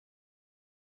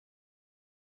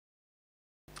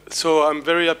So I'm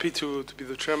very happy to be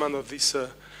the chairman of this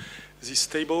this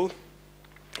table,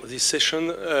 this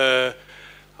session.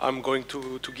 I'm going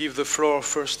to give the floor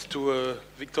first to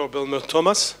Victor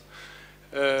Bulmer-Thomas.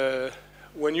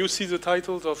 When you see the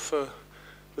titles of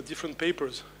the different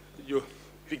papers,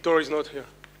 Victor is not here.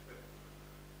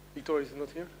 Victor is not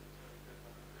here?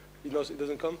 He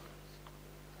doesn't come?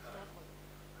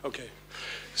 Okay.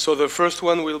 So the first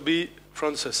one will be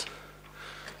Frances.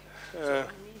 I need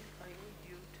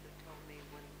you to tell me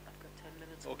when I've got 10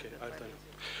 minutes. Okay, I have time.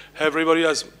 Everybody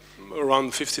has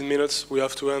around 15 minutes. We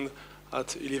have to end at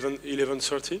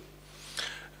 11:30.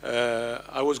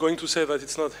 I was going to say that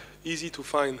it's not easy to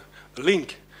find a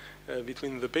link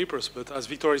between the papers, but as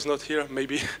Victor is not here,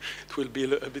 maybe it will be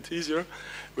a bit easier.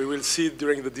 We will see it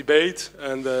during the debate,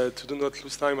 and to do not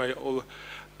lose time, I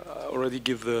already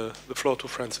give the floor to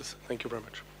Frances. Thank you very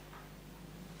much.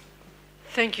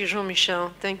 Thank you,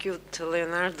 Jean-Michel. Thank you to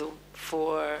Leonardo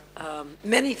for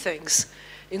many things,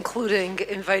 including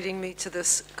inviting me to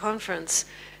this conference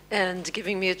and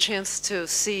giving me a chance to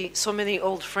see so many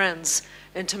old friends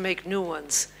and to make new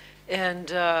ones.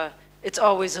 And it's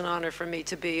always an honor for me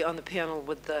to be on the panel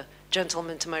with the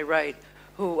gentleman to my right,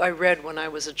 who I read when I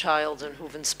was a child and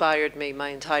who've inspired me my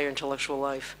entire intellectual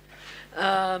life.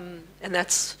 And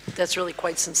that's really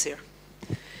quite sincere.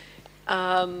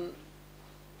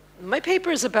 My paper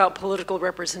is about political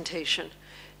representation.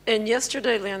 And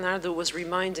yesterday, Leonardo was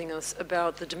reminding us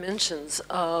about the dimensions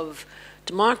of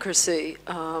democracy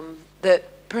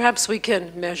that perhaps we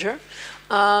can measure.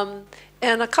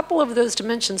 And a couple of those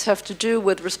dimensions have to do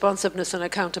with responsiveness and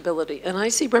accountability. And I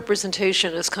see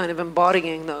representation as kind of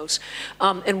embodying those.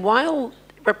 And while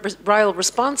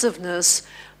responsiveness,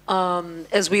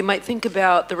 as we might think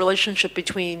about the relationship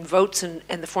between votes and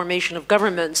the formation of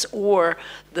governments or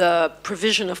the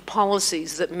provision of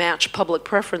policies that match public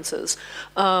preferences,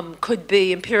 could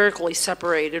be empirically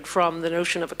separated from the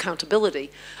notion of accountability.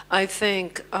 I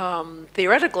think,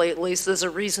 theoretically at least, there's a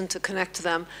reason to connect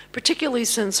them, particularly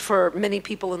since for many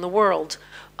people in the world,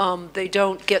 they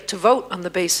don't get to vote on the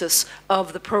basis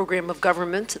of the program of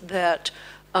government that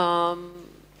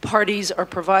parties are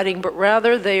providing, but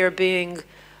rather they are being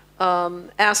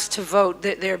asked to vote,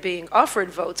 they're being offered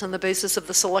votes on the basis of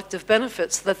the selective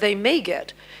benefits that they may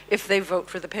get if they vote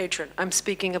for the patron. I'm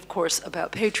speaking, of course,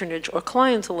 about patronage or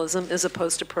clientelism as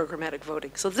opposed to programmatic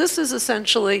voting. So this is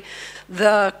essentially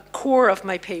the core of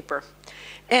my paper.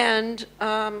 And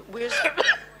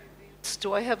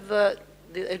do I have the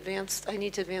advanced? I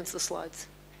need to advance the slides.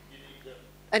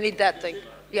 I need that thing.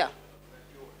 Yeah.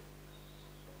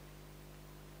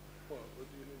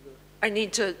 I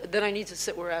need to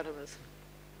sit where Adam is.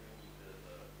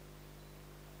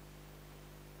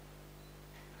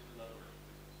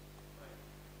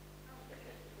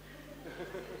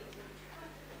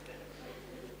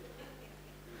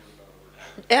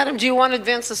 Adam, do you want to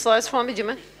advance the slides for me? Do you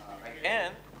mind? I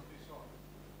can.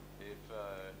 If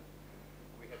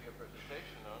we have your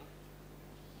presentation on.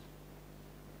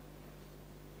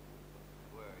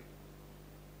 Where are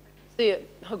you? See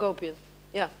it, Hagopian.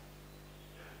 Yeah.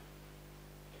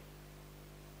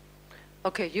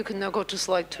 Okay, you can now go to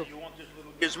slide 2. You want this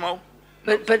little gizmo?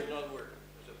 But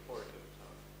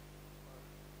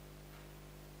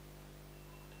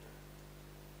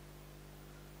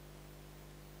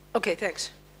okay, thanks.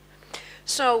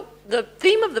 So the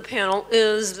theme of the panel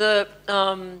is the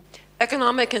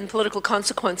economic and political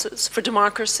consequences for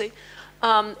democracy.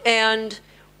 And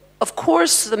of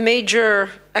course, the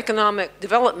major economic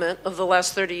development of the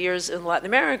last 30 years in Latin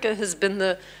America has been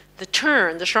the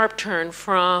sharp turn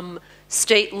from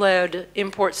state-led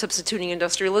import substituting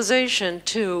industrialization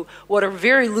to what are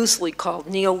very loosely called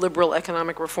neoliberal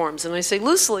economic reforms. And I say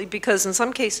loosely because in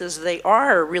some cases they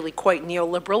are really quite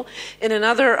neoliberal, and in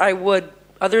other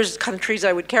countries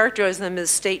I would characterize them as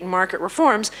state and market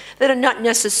reforms that are not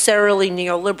necessarily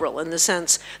neoliberal in the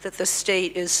sense that the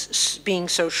state is being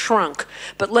so shrunk.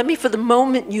 But let me for the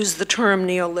moment use the term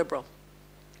neoliberal.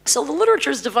 So the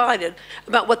literature is divided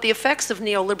about what the effects of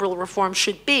neoliberal reform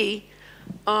should be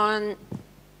on,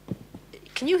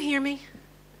 can you hear me?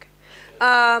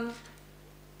 Okay.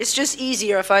 It's just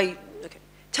easier if okay.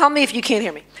 Tell me if you can't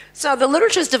hear me. So the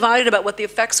literature is divided about what the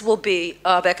effects will be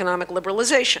of economic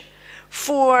liberalization.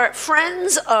 For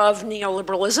friends of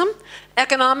neoliberalism,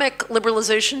 economic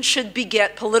liberalization should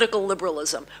beget political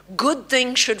liberalism. Good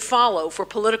things should follow for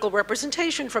political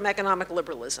representation from economic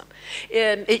liberalism.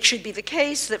 It should be the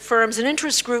case that firms and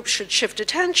interest groups should shift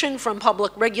attention from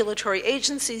public regulatory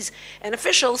agencies and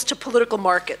officials to political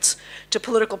markets, to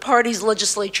political parties,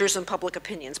 legislatures, and public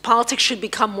opinions. Politics should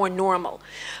become more normal.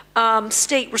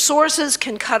 State resources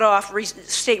can cut off,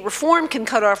 state reform can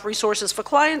cut off resources for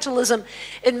clientelism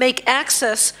and make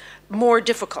access more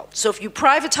difficult. So if you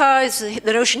privatize,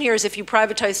 the notion here is if you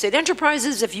privatize state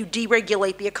enterprises, if you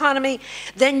deregulate the economy,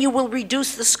 then you will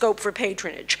reduce the scope for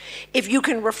patronage. If you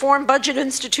can reform budget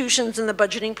institutions in the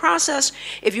budgeting process,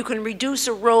 if you can reduce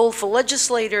a role for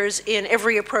legislators in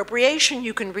every appropriation,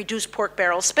 you can reduce pork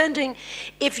barrel spending.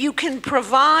 If you can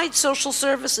provide social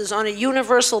services on a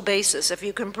universal basis, if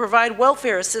you can provide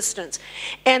welfare assistance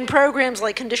and programs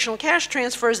like conditional cash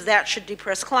transfers, that should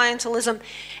depress clientelism.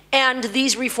 And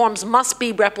these reforms must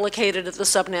be replicated at the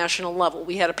subnational level.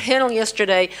 We had a panel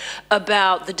yesterday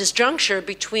about the disjuncture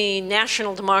between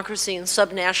national democracy and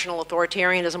subnational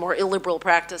authoritarianism or illiberal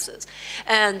practices.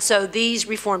 And so these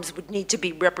reforms would need to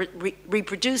be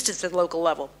reproduced at the local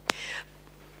level.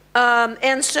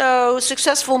 And so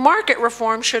successful market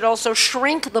reform should also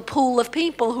shrink the pool of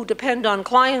people who depend on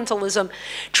clientelism.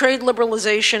 Trade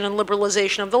liberalization and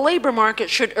liberalization of the labor market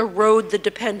should erode the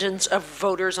dependence of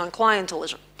voters on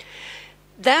clientelism.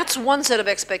 That's one set of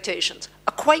expectations.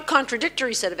 A quite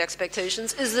contradictory set of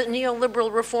expectations is that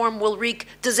neoliberal reform will wreak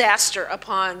disaster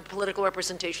upon political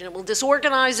representation. It will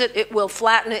disorganize it, it will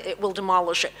flatten it, it will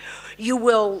demolish it. You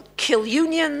will kill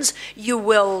unions, you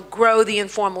will grow the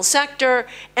informal sector,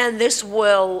 and this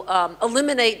will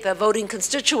eliminate the voting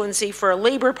constituency for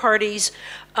labor parties.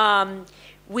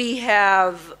 We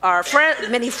have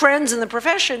many friends in the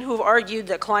profession who've argued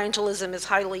that clientelism is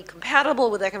highly compatible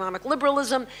with economic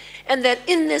liberalism, and that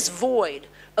in this void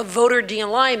of voter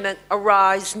de-alignment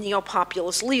arise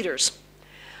neo-populist leaders.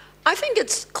 I think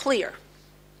it's clear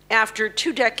after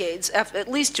 2 decades,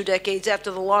 at least 2 decades after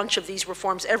the launch of these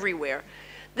reforms everywhere,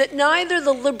 that neither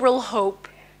the liberal hope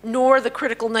nor the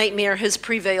critical nightmare has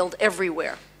prevailed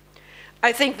everywhere.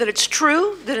 I think that it's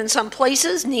true that in some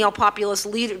places neo-populist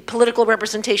political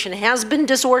representation has been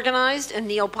disorganized and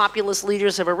neo-populist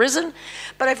leaders have arisen,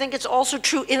 but I think it's also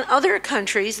true in other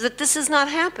countries that this has not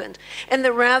happened, and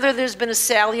that rather there's been a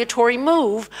salutary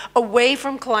move away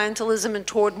from clientelism and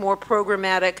toward more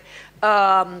programmatic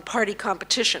party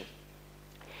competition.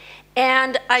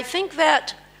 And I think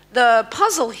that the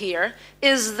puzzle here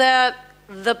is that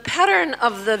the pattern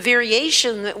of the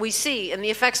variation that we see and the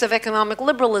effects of economic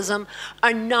liberalism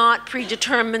are not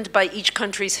predetermined by each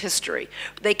country's history.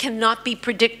 They cannot be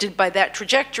predicted by that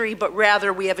trajectory, but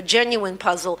rather we have a genuine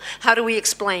puzzle. How do we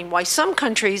explain why some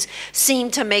countries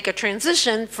seem to make a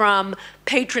transition from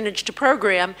patronage to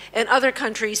program, and other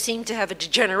countries seem to have a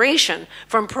degeneration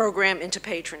from program into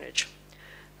patronage?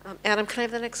 Adam, can I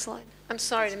have the next slide? I'm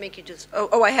sorry to make you just,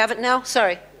 oh, I have it now?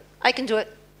 Sorry, I can do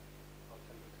it.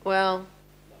 Well,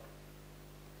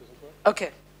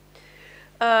 okay.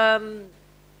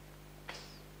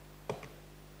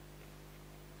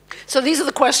 So these are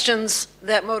the questions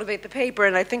that motivate the paper,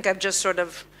 and I think I've just sort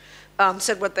of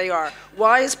said what they are.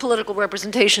 Why has political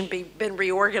representation been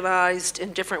reorganized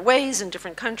in different ways in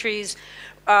different countries,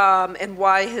 and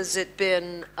why has it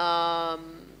been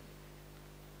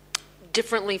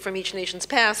differently from each nation's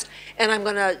past? And I'm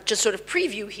going to just sort of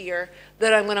preview here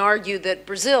that I'm going to argue that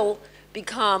Brazil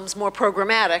becomes more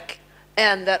programmatic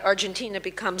and that Argentina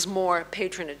becomes more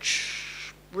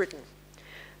patronage-ridden.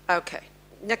 Okay,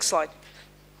 next slide.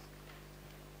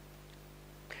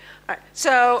 All right,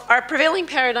 so our prevailing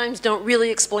paradigms don't really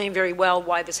explain very well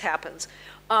why this happens.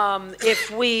 If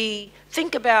we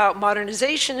think about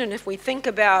modernization and if we think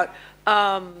about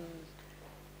a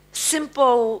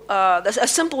simple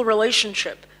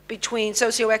relationship between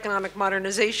socioeconomic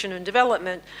modernization and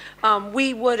development,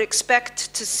 we would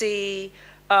expect to see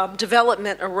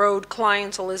development erode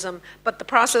clientelism, but the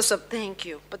process of, the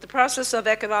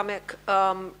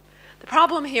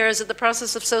problem here is that the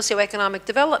process of socioeconomic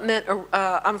development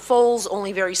unfolds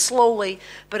only very slowly,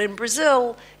 but in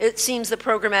Brazil, it seems that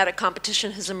programmatic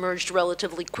competition has emerged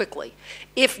relatively quickly.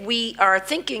 If we are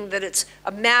thinking that it's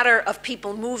a matter of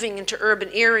people moving into urban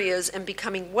areas and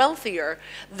becoming wealthier,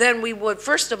 then we would,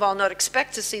 first of all, not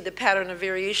expect to see the pattern of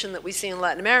variation that we see in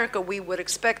Latin America. We would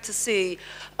expect to see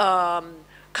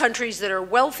countries that are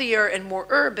wealthier and more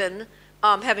urban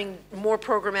having more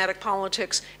programmatic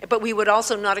politics, but we would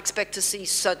also not expect to see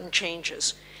sudden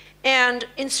changes. And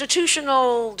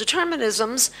institutional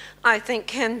determinisms, I think,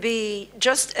 can be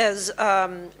just as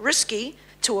risky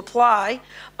to apply.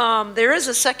 There is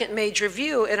a second major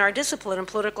view in our discipline in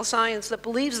political science that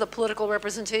believes that political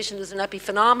representation is an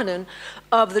epiphenomenon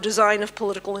of the design of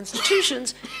political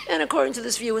institutions, and according to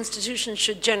this view, institutions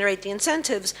should generate the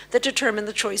incentives that determine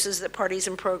the choices that parties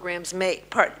and programs make,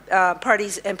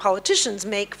 parties and politicians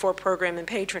make for program and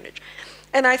patronage.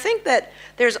 And I think that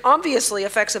there's obviously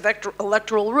effects of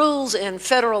electoral rules and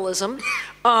federalism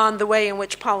on the way in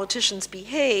which politicians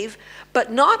behave,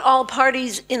 but not all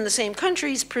parties in the same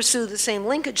countries pursue the same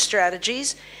linkage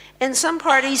strategies, and some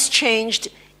parties changed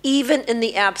even in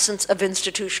the absence of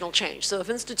institutional change. So if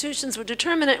institutions were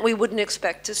determinate, we wouldn't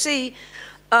expect to see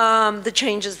the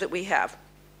changes that we have.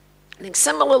 I think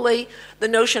similarly, the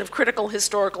notion of critical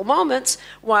historical moments,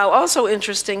 while also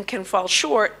interesting, can fall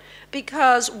short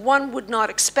because one would not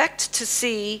expect to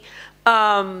see,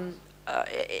 I'm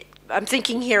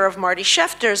thinking here of Marty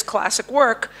Schefter's classic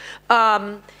work,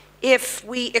 if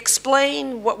we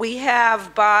explain what we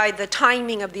have by the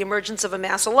timing of the emergence of a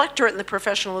mass electorate and the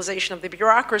professionalization of the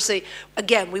bureaucracy,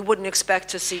 again, we wouldn't expect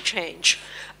to see change.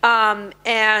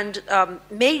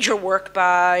 Major work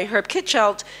by Herb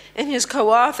Kitchelt and his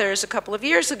co-authors a couple of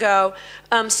years ago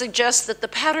suggests that the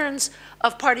patterns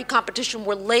of party competition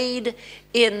were laid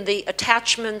in the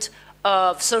attachment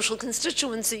of social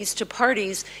constituencies to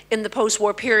parties in the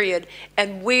post-war period,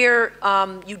 and where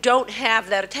you don't have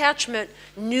that attachment,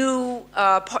 new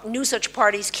such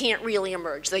parties can't really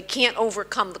emerge. They can't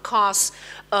overcome the costs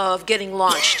of getting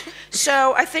launched.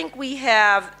 So I think we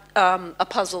have a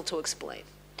puzzle to explain.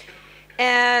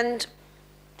 And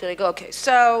did I go? Okay.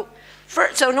 So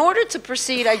in order to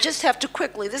proceed, I just have to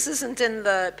quickly, this isn't in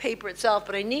the paper itself,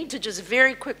 but I need to just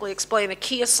very quickly explain a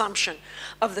key assumption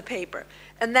of the paper.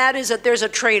 And that is that there's a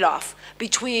trade-off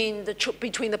between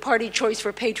the party choice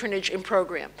for patronage and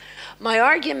program. My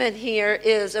argument here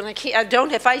is, and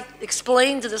if I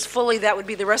explained this fully, that would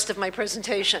be the rest of my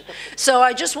presentation. So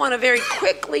I just want to very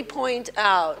quickly point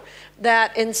out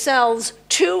that in cells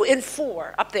 2 and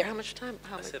 4, up there, how much time?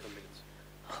 7 minutes.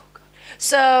 Oh, God.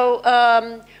 So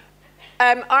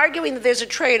I'm arguing that there's a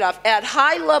trade-off. At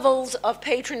high levels of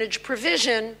patronage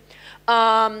provision,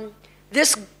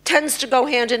 this tends to go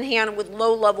hand in hand with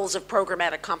low levels of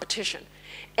programmatic competition.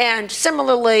 And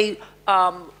similarly,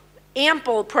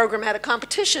 ample programmatic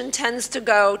competition tends to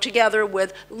go together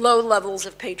with low levels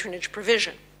of patronage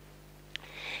provision.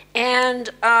 And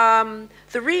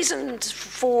the reasons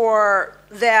for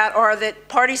that are that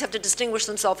parties have to distinguish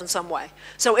themselves in some way.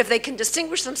 So if they can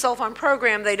distinguish themselves on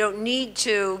program, they don't need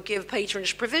to give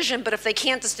patronage provision, but if they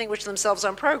can't distinguish themselves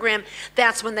on program,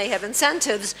 that's when they have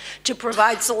incentives to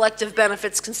provide selective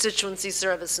benefits, constituency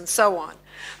service, and so on.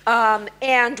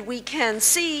 And we can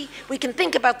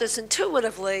think about this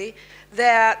intuitively,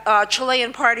 that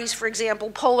Chilean parties, for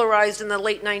example, polarized in the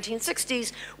late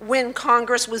 1960s when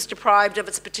Congress was deprived of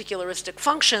its particularistic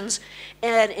functions.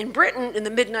 And in Britain, in the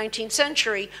mid-19th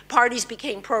century, parties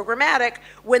became programmatic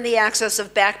when the access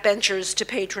of backbenchers to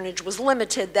patronage was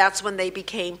limited. That's when they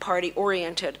became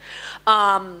party-oriented.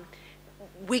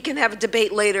 We can have a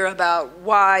debate later about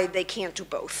why they can't do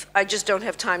both. I just don't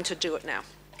have time to do it now.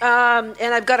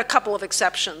 And I've got a couple of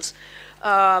exceptions.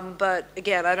 But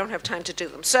again, I don't have time to do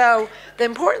them. So the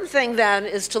important thing then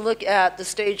is to look at the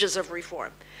stages of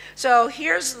reform. So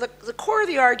here's the core of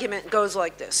the argument goes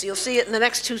like this. You'll see it in the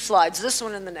next 2 slides, this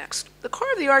one and the next. The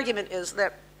core of the argument is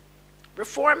that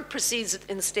reform proceeds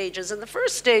in stages, and the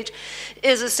first stage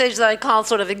is a stage that I call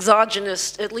sort of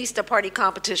exogenous, at least a party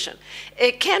competition.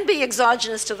 It can be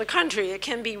exogenous to the country. It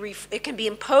can be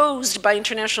imposed by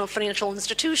international financial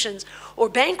institutions or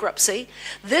bankruptcy.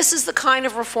 This is the kind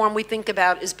of reform we think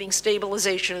about as being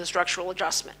stabilization and structural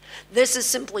adjustment. This is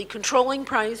simply controlling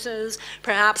prices,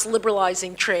 perhaps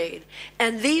liberalizing trade.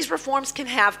 And these reforms can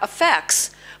have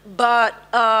effects, but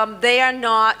they are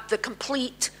not the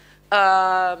complete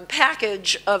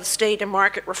package of state and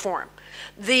market reform.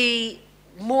 The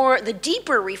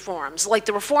deeper reforms, like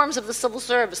the reforms of the civil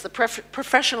service, the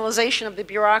professionalization of the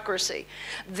bureaucracy,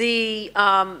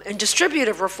 and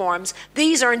distributive reforms,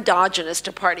 these are endogenous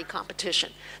to party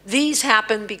competition. These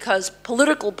happen because some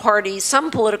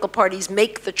political parties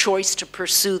make the choice to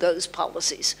pursue those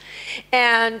policies.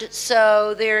 And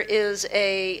so there is so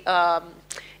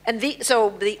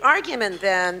the argument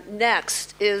then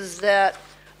next is that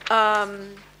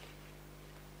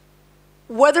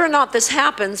whether or not this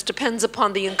happens depends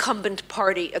upon the incumbent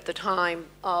party at the time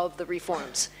of the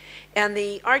reforms. And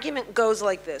the argument goes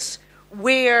like this: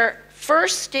 where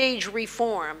first stage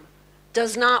reform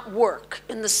does not work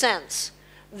in the sense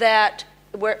that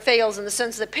where it fails in the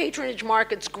sense that patronage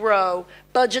markets grow,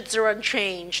 budgets are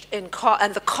unchanged, and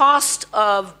the cost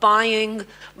of buying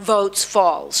votes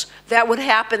falls. That would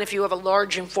happen if you have a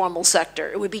large informal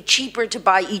sector. It would be cheaper to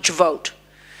buy each vote.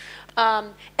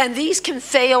 And these can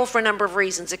fail for a number of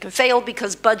reasons. It can fail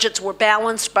because budgets were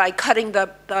balanced by cutting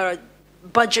the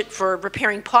budget for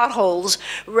repairing potholes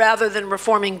rather than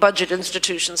reforming budget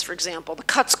institutions, for example. The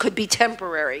cuts could be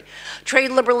temporary.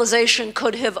 Trade liberalization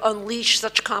could have unleashed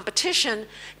such competition,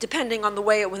 depending on the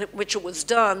way in which it was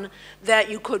done,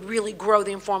 that you could really grow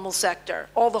the informal sector.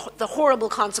 All the horrible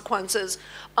consequences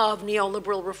of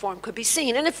neoliberal reform could be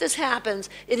seen. And if this happens,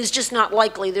 it is just not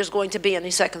likely there's going to be any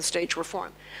second stage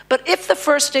reform. But if the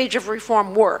first stage of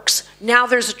reform works, now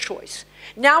there's a choice.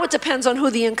 Now it depends on who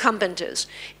the incumbent is.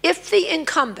 If the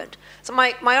incumbent, so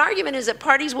my argument is that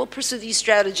parties will pursue these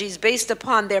strategies based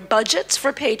upon their budgets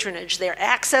for patronage, their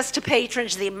access to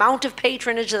patronage, the amount of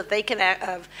patronage that they can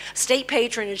have, state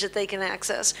patronage that they can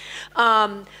access,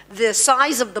 the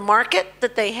size of the market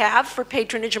that they have for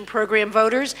patronage and program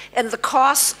voters, and the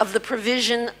costs of the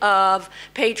provision of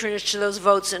patronage to those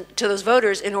votes and to those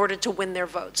voters in order to win their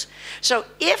votes. So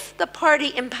if the party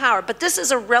in power, but this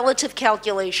is a relative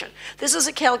calculation. This is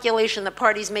a calculation that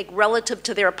parties make relative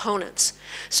to their opponents.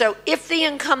 So if the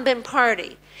incumbent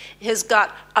party has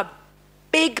got a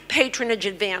big patronage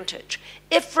advantage,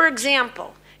 if, for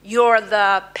example, you're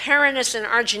the Peronists in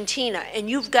Argentina and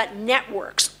you've got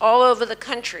networks all over the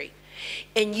country,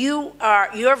 and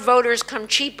your voters come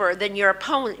cheaper than your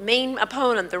main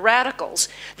opponent, the radicals,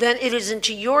 then it is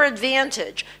into your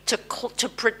advantage to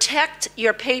protect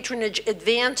your patronage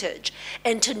advantage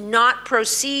and to not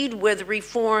proceed with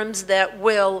reforms that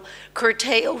will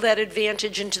curtail that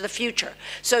advantage into the future.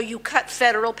 So you cut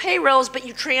federal payrolls, but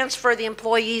you transfer the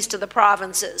employees to the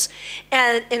provinces.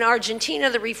 And in Argentina,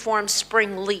 the reforms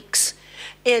spring leaks.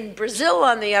 In Brazil,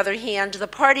 on the other hand, the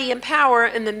party in power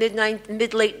in the mid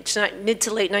to late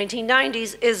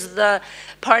 1990s is the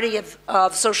party is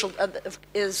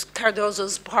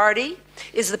Cardoso's party,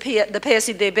 is the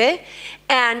PSDB,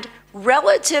 and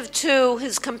relative to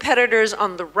his competitors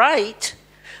on the right,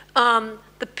 the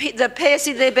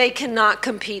PSDB cannot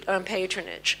compete on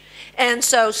patronage. And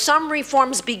so some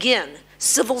reforms begin.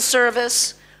 Civil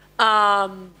service,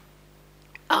 budget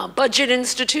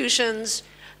institutions,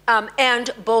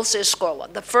 and Bolsa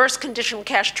Escola. The first conditional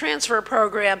cash transfer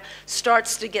program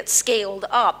starts to get scaled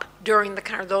up during the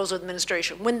Cardoso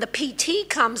administration. When the PT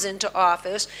comes into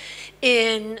office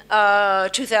in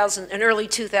early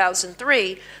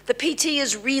 2003, the PT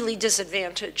is really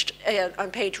disadvantaged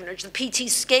on patronage. The PT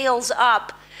scales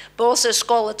up Bolsa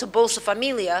Escola to Bolsa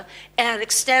Familia and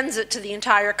extends it to the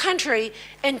entire country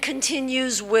and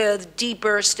continues with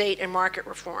deeper state and market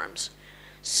reforms.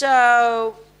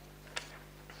 So,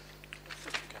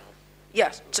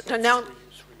 yes, so now,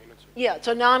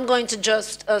 so now I'm going to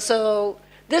just, so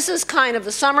this is kind of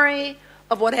the summary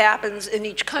of what happens in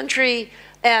each country,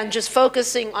 and just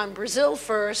focusing on Brazil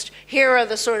first, here are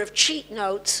the sort of cheat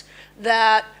notes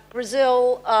that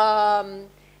Brazil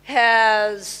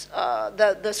has,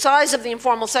 the size of the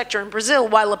informal sector in Brazil,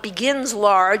 while it begins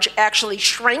large, actually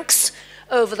shrinks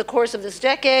over the course of this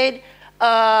decade.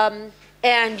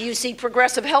 And you see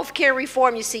progressive healthcare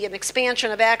reform, you see an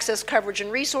expansion of access, coverage,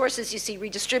 and resources, you see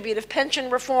redistributive pension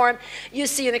reform, you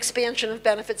see an expansion of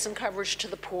benefits and coverage to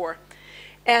the poor.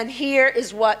 And here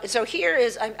is what, so here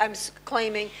is, I'm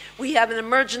claiming, we have an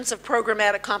emergence of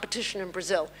programmatic competition in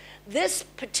Brazil. This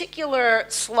particular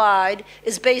slide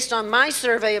is based on my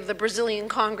survey of the Brazilian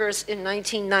Congress in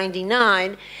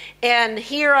 1999, and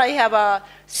here I have a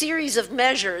series of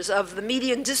measures of the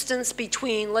median distance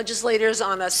between legislators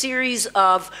on a series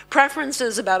of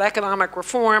preferences about economic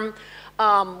reform,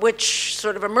 which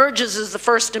sort of emerges as the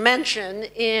first dimension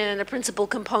in a principal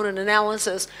component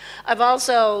analysis. I've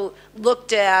also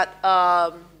looked at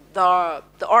the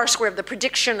R-squared, the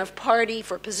prediction of party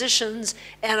for positions,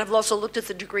 and I've also looked at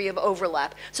the degree of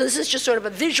overlap. So this is just sort of a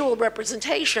visual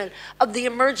representation of the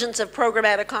emergence of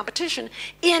programmatic competition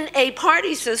in a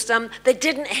party system that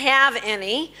didn't have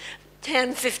any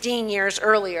 10, 15 years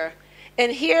earlier.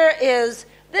 And here is,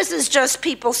 this is just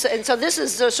people, and so this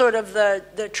is the sort of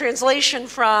the translation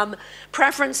from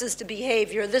preferences to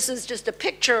behavior. This is just a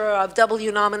picture of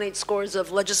W nominate scores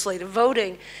of legislative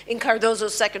voting in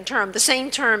Cardoso's second term, the same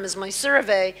term as my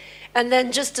survey. And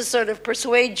then just to sort of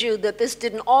persuade you that this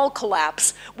didn't all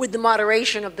collapse with the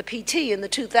moderation of the PT in the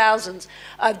 2000s,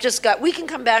 I've just got, we can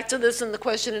come back to this in the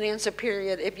question and answer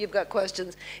period if you've got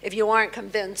questions, if you aren't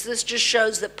convinced. This just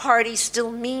shows that party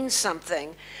still means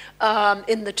something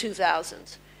in the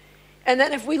 2000s. And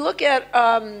then if we look at,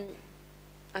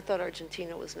 I thought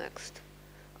Argentina was next.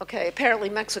 Okay, apparently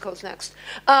Mexico's next.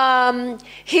 I've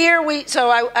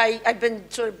been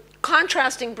sort of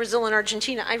contrasting Brazil and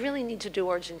Argentina. I really need to do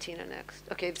Argentina next.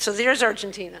 Okay, so there's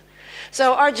Argentina.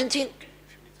 So Argentina. If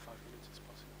you need 5 minutes, it's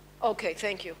possible. Okay,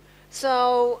 thank you.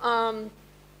 So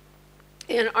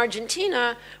in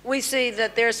Argentina, we see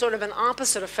that there's sort of an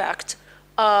opposite effect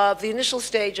of the initial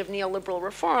stage of neoliberal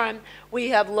reform. We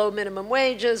have low minimum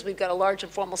wages, we've got a large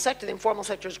informal sector, the informal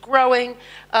sector is growing,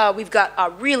 we've got a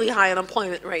really high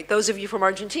unemployment rate. Those of you from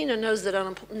Argentina know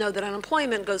that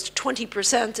unemployment goes to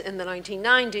 20% in the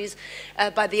 1990s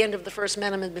by the end of the first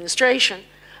Menem administration.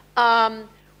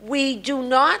 We do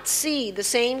not see the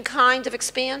same kind of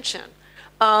expansion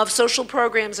of social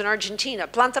programs in Argentina.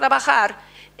 Plan Trabajar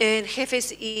and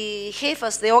jefes y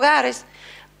jefas de hogares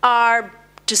are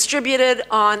distributed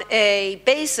on a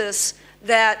basis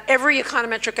that every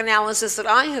econometric analysis that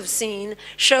I have seen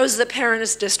shows that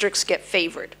Peronist districts get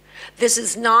favored. This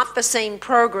is not the same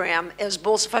program as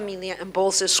Bolsa Familia and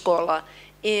Bolsa Escola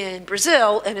in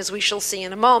Brazil, and as we shall see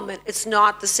in a moment, it's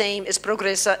not the same as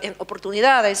Progresa and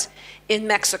Oportunidades in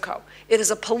Mexico. It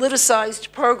is a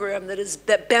politicized program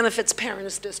that benefits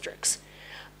Peronist districts.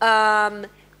 And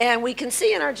we can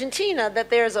see in Argentina that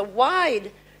there's a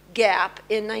wide gap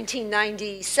in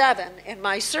 1997 in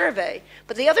my survey,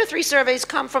 but the other three surveys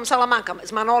come from Salamanca.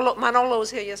 Manolo is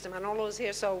here, yes, Manolo is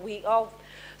here, so we all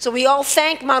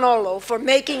thank Manolo for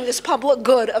making this public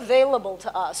good available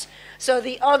to us. So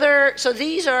these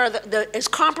are as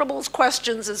comparable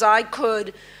questions as I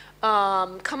could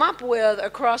come up with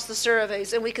across the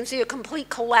surveys, and we can see a complete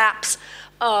collapse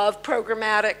of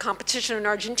programmatic competition in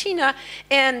Argentina,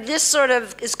 and this sort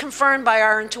of is confirmed by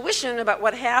our intuition about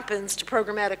what happens to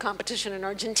programmatic competition in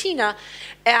Argentina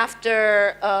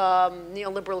after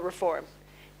neoliberal reform.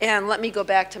 And let me go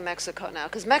back to Mexico now,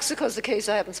 because Mexico is the case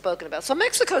I haven't spoken about. So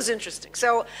Mexico is interesting.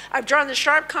 So I've drawn the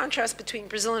sharp contrast between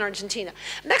Brazil and Argentina.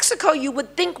 Mexico, you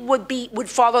would think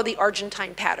would follow the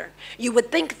Argentine pattern. You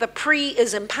would think the PRI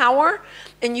is in power,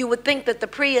 and you would think that the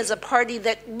PRI is a party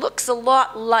that looks a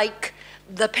lot like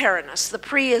the Peronists. The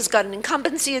PRI has got an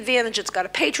incumbency advantage, it's got a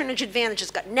patronage advantage,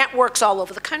 it's got networks all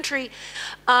over the country.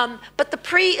 But the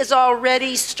PRI is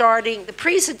already starting, the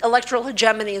PRI's electoral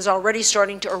hegemony is already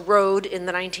starting to erode in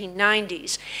the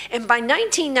 1990s. And by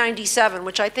 1997,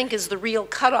 which I think is the real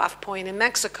cutoff point in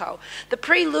Mexico, the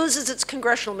PRI loses its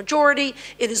congressional majority,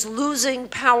 it is losing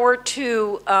power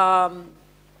to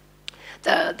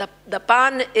the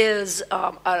PAN is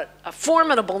a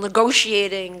formidable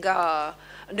negotiator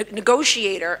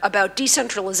about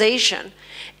decentralization,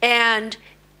 and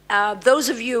those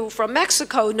of you from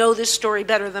Mexico know this story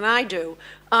better than I do.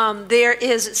 There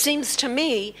is, it seems to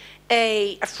me,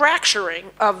 a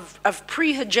fracturing of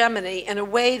pre-hegemony in a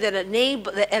way that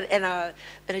and a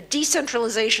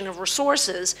decentralization of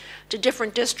resources to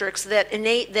different districts that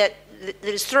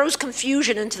throws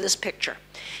confusion into this picture.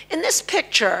 In this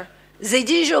picture,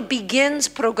 Zedillo begins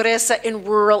Progresa in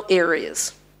rural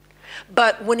areas.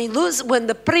 But when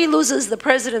the PRI loses the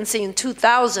presidency in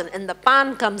 2000 and the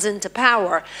PAN comes into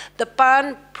power, the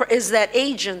PAN is that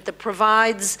agent that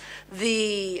provides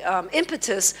the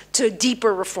impetus to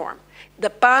deeper reform. The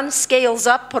PAN scales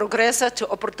up Progresa to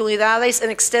Oportunidades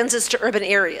and extends it to urban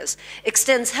areas,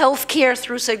 extends health care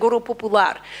through Seguro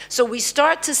Popular. So we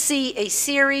start to see a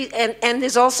series, and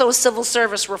there's also a civil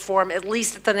service reform, at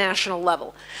least at the national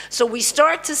level. So we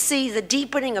start to see the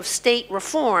deepening of state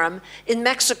reform in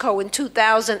Mexico in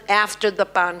 2000 after the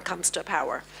PAN comes to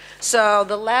power. So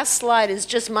the last slide is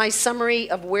just my summary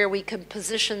of where we can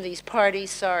position these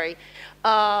parties, sorry.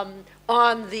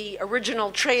 On the original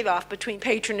trade-off between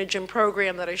patronage and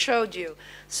program that I showed you.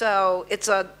 So it's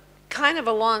a kind of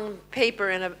a long paper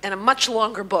and a much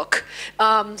longer book.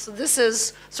 So this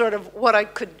is sort of what I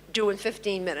could do in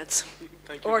 15 minutes.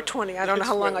 Thank you. Or 20, I don't know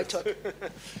how long I took.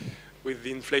 With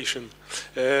the inflation.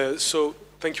 So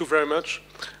thank you very much,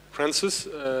 Francis.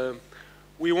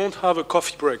 We won't have a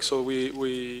coffee break, so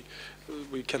we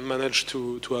can manage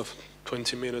to have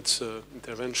 20 minutes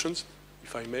interventions,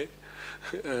 if I may.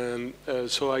 And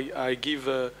so I give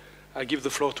the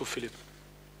floor to Philippe.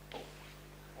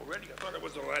 Already? I thought it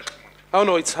was the last one. Oh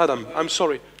no, it's Adam. I'm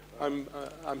sorry. I'm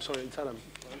sorry. It's Adam.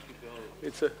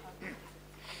 It's a. I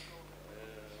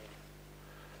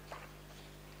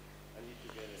need to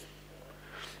get it.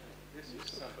 This is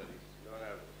somebody. Not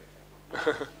out. You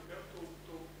have to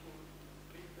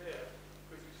click there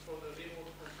because it's for the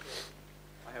remote control.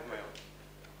 I have my own.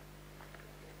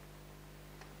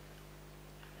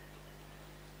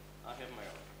 I have my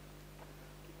own.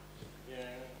 Yeah.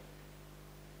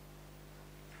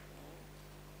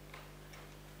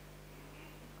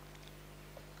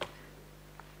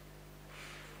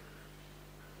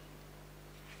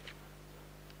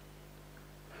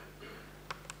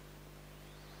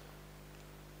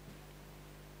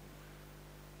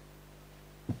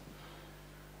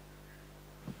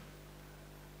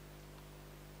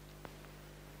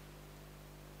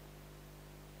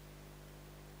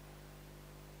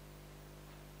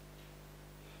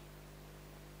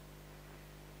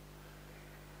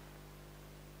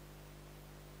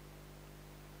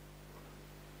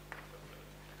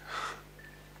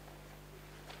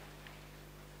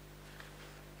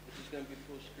 to be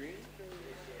full screen?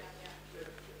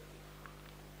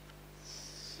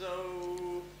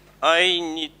 So I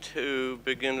need to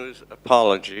begin with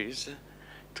apologies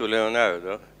to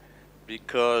Leonardo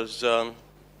because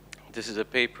this is a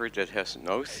paper that has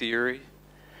no theory,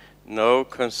 no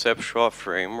conceptual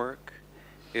framework.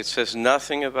 It says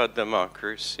nothing about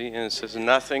democracy, and it says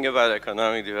nothing about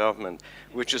economic development,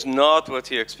 which is not what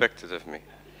he expected of me.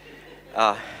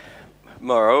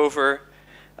 Moreover,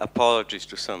 apologies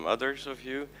to some others of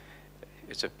you.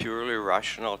 It's a purely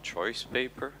rational choice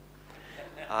paper.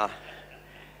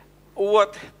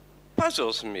 What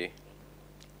puzzles me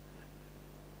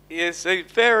is a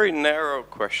very narrow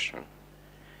question,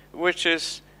 which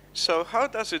is, so how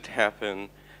does it happen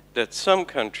that some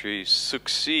countries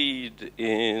succeed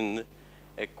in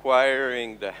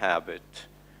acquiring the habit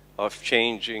of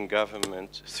changing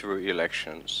government through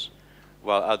elections,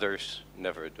 while others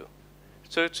never do?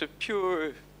 So it's a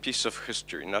pure piece of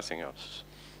history, nothing else.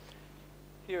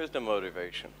 Here's the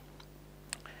motivation.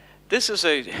 This is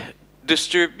a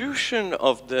distribution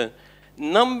of the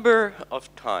number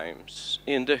of times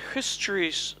in the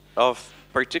histories of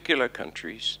particular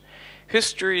countries,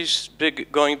 histories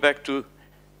going back to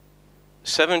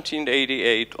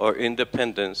 1788 or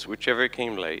independence, whichever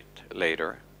came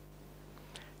later,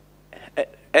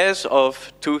 as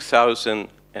of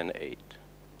 2008.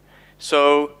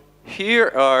 So here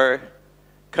are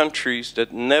countries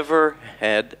that never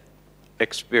had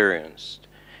experienced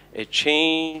a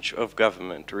change of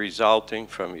government resulting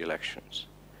from elections.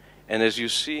 And as you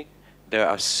see, there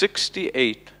are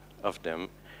 68 of them,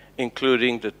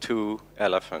 including the two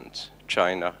elephants,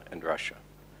 China and Russia.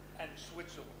 And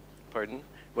Switzerland. Pardon?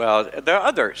 Well, there are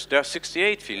others. There are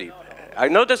 68, Philippe. I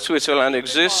know that Switzerland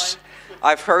exists.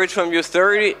 I've heard from you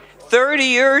 30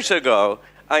 years ago.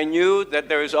 I knew that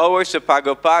there is always a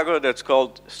Pago Pago that's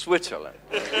called Switzerland.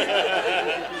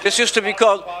 This used to be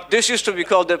called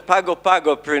the Pago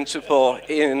Pago principle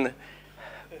in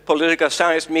political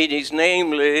science meetings,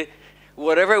 namely,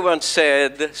 what everyone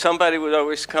said, somebody would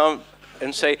always come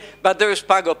and say, but there is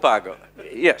Pago Pago.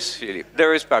 Yes, Philippe,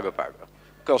 there is Pago Pago.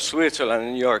 Called Switzerland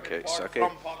in your case, okay?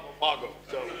 From Pago Pago,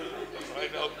 so I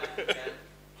know.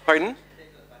 Pardon?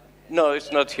 No,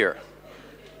 it's not here.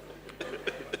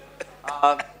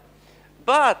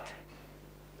 But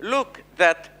look,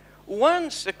 that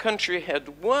once a country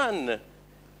had one,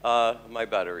 my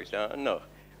batteries, no.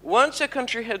 Once a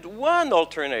country had one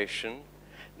alternation,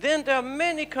 then there are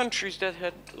many countries that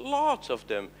had lots of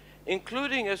them,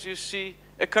 including, as you see,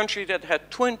 a country that had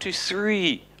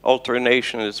 23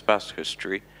 alternations in its past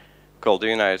history, called the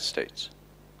United States.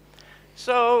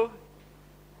 So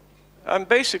I'm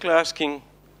basically asking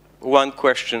one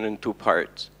question in two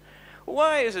parts.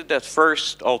 Why is it that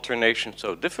first alternation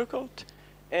so difficult?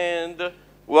 And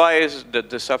why is it that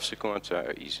the subsequent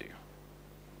are easier?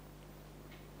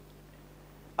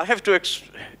 I have to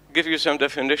give you some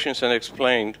definitions and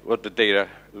explain what the data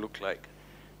look like.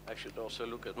 I should also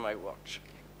look at my watch.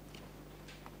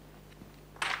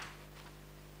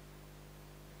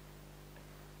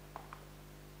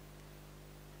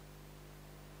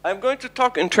 I'm going to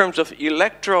talk in terms of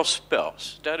electoral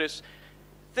spells. That is,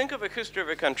 think of a history of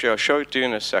a country. I'll show it to you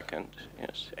in a second.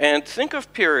 Yes. And think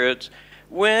of periods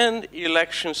when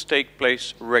elections take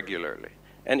place regularly.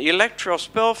 An electoral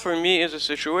spell for me is a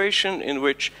situation in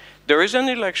which there is an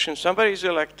election, somebody is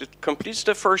elected, completes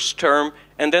the first term,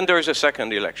 and then there is a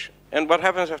second election. And what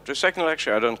happens after the second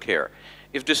election, I don't care.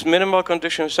 If this minimal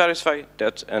condition is satisfied,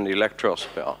 that's an electoral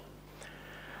spell.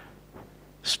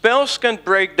 Spells can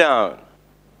break down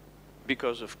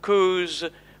because of coups,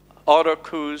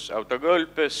 auto-coups,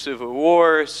 autogolpes, civil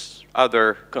wars,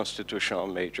 other constitutional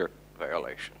major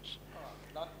violations.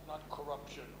 Not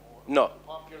corruption or No.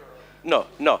 popular... No.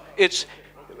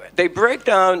 They break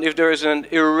down if there is an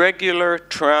irregular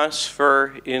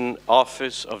transfer in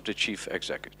office of the chief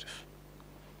executive.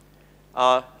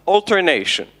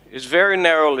 Alternation is very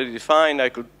narrowly defined. I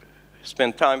could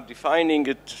spend time defining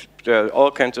it,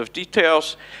 all kinds of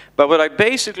details. But what I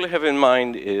basically have in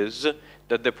mind is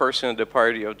that the person in the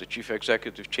party of the chief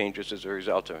executive changes as a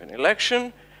result of an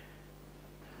election.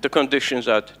 The conditions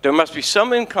are there must be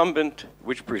some incumbent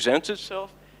which presents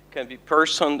itself, can be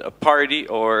person, a party,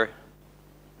 or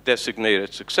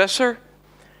designated successor,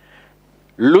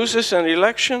 loses an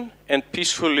election, and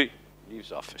peacefully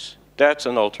leaves office. That's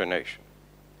an alternation.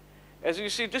 As you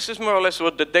see, this is more or less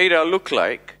what the data look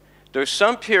like. There's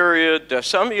some period, there's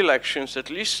some elections, at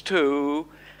least two.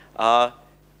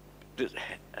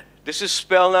 This is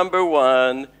spell number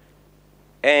one,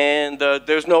 and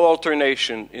there's no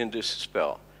alternation in this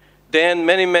spell. Then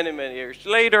many years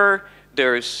later,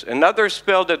 there's another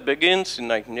spell that begins in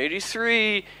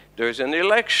 1983. there's an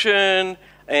election,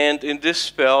 and in this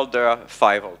spell there are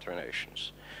 5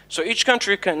 alternations. So each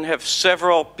country can have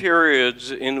several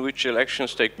periods in which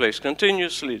elections take place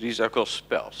continuously. These are called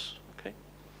spells. Okay?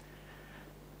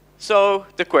 So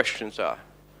the questions are,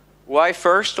 why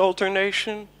first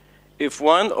alternation? If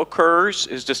one occurs,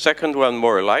 is the second one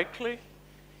more likely?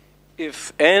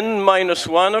 If n minus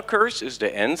 1 occurs, is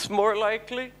the nth more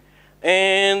likely?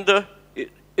 And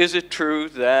is it true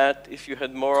that if you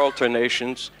had more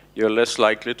alternations, you're less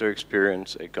likely to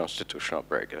experience a constitutional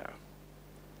breakdown?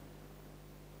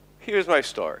 Here's my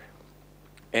story.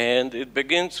 And it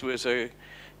begins with a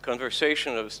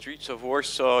conversation on the streets of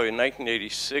Warsaw in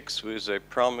 1986 with a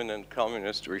prominent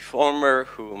communist reformer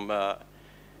whom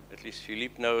at least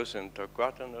Philippe knows and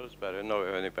Torquato knows, but I don't know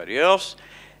anybody else,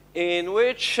 in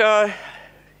which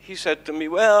he said to me,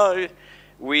 well,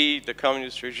 we, the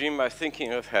communist regime, are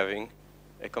thinking of having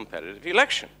a competitive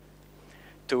election.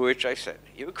 To which I said,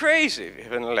 you're crazy. If you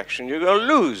have an election, you're going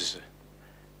to lose.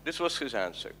 This was his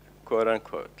answer, quote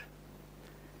unquote.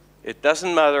 It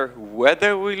doesn't matter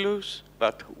whether we lose,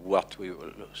 but what we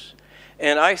will lose.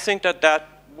 And I think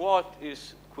that what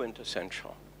is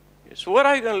quintessential. So what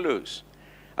are you going to lose?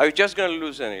 Are you just going to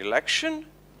lose an election,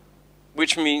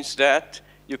 which means that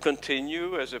you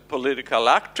continue as a political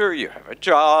actor, you have a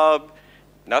job,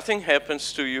 nothing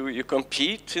happens to you, you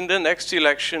compete in the next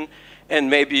election, and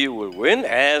maybe you will win,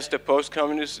 as the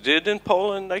post-communists did in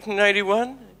Poland in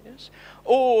 1991? Yes.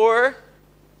 Or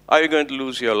are you going to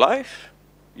lose your life,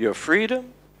 your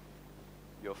freedom,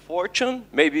 your fortune,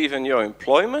 maybe even your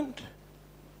employment?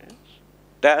 Yes.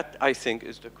 That, I think,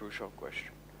 is the crucial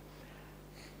question.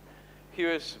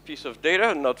 Here is a piece of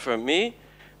data, not from me,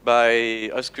 by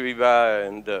Escrivá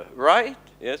and Wright,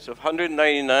 yes, of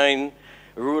 199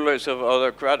 rulers of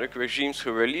autocratic regimes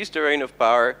who released the reign of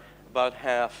power. About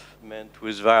half meant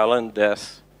with violent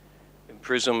death,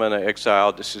 imprisonment, and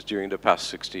exile. This is during the past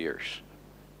 60 years.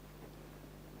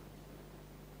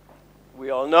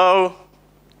 We all know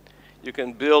you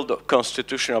can build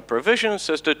constitutional provisions,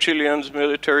 as the Chilean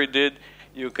military did.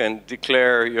 You can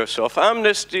declare yourself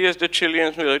amnesty, as the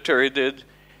Chilean military did.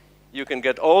 You can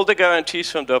get all the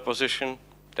guarantees from the opposition.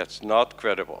 That's not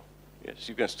credible. Yes,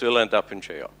 you can still end up in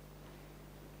jail.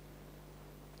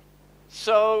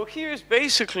 So here's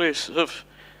basically sort of,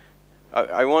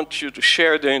 I want you to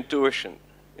share the intuition.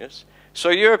 Yes.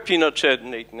 So you're Pinochet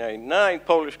in 1899,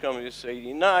 Polish communists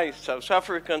 89, South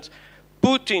Africans,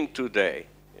 Putin today.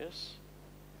 Yes.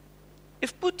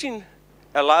 If Putin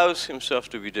allows himself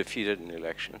to be defeated in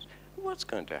elections, what's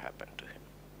going to happen to him?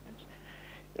 Yes.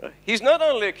 You know, he's not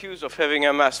only accused of having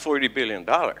amassed $40 billion,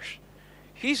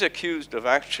 he's accused of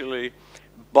actually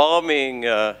bombing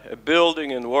a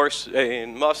building in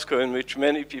Moscow in which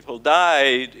many people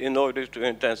died in order to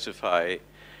intensify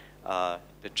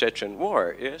the Chechen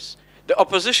war. Yes? The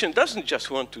opposition doesn't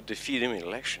just want to defeat him in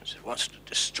elections, it wants to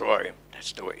destroy him.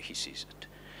 That's the way he sees it.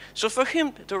 So for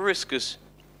him, the risk is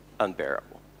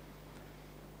unbearable.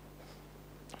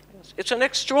 It's an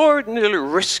extraordinarily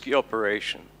risky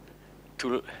operation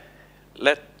to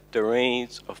let the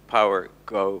reins of power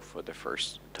go for the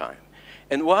first time.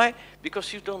 And why?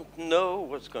 Because you don't know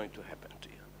what's going to happen to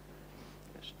you.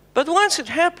 Yes. But once it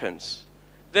happens,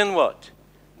 then what?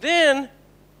 Then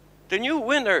the new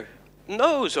winner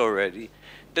knows already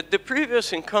that the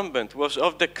previous incumbent was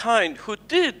of the kind who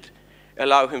did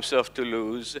allow himself to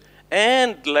lose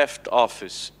and left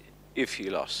office if he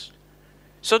lost.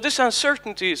 So this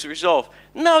uncertainty is resolved.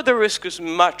 Now the risk is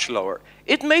much lower.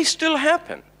 It may still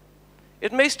happen.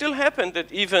 It may still happen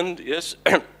that even, yes,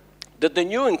 that the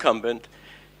new incumbent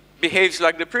behaves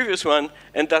like the previous one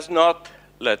and does not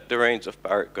let the reins of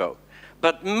power go.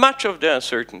 But much of the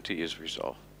uncertainty is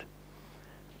resolved.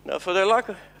 Now, for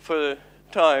the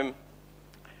time,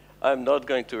 I'm not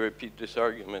going to repeat this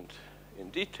argument in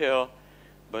detail,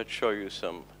 but show you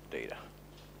some data.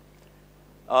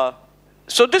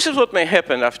 So this is what may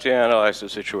happen after you analyze the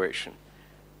situation.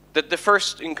 That the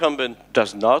first incumbent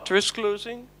does not risk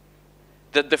losing,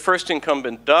 that the first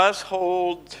incumbent does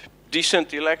hold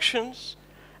decent elections,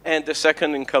 and the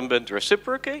second incumbent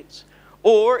reciprocates,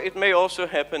 or it may also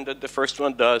happen that the first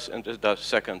one does and the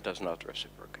second does not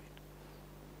reciprocate.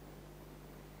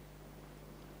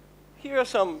 Here are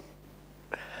some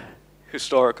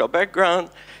historical background,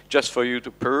 just for you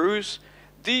to peruse.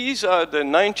 These are the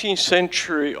 19th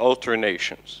century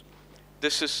alternations.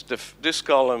 This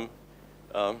column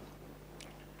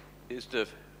is the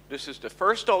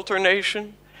first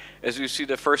alternation. As you see,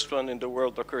 the first one in the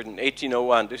world occurred in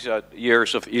 1801. These are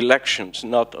years of elections,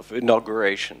 not of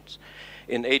inaugurations.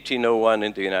 In 1801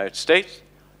 in the United States.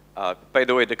 By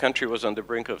the way, the country was on the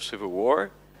brink of civil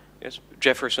war. Yes,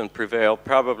 Jefferson prevailed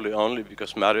probably only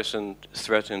because Madison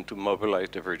threatened to mobilize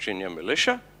the Virginia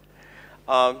militia.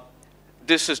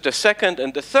 This is the second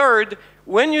and the third.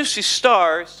 When you see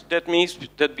stars, that means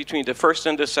that between the first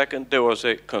and the second, there was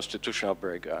a constitutional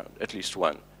breakdown, at least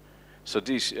one. So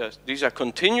these are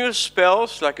continuous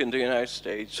spells, like in the United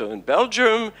States, or in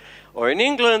Belgium, or in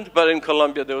England, but in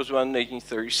Colombia there was one in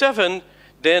 1837,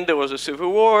 then there was a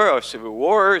civil war, or civil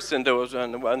wars, then there was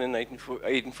one in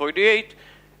 1848,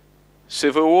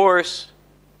 civil wars,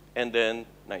 and then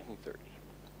 1930.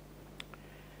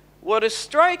 What is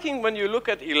striking when you look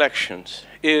at elections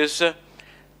is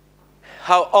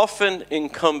how often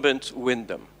incumbents win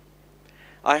them.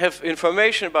 I have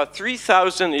information about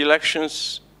 3,000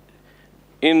 elections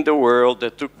in the world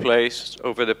that took place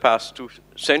over the past 2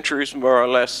 centuries, more or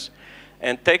less,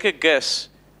 and take a guess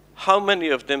how many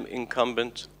of them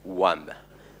incumbents won.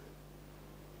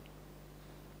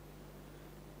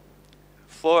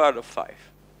 4 out of 5.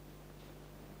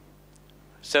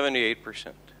 78%.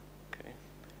 Okay.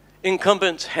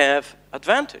 Incumbents have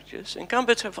advantages.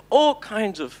 Incumbents have all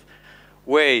kinds of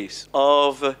ways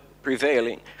of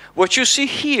prevailing. What you see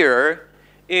here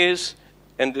is,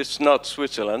 and it's not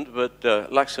Switzerland, but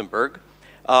Luxembourg,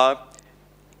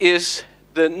 is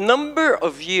the number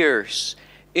of years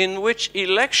in which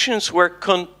elections were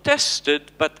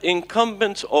contested, but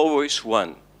incumbents always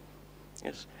won.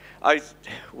 Yes. I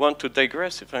want to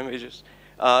digress, if I may just,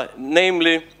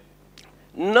 namely,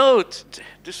 note,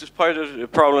 this is part of the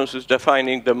problems with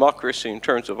defining democracy in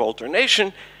terms of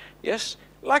alternation. Yes,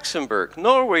 Luxembourg,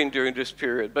 Norway during this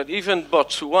period, but even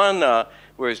Botswana,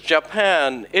 whereas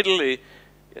Japan, Italy,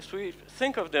 yes, we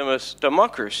think of them as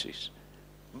democracies.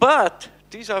 But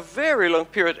these are very long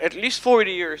periods, at least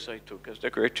 40 years I took as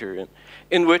the criterion,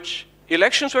 in which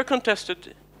elections were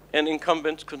contested and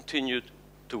incumbents continued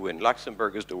to win.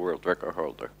 Luxembourg is the world record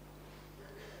holder.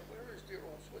 Where is dear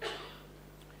old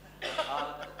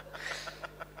Switzerland?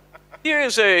 Here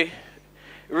is a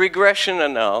regression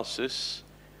analysis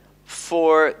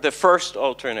for the first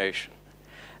alternation.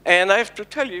 And I have to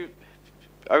tell you,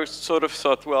 I sort of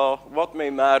thought, well, what may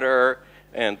matter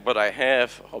and what I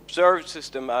have observed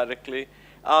systematically.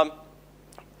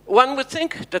 One would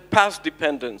think that path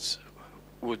dependence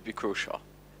would be crucial.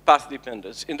 Path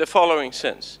dependence in the following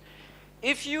sense.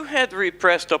 If you had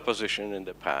repressed opposition in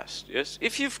the past, yes,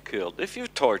 if you've killed, if you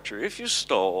tortured, if you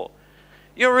stole,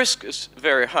 your risk is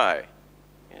very high.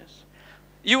 Yes.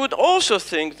 You would also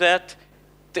think that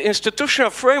the institutional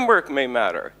framework may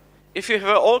matter. If you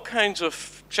have all kinds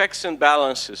of checks and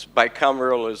balances,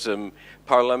 bicameralism,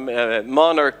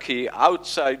 monarchy,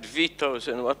 outside vetoes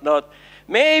and whatnot,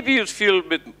 maybe you'd feel a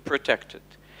bit protected.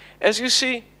 As you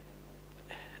see,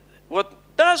 what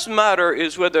does matter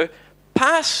is whether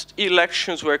past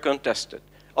elections were contested.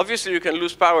 Obviously, you can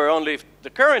lose power only if the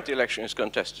current election is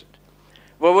contested.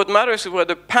 But what matters is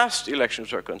whether past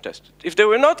elections were contested. If they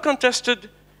were not contested,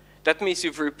 that means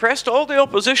you've repressed all the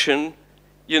opposition,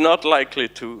 you're not likely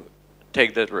to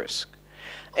take that risk.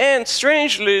 And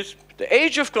strangely, the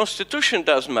age of constitution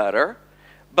does matter,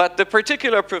 but the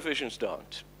particular provisions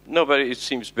don't. Nobody, it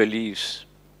seems, believes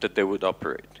that they would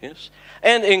operate, yes?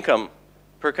 And income,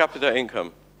 per capita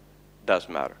income, does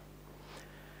matter.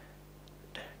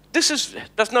 This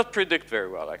does not predict very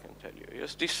well, I can tell you.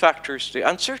 Yes, these factors, the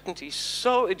uncertainty is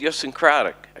so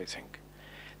idiosyncratic, I think,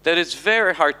 that it's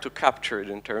very hard to capture it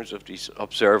in terms of these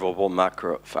observable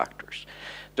macro factors.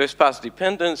 There's path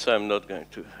dependence, I'm not going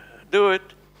to do it.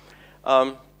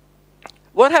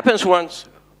 What happens once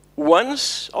one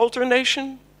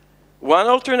alternation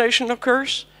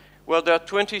occurs? Well, there are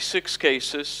 26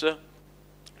 cases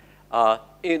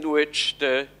in which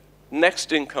the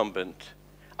next incumbent,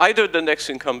 either the next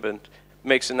incumbent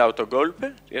makes an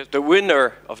autogolpe, yes, the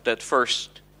winner of that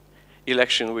first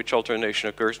election in which alternation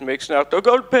occurs makes an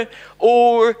autogolpe,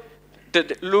 or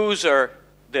the loser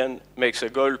then makes a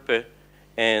golpe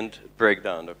and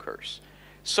breakdown occurs.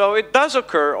 So it does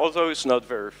occur, although it's not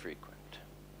very frequent.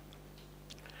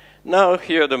 Now,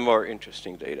 here are the more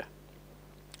interesting data.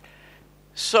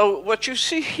 So what you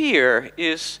see here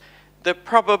is the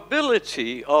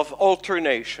probability of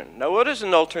alternation. Now, what is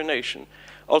an alternation?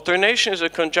 Alternation is a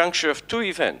conjuncture of two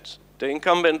events. The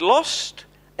incumbent lost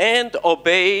and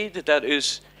obeyed, that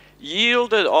is,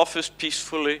 yielded office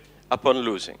peacefully upon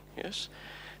losing. Yes?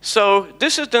 So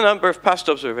this is the number of past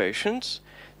observations.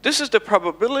 This is the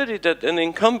probability that an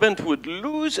incumbent would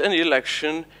lose an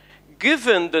election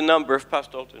given the number of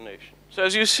past alternations. So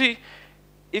as you see,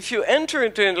 if you enter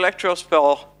into an electoral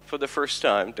spell for the first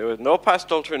time, there were no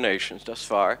past alternations thus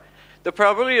far, the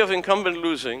probability of incumbent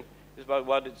losing is about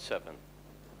 1 in 7.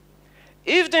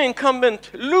 If the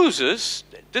incumbent loses,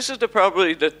 this is the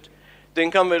probability that The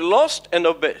incumbent lost and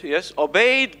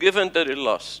obeyed given that it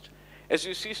lost. As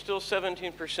you see, still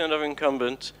 17% of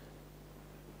incumbents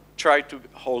try to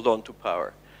hold on to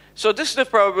power. So this is the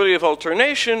probability of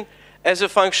alternation as a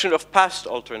function of past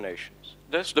alternations.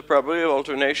 That's the probability of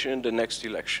alternation in the next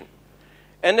election.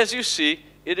 And as you see,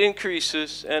 it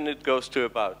increases and it goes to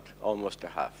about almost a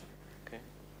half. Okay?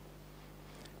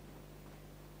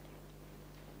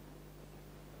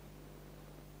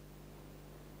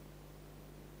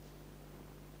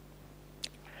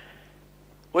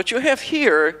 What you have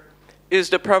here is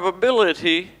the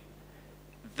probability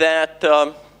that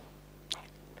the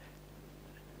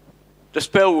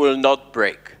spell will not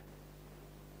break,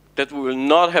 that we will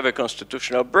not have a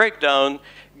constitutional breakdown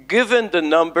given the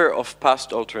number of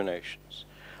past alternations.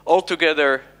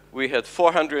 Altogether, we had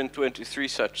 423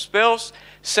 such spells.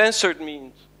 Censored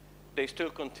means they still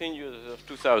continue as of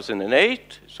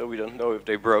 2008, so we don't know if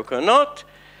they broke or not.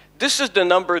 This is the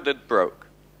number that broke.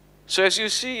 So as you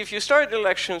see, if you start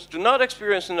elections, do not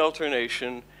experience an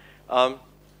alternation,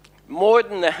 more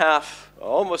than a half,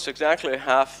 almost exactly a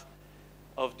half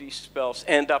of these spells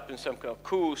end up in some kind of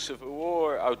coup, civil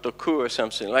war, auto coup, or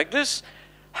something like this.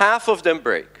 Half of them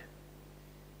break.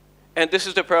 And this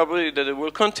is the probability that it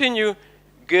will continue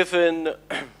given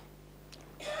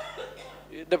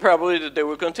the probability that they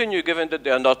will continue given that they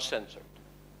are not censored.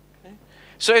 Okay?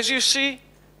 So as you see,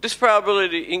 this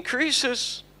probability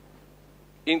increases,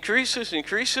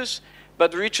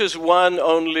 but reaches 1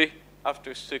 only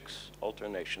after 6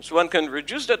 alternations. One can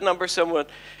reduce that number somewhat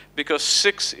because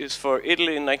 6 is for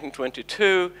Italy in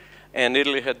 1922, and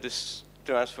Italy had this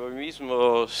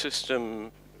transformismo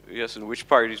system, yes, in which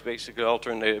parties basically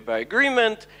alternated by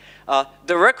agreement.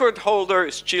 The record holder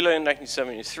is Chile in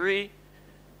 1973.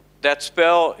 That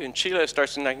spell in Chile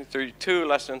starts in 1932,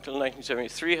 lasted until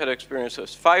 1973, had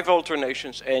experienced 5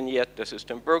 alternations, and yet the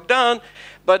system broke down.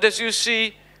 But as you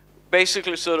see,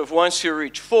 basically sort of once you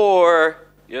reach 4,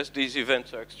 yes, these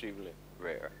events are extremely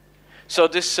rare. So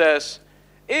this says,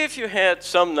 if you had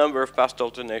some number of past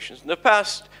alternations in the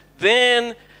past,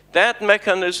 then that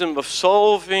mechanism of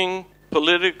solving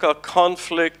political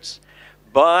conflicts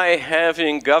by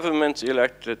having governments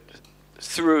elected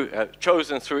through,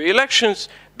 chosen through elections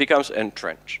becomes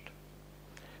entrenched.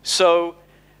 So,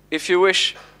 if you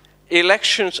wish,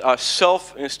 elections are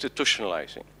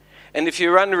self-institutionalizing. And if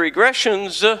you run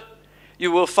regressions,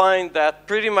 you will find that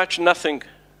pretty much nothing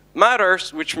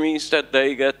matters, which means that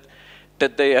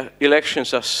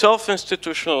elections are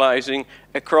self-institutionalizing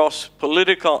across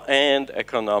political and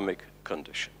economic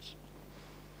conditions.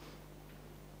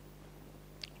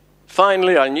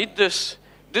 Finally, I need this.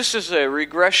 This is a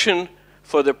regression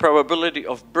for the probability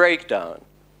of breakdown.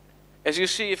 As you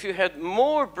see, if you had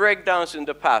more breakdowns in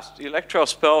the past, the electoral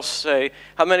spells say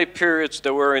how many periods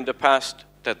there were in the past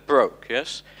that broke,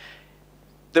 yes?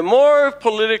 The more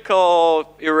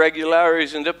political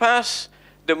irregularities in the past,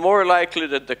 the more likely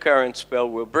that the current spell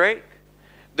will break.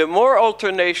 The more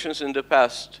alternations in the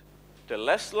past, the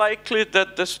less likely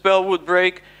that the spell would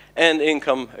break, and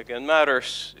income, again,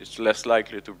 matters. It's less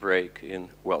likely to break in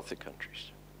wealthy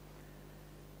countries.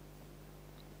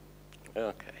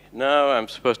 Okay, now I'm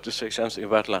supposed to say something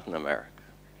about Latin America.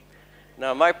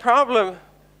 Now, my problem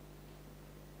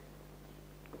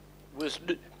with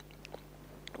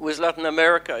Latin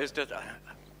America is that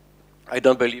I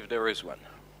don't believe there is one.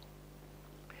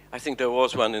 I think there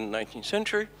was one in the 19th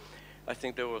century. I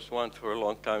think there was one for a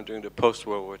long time during the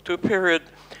post-World War II period.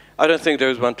 I don't think there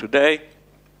is one today.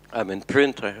 I'm in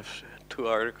print. I have 2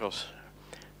 articles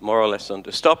more or less on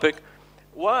this topic.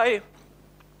 Why?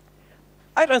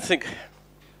 I don't think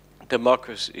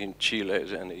democracy in Chile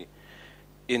is any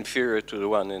inferior to the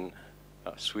one in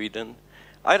Sweden.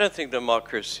 I don't think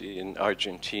democracy in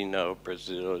Argentina or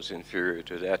Brazil is inferior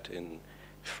to that in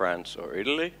France or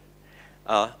Italy.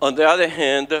 On the other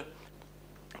hand,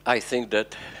 I think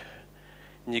that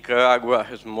Nicaragua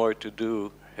has more to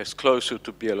do, has closer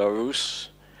to Belarus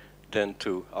than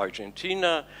to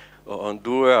Argentina, or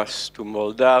Honduras to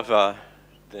Moldova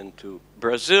than to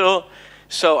Brazil.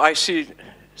 So I see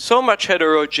so much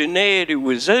heterogeneity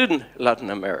within Latin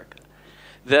America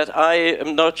that I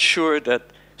am not sure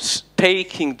that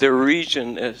taking the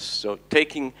region as, so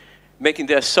making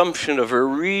the assumption of a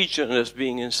region as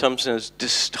being in some sense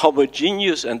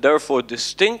homogeneous and therefore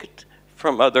distinct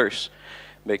from others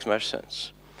makes much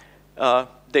sense.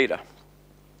 Data.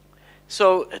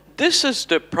 So this is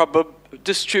the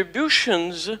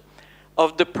distributions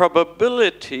of the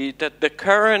probability that the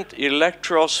current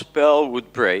electoral spell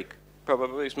would break.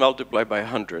 Probability is multiplied by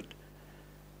 100.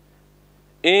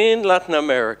 In Latin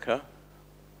America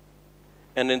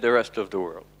and in the rest of the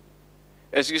world.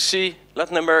 as you see,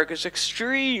 Latin America is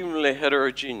extremely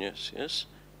heterogeneous, yes?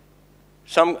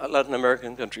 Some Latin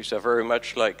American countries are very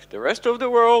much like the rest of the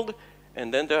world,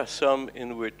 and then there are some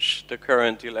in which the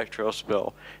current electoral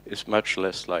spell is much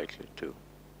less likely to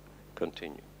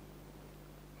continue.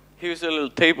 Here's a little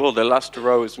table. The last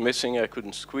row is missing. I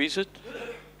couldn't squeeze it.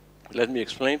 Let me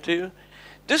explain to you.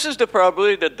 This is the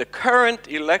probability that the current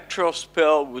electoral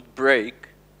spell would break.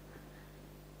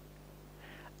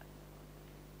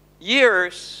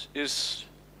 Years is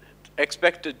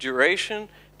expected duration,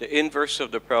 the inverse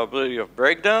of the probability of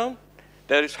breakdown.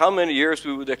 That is how many years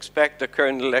we would expect the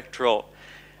current electoral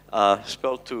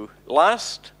spell to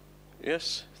last.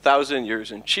 Yes, 1,000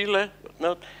 years in Chile, but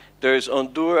not. There is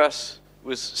Honduras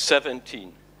with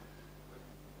 17.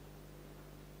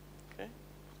 Okay.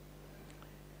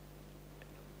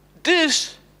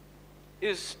 This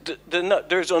is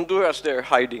there's Honduras there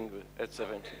hiding at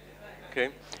 17. Okay.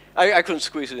 I couldn't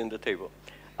squeeze it in the table.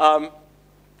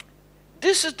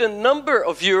 This is the number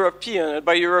of European, and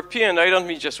by European, I don't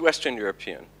mean just Western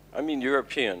European. I mean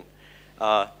European.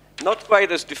 Not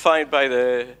quite as defined by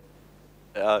the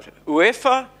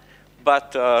UEFA,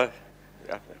 but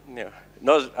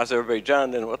not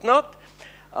Azerbaijan and whatnot,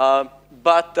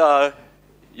 but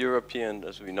European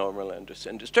as we normally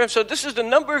understand this term. So this is the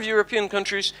number of European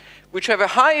countries which have a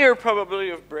higher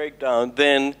probability of breakdown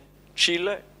than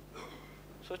Chile.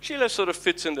 So Chile sort of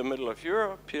fits in the middle of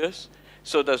Europe, yes.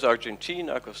 So does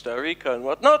Argentina, Costa Rica, and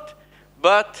whatnot.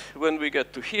 But when we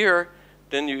get to here,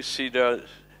 then you see that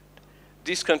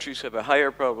these countries have a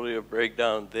higher probability of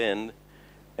breakdown than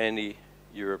any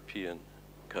European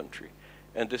country.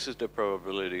 And this is the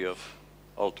probability of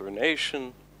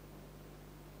alternation.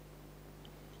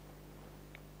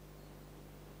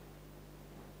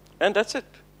 And that's it.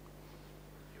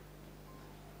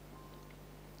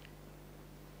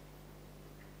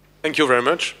 Thank you very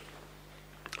much.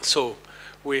 So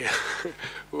we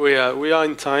are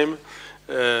in time.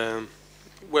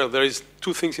 Well, there is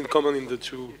two things in common in the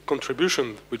two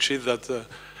contributions, which is that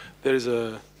there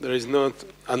is not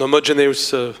an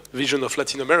homogeneous vision of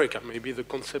Latin America. Maybe the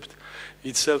concept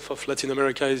itself of Latin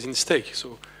America is in stake.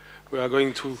 So we are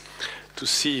going to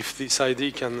see if this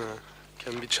idea can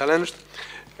be challenged.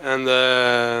 And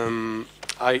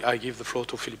I give the floor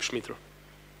to Philippe Schmitter.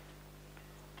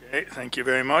 Okay, thank you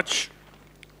very much.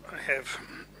 I have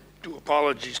two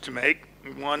apologies to make.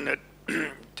 One, that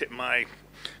my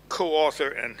co-author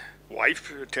and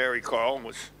wife, Terry Carl,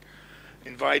 was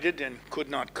invited and could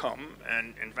not come.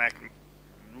 And in fact,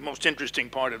 the most interesting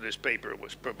part of this paper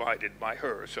was provided by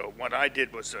her. So what I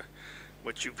did was,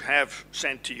 what you have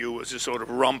sent to you was a sort of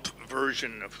rump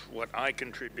version of what I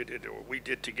contributed or we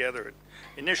did together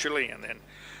initially, and then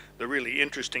the really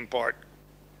interesting part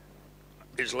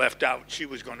is left out. She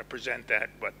was going to present that,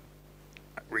 but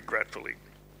regretfully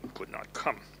could not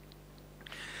come.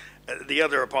 The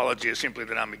other apology is simply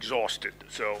that I'm exhausted,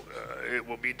 so it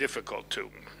will be difficult to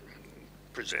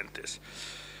present this.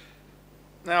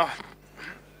 Now,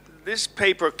 this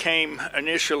paper came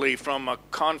initially from a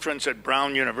conference at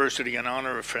Brown University in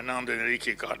honor of Fernando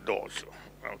Henrique Cardoso,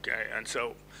 okay? And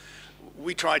so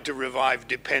we tried to revive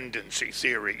dependency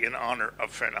theory in honor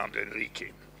of Fernando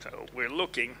Henrique. So we're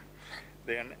looking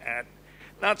then at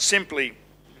not simply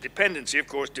dependency, of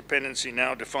course, dependency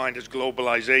now defined as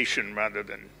globalization rather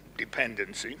than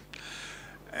dependency.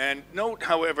 And note,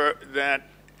 however, that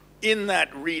in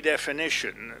that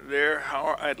redefinition, there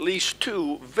are at least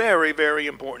two very, very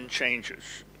important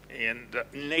changes in the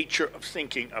nature of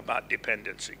thinking about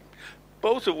dependency,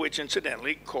 both of which,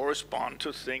 incidentally, correspond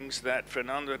to things that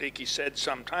Fernando Henrique said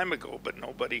some time ago, but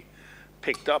nobody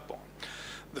picked up on.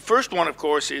 The first one, of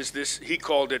course, is this, he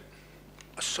called it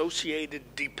associated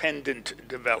dependent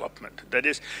development. That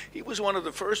is, he was one of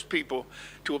the first people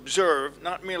to observe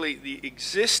not merely the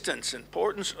existence,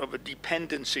 importance of a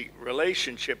dependency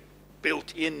relationship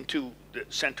built into the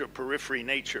center-periphery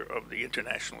nature of the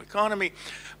international economy,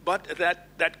 but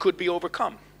that could be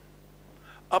overcome.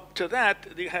 Up to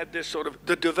that, they had this sort of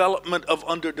the development of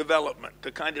underdevelopment,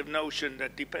 the kind of notion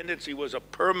that dependency was a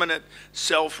permanent,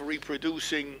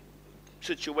 self-reproducing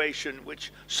situation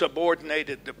which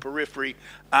subordinated the periphery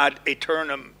ad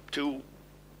aeternum to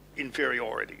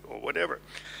inferiority or whatever.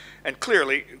 And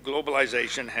clearly,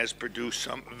 globalization has produced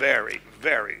some very,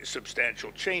 very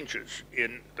substantial changes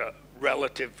in the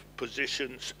relative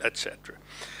positions, etc.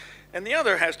 And the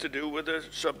other has to do with the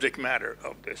subject matter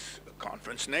of this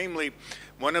conference, namely,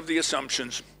 one of the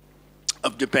assumptions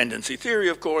of dependency theory,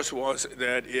 of course, was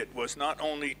that it was not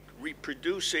only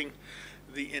reproducing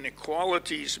the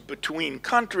inequalities between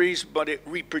countries, but it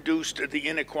reproduced the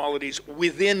inequalities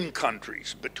within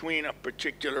countries, between a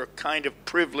particular kind of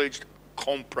privileged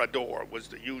comprador was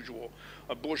the usual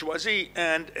bourgeoisie,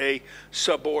 and a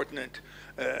subordinate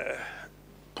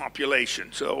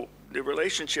population. So the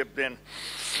relationship then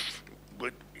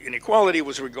with inequality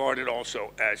was regarded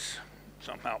also as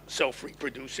somehow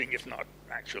self-reproducing, if not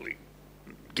actually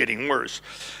getting worse.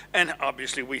 And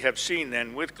obviously we have seen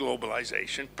then with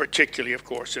globalization, particularly of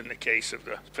course in the case of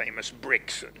the famous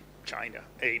BRICS and China,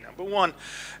 #1,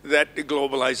 that the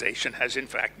globalization has in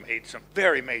fact made some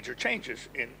very major changes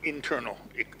in internal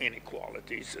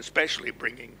inequalities, especially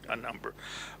bringing a number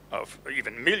of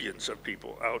even millions of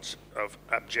people out of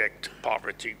abject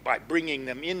poverty by bringing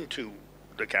them into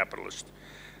the capitalist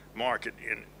market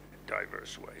in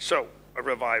diverse ways. So a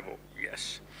revival,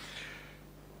 yes.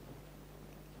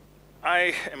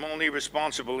 I am only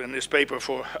responsible in this paper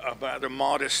for a rather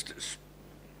modest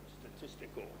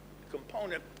statistical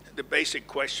component. The basic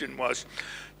question was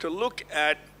to look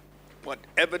at what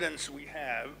evidence we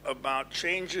have about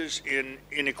changes in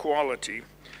inequality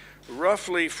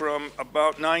roughly from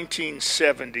about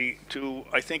 1970 to,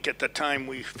 I think at the time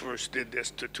we first did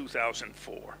this, to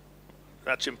 2004.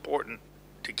 That's important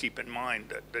to keep in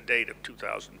mind, the date of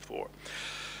 2004.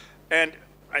 And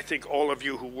I think all of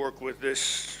you who work with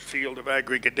this field of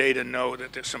aggregate data know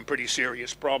that there's some pretty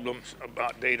serious problems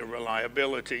about data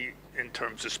reliability in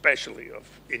terms especially of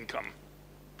income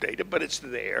data, but it's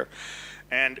there.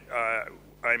 And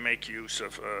I make use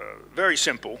of very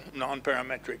simple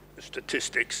non-parametric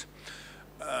statistics.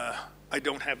 I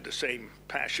don't have the same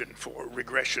passion for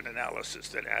regression analysis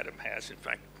that Adam has. In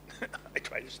fact, I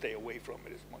try to stay away from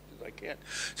it as much as I can.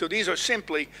 So these are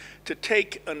simply to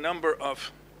take a number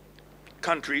of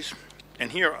countries,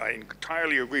 and here I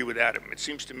entirely agree with Adam. It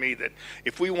seems to me that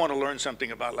if we want to learn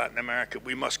something about Latin America,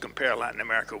 we must compare Latin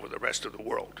America with the rest of the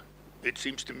world. It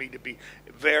seems to me to be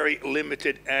very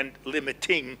limited and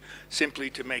limiting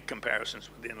simply to make comparisons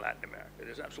within Latin America.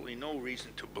 There's absolutely no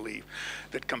reason to believe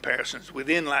that comparisons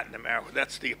within Latin America,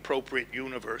 that's the appropriate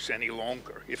universe any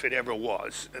longer, if it ever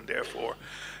was, and therefore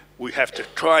we have to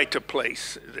try to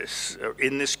place this,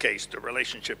 in this case, the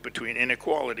relationship between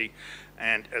inequality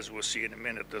and, as we'll see in a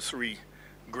minute, the three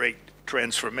great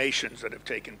transformations that have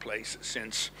taken place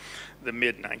since the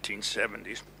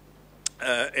mid-1970s.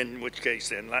 In which case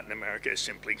then Latin America is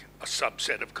simply a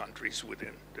subset of countries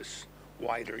within this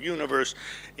wider universe.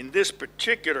 In this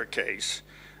particular case,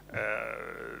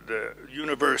 the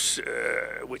universe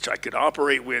which I could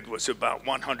operate with was about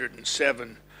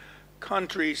 107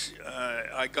 countries.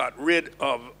 I got rid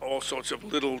of all sorts of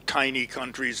little tiny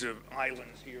countries of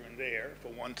islands here and there, for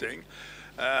one thing.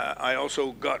 I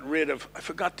also got rid of, I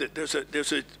forgot that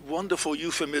there's a wonderful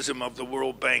euphemism of the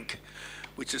World Bank,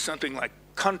 which is something like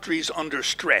countries under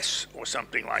stress or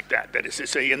something like that. That is to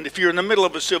say, and if you're in the middle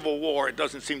of a civil war, it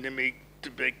doesn't seem to me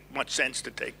to make much sense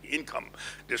to take income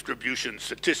distribution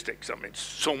statistics. I mean,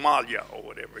 Somalia or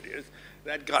whatever it is.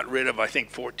 That got rid of, I think,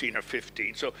 14 or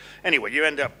 15. So anyway, I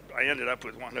ended up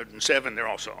with 107. There are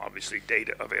also obviously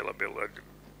data availability,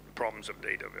 problems of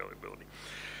data availability.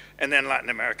 And then Latin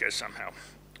America is somehow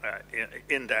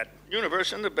in that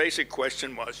universe. And the basic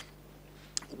question was,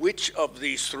 which of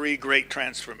these three great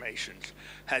transformations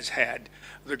has had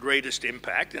the greatest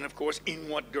impact, and of course, in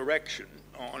what direction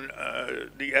on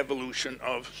the evolution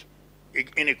of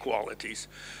inequalities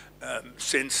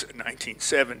since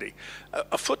 1970.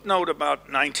 A footnote about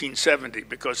 1970,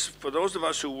 because for those of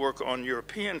us who work on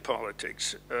European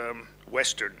politics,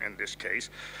 Western in this case,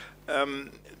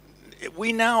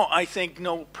 we now, I think,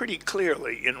 know pretty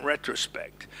clearly in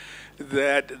retrospect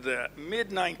that the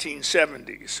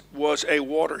mid-1970s was a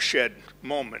watershed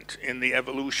moment in the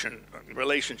evolution and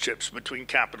relationships between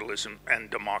capitalism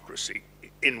and democracy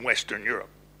in Western Europe.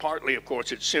 Partly, of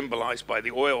course, it's symbolized by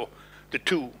the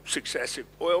two successive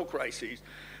oil crises,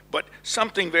 but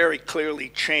something very clearly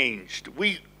changed.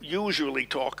 We usually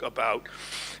talk about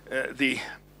the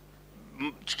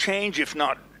change, if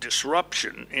not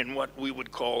disruption, in what we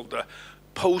would call the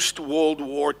post-World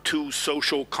War II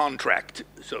social contract,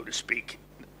 so to speak,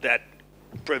 that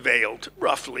prevailed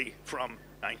roughly from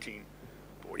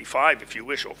 1945, if you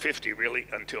wish, or 50 really,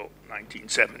 until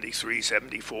 1973,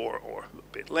 74, or a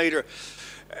bit later,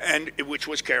 and which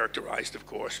was characterized, of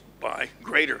course, by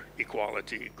greater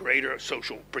equality, greater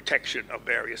social protection of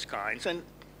various kinds, and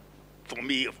for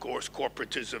me, of course,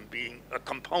 corporatism being a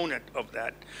component of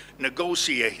that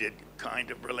negotiated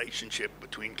kind of relationship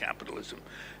between capitalism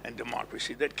and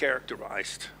democracy that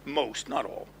characterized most, not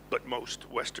all, but most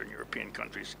Western European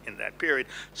countries in that period.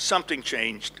 Something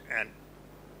changed, and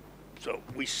so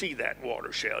we see that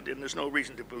watershed, and there's no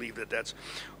reason to believe that that's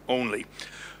only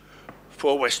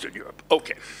for Western Europe.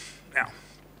 Okay, now,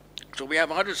 So we have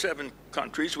 107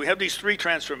 countries. We have these three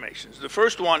transformations. The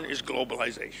first one is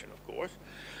globalization, of course.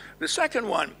 The second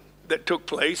one that took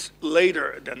place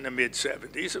later than the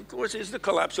mid-70s, of course, is the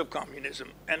collapse of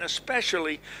communism, and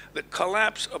especially the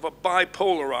collapse of a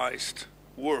bipolarized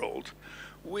world,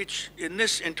 which in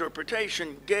this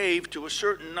interpretation gave to a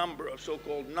certain number of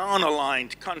so-called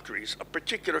non-aligned countries a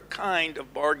particular kind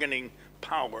of bargaining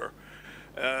power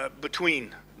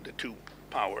between the two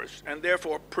powers, and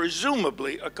therefore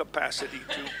presumably a capacity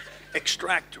to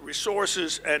extract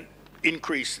resources and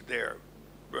increase their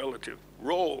relative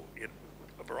role in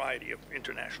a variety of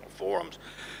international forums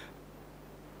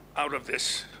out of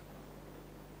this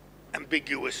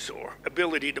ambiguous or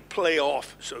ability to play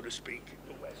off, so to speak,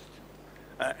 the West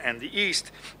and the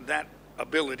East. That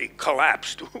ability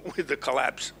collapsed with the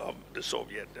collapse of the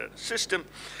Soviet system,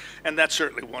 and that's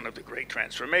certainly one of the great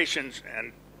transformations,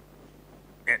 and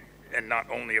not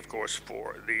only, of course,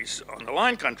 for these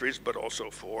on-the-line countries, but also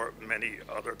for many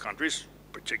other countries,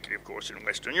 particularly, of course, in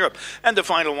Western Europe. And the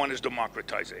final one is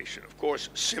democratization, of course,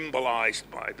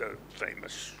 symbolized by the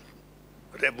famous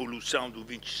Revolução do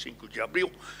 25 de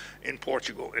Abril in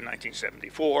Portugal in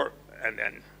 1974, and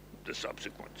then the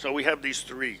subsequent. So we have these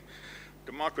three: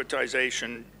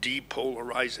 democratization,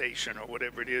 depolarization, or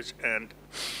whatever it is, and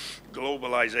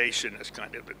globalization as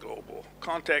kind of the global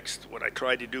context. What I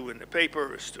try to do in the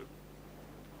paper is to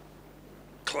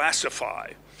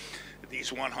classify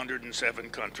these 107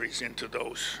 countries into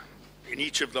those, in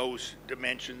each of those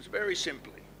dimensions, very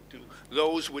simply, to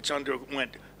those which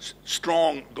underwent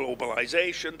strong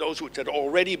globalization, those which had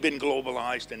already been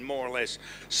globalized and more or less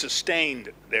sustained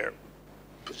their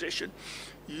position,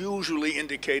 usually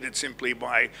indicated simply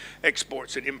by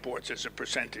exports and imports as a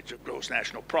percentage of gross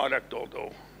national product,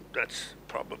 although that's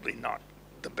probably not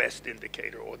the best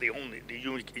indicator or the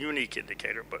unique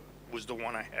indicator, but was the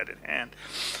one I had at hand.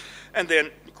 And then,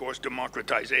 of course,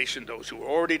 democratization, those who were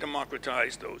already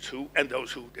democratized, those who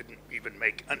didn't even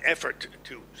make an effort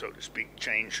to, so to speak,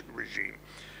 change regime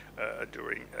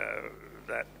during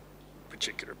that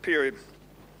particular period.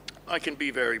 I can be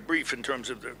very brief in terms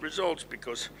of the results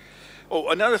because,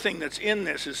 another thing that's in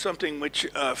this is something which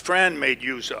Fran made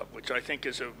use of, which I think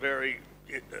is a very,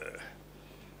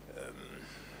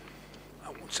 I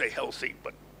won't say healthy,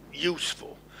 but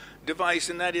useful device,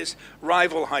 and that is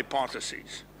rival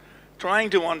hypotheses.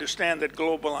 Trying to understand that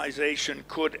globalization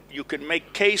you could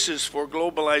make cases for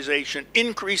globalization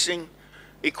increasing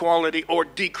equality or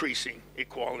decreasing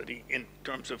equality in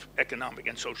terms of economic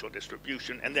and social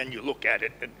distribution, and then you look at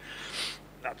it, and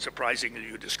not surprisingly,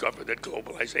 you discover that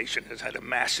globalization has had a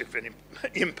massive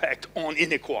impact on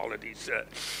inequalities.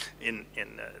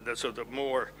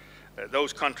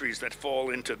 Those countries that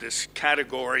fall into this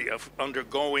category of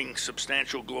undergoing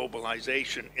substantial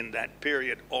globalization in that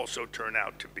period also turn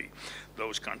out to be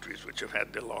those countries which have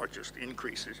had the largest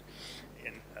increases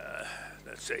in,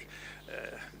 let's say,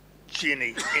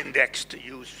 Gini index, to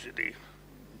use the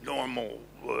normal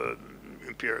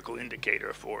empirical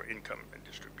indicator for income and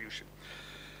distribution.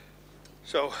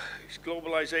 So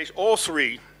globalization, all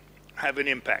three have an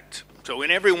impact. So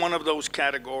in every one of those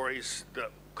categories, the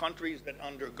countries that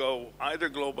undergo either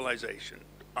globalization,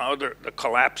 either the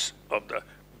collapse of the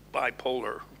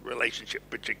bipolar relationship,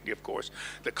 particularly, of course,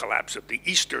 the collapse of the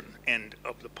eastern end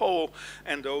of the pole,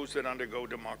 and those that undergo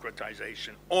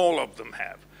democratization, all of them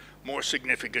have more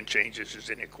significant changes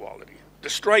in inequality. The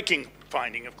striking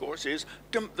finding, of course, is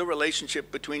the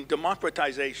relationship between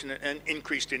democratization and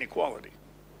increased inequality.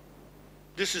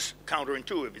 This is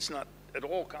counterintuitive. It's not at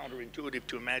all counterintuitive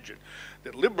to imagine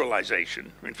that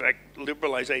liberalization, in fact,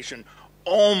 liberalization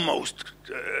almost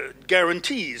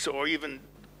guarantees, or even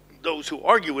those who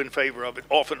argue in favor of it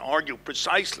often argue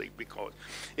precisely because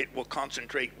it will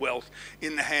concentrate wealth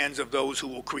in the hands of those who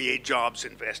will create jobs,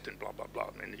 invest, and blah, blah, blah,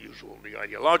 and the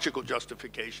ideological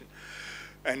justification.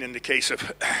 And in the case of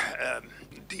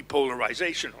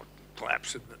depolarization, or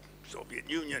collapse of the Soviet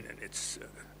Union and its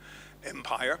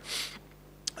empire,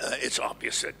 it's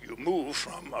obvious that you move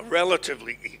from a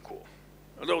relatively equal,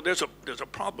 although there's a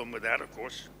problem with that, of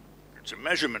course. It's a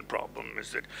measurement problem,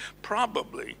 is that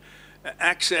probably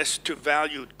access to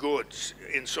valued goods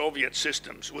in Soviet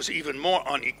systems was even more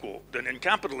unequal than in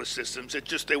capitalist systems. It's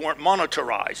just they weren't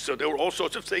monetarized, so there were all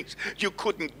sorts of things you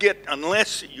couldn't get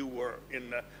unless you were in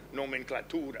the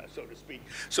nomenclatura, so to speak.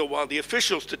 So while the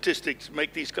official statistics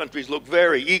make these countries look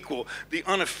very equal, the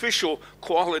unofficial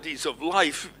qualities of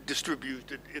life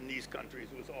distributed in these countries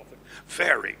was often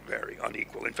very, very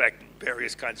unequal. In fact,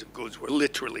 various kinds of goods were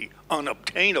literally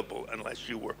unobtainable unless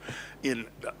you were in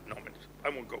the nomenclatura. I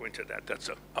won't go into that. That's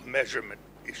a measurement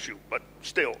issue. But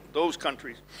still, those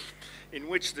countries in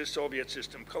which the Soviet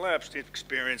system collapsed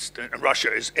experienced, and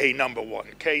Russia is a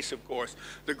 #1 case, of course,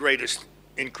 the greatest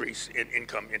increase in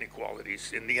income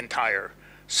inequalities in the entire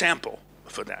sample,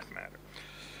 for that matter.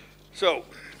 So,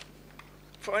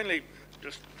 finally,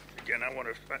 just again,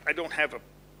 I don't have a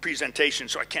presentation,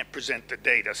 so I can't present the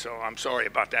data, so I'm sorry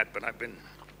about that, but I've been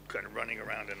kind of running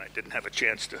around and I didn't have a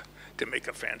chance to make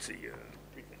a fancy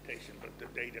presentation, but the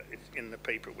data is in the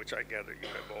paper, which I gather you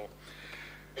have all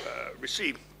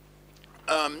received.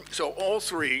 So all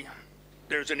three,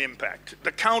 there's an impact.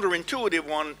 The counterintuitive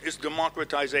one is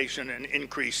democratization and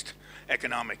increased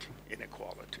economic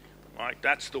inequality, right?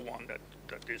 That's the one that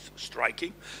is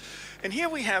striking. And here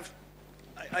we have,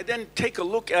 I then take a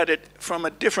look at it from a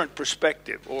different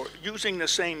perspective, or using the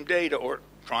same data, or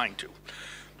trying to.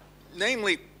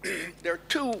 Namely, there are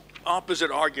two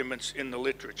opposite arguments in the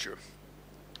literature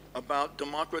about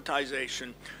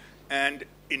democratization and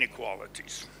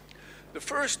inequalities. The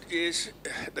first is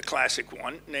the classic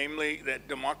one, namely that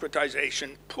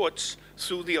democratization puts,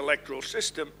 through the electoral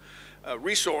system,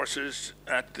 resources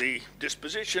at the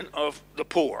disposition of the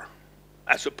poor,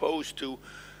 as opposed to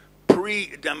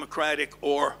pre-democratic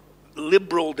or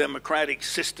liberal democratic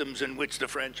systems in which the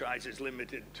franchise is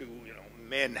limited to,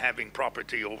 men having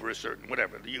property over a certain,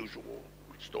 whatever, the usual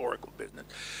historical business.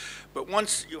 But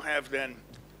once you have then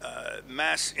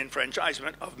mass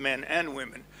enfranchisement of men and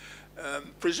women,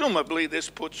 presumably this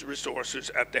puts resources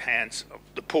at the hands of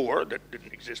the poor that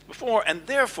didn't exist before, and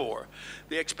therefore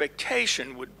the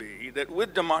expectation would be that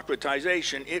with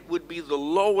democratization it would be the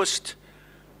lowest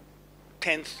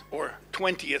 10th or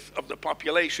 20th of the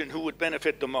population who would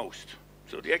benefit the most.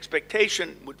 So the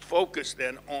expectation would focus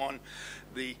then on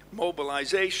the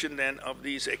mobilization then of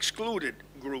these excluded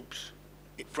groups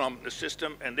from the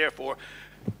system, and therefore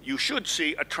you should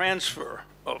see a transfer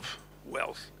of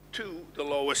wealth to the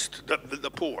lowest,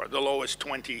 the poor, the lowest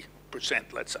 20%,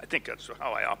 I think that's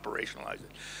how I operationalize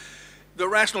it. The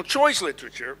rational choice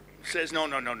literature says no.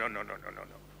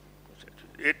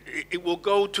 It will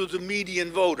go to the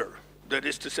median voter. That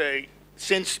is to say,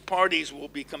 since parties will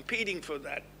be competing for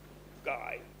that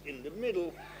guy in the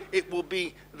middle, it will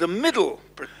be the middle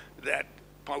that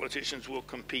politicians will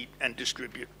compete and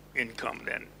distribute income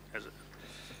then.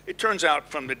 It turns out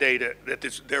from the data that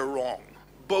they're wrong.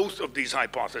 Both of these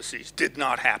hypotheses did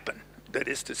not happen. That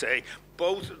is to say,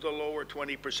 both the lower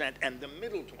 20% and the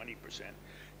middle 20%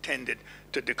 tended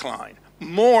to decline.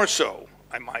 More so,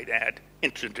 I might add,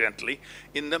 incidentally,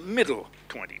 in the middle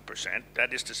 20%.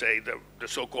 That is to say, the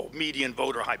so-called median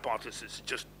voter hypothesis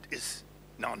just is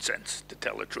nonsense, to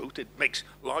tell the truth. It makes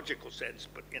logical sense,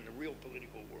 but in the real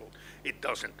political world, it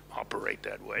doesn't operate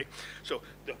that way. So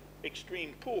the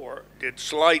extreme poor did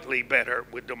slightly better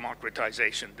with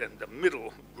democratization than the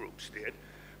middle groups did,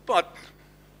 but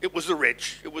it was the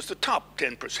rich, it was the top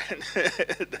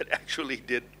 10% that actually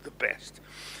did the best.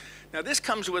 Now this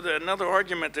comes with another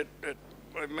argument that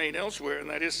I've made elsewhere, and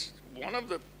that is one of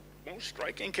the most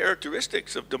striking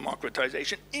characteristics of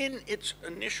democratization in its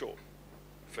initial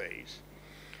phase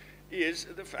is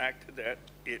the fact that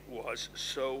it was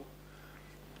so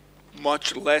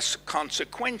much less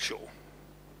consequential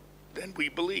than we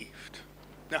believed.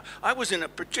 Now, I was in a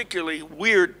particularly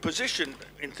weird position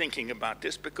in thinking about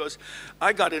this because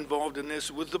I got involved in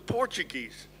this with the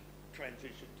Portuguese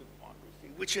transition to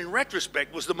democracy, which in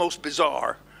retrospect was the most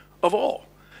bizarre of all,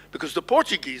 because the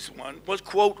Portuguese one was,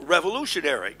 quote,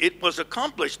 revolutionary. It was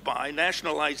accomplished by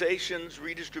nationalizations,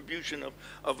 redistribution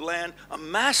of land, a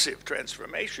massive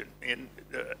transformation in,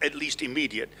 at least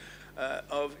immediate,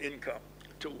 of income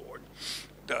toward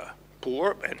the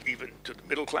poor and even to the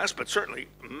middle class, but certainly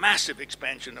massive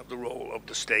expansion of the role of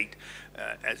the state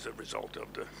as a result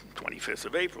of the 25th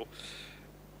of April.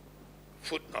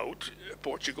 Footnote,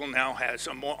 Portugal now has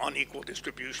a more unequal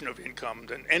distribution of income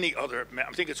than any other.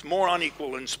 I think it's more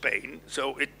unequal in Spain.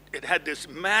 So it had this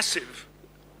massive,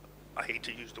 I hate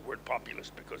to use the word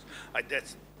populist because I did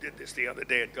this the other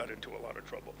day and got into a lot of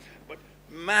trouble, but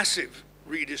massive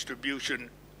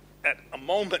redistribution at a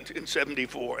moment in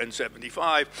 74 and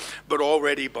 75, but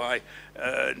already by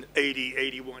 80,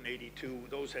 81, 82,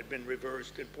 those had been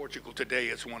reversed, and Portugal today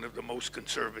is one of the most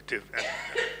conservative, and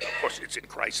of course it's in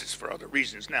crisis for other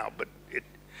reasons now, but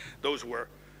those were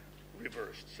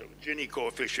reversed. So Gini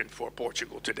coefficient for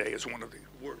Portugal today is one of the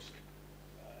worst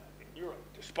in Europe,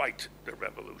 despite the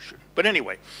revolution. But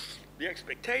anyway, the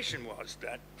expectation was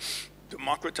that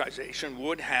democratization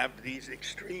would have these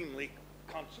extremely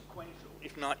consequential,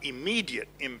 if not immediate,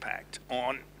 impact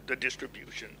on the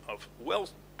distribution of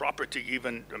wealth, property,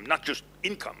 even not just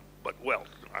income, but wealth.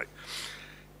 Right?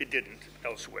 It didn't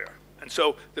elsewhere. And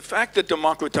so the fact that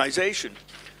democratization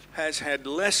has had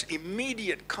less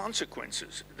immediate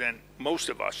consequences than most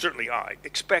of us, certainly I,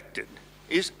 expected,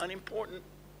 is an important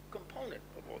component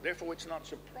of all. Therefore, it's not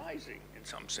surprising in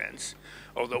some sense,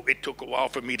 although it took a while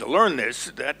for me to learn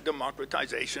this, that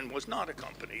democratization was not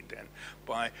accompanied then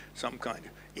by some kind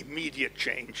of immediate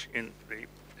change in the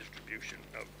distribution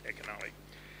of economic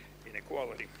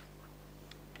inequality.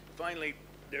 Finally,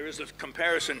 there is a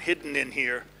comparison hidden in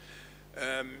here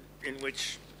in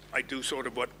which I do sort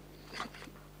of what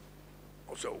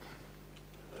also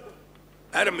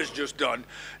Adam has just done.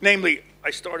 Namely,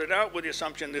 I started out with the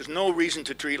assumption there's no reason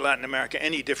to treat Latin America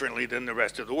any differently than the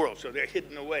rest of the world. So they're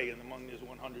hidden away among these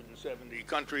 170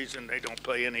 countries, and they don't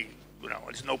play any,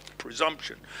 there's no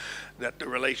presumption that the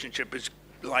relationship is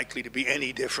likely to be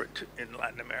any different in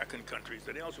Latin American countries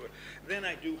than elsewhere. Then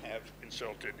I do have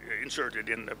inserted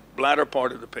in the latter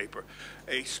part of the paper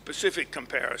a specific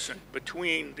comparison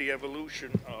between the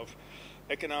evolution of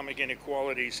economic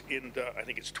inequalities in the, I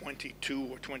think it's 22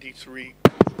 or 23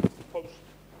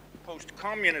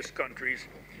 post-communist countries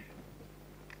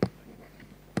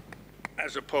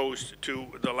as opposed to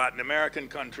the Latin American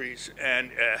countries, and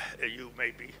you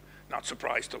may be not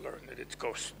surprised to learn that its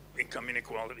income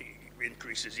inequality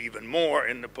increases even more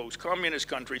in the post-communist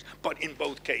countries, but in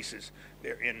both cases,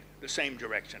 they're in the same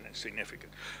direction and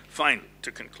significant. Finally,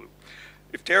 to conclude,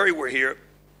 if Terry were here,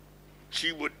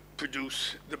 she would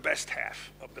produce the best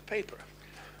half of the paper,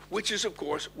 which is, of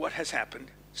course, what has happened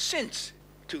since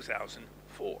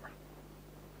 2004.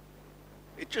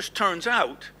 It just turns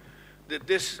out that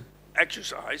this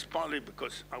exercise, partly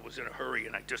because I was in a hurry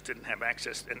and I just didn't have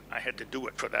access and I had to do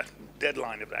it for that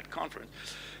deadline of that conference,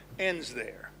 ends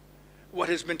there. What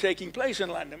has been taking place in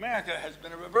Latin America has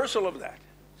been a reversal of that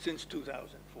since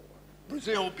 2004.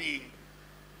 Brazil being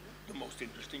the most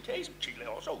interesting case, Chile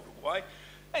also, Uruguay,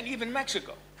 and even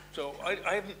Mexico. So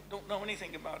I don't know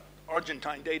anything about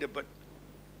Argentine data, but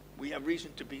we have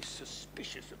reason to be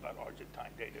suspicious about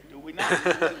Argentine data, do we not?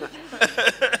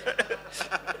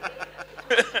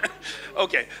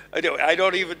 Okay, I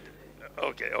don't even,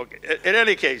 okay. In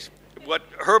any case, what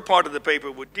her part of the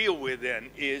paper would deal with then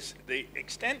is the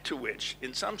extent to which,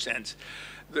 in some sense,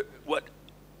 what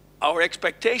our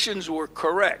expectations were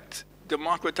correct.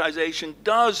 Democratization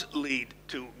does lead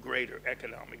to greater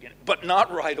economic, but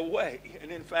not right away.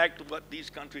 And in fact, what these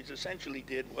countries essentially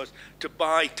did was to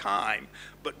buy time,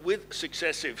 but with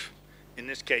successive, in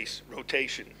this case,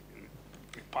 rotation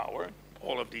in power,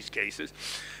 all of these cases,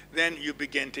 then you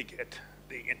begin to get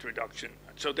the introduction.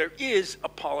 So there is a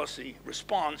policy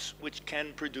response which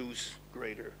can produce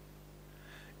greater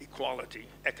equality,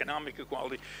 economic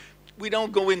equality. We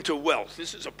don't go into wealth.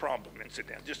 This is a problem,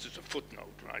 incidentally, just as a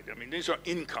footnote, right? I mean, these are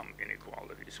income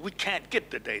inequalities. We can't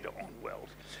get the data on wealth.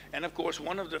 And of course,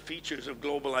 one of the features of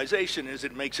globalization is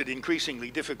it makes it increasingly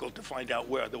difficult to find out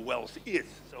where the wealth is.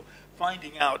 So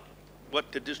finding out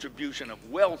what the distribution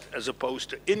of wealth as opposed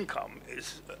to income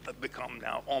is become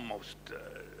now almost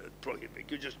prohibitive.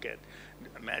 You just can't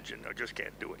imagine or just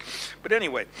can't do it. But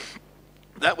anyway,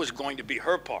 that was going to be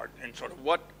her part in sort of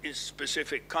what is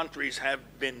specific countries have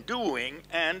been doing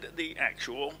and the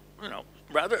actual,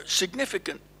 rather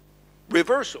significant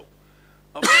reversal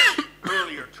of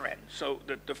earlier trends. So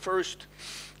that the first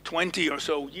 20 or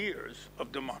so years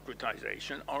of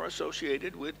democratization are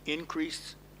associated with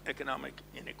increased economic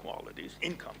inequalities,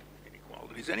 income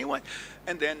inequalities anyway,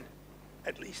 and then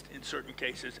at least in certain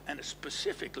cases, and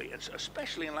specifically, and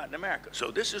especially in Latin America. So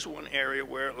this is one area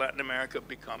where Latin America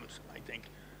becomes, I think,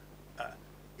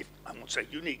 if I won't say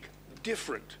unique,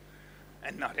 different,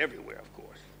 and not everywhere, of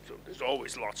course. So there's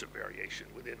always lots of variation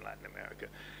within Latin America,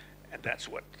 and that's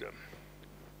what,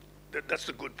 that's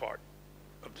the good part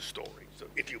of the story. So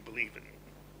if you believe in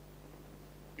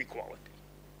equality.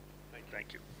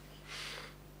 Thank you.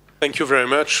 Thank you very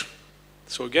much.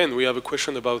 So again, we have a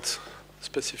question about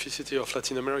specificity of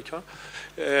Latin America.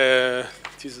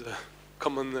 It is a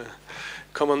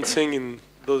common thing in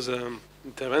those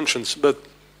interventions, but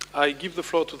I give the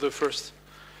floor to the first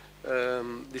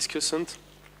discussant,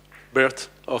 Bert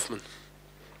Hoffmann.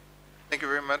 Thank you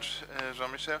very much,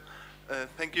 Jean-Michel.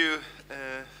 Thank you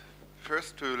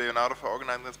first to Leonardo for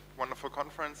organizing this wonderful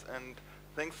conference, and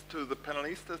thanks to the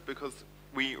panelistas, because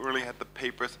we really had the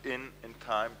papers in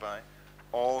time by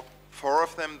all four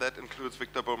of them. That includes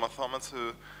Victor Bulmer-Thomas,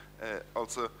 who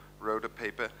also wrote a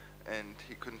paper, and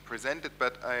he couldn't present it,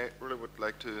 but I really would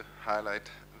like to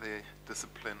highlight the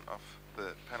discipline of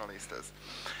the panelistas.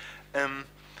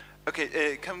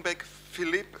 Okay, coming back,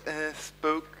 Philippe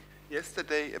spoke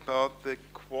yesterday about the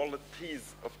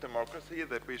qualities of democracy,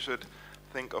 that we should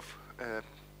think of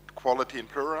quality in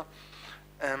plural.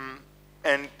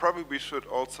 And probably we should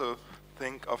also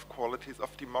think of qualities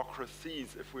of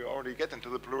democracies if we already get into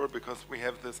the plural, because we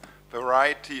have this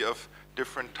variety of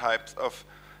different types of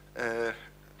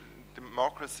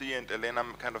democracy, and Elena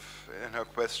kind of in her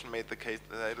question made the case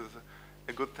that it is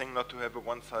a good thing not to have a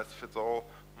one-size-fits-all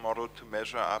model to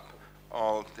measure up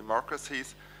all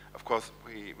democracies. Of course,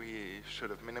 we should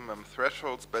have minimum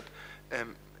thresholds, but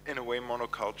in a way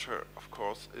monoculture, of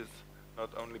course, is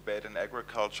not only bad in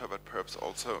agriculture, but perhaps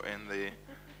also in the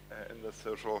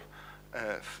social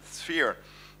sphere.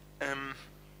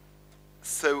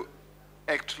 So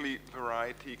actually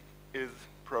variety is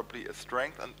probably a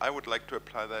strength, and I would like to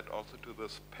apply that also to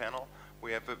this panel.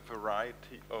 We have a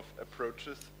variety of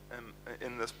approaches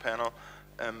in this panel,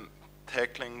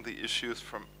 tackling the issues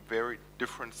from very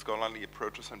different scholarly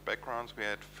approaches and backgrounds. We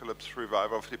had Philippe's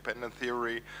revival of dependent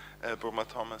theory,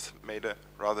 Bulmer-Thomas made a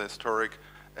rather historic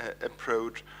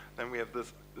approach. Then we have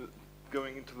this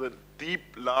going into the deep,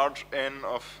 large N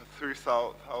of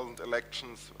 3,000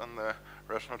 elections on the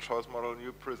rational choice model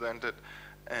you presented,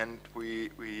 and we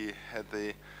had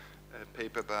the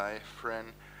paper by Freie,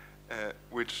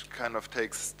 which kind of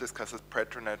discusses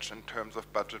patronage in terms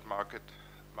of budget markets,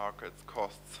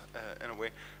 costs in a way.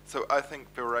 So I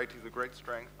think variety is a great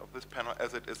strength of this panel,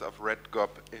 as it is of RedGOP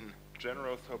in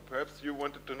general. So perhaps you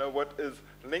wanted to know what is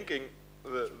linking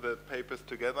the papers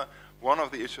together. One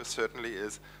of the issues certainly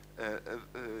is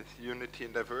unity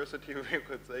and diversity, we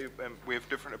could say. We have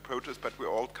different approaches, but we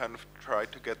all kind of try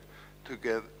to get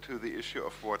to the issue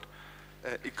of what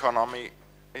economic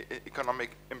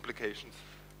implications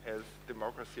has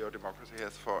democracy, or democracy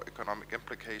has for economic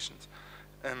implications.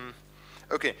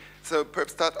 Okay, so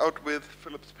perhaps start out with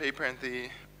Philippe's paper and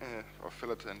or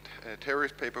Philippe's and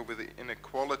Terry's paper with the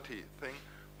inequality thing.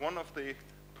 One of the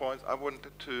points I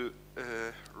wanted to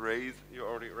raise, you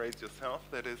already raised yourself,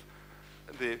 that is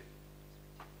the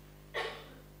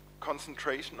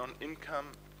concentration on income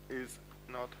is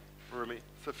not really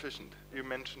sufficient. You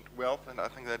mentioned wealth, and I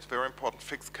think that's very important.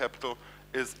 Fixed capital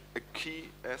is a key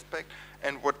aspect.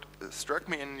 And what struck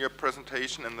me in your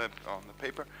presentation on the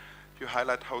paper, you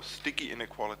highlight how sticky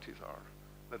inequalities are,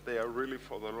 that they are really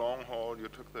for the long haul. You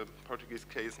took the Portuguese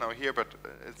case now here, but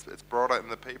it's broader in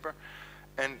the paper.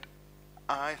 And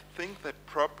I think that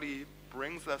probably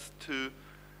brings us to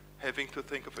having to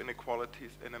think of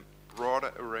inequalities in a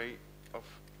broader array of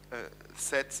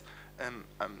sets.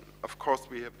 Of course,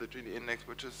 we have the Gini index,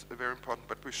 which is very important,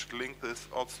 but we should link this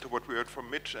also to what we heard from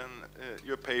Mitch in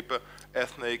your paper,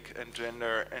 ethnic and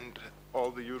gender, and all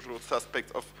the usual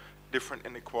suspects of different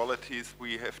inequalities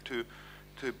we have to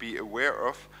be aware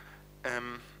of.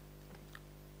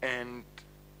 And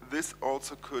this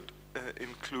also could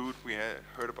include, we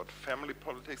heard about family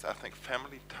politics. I think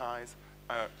family ties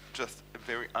are just a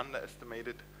very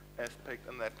underestimated aspect,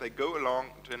 and that they go along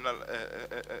gender,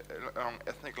 along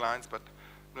ethnic lines, but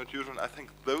not usual. I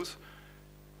think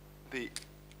the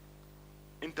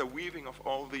interweaving of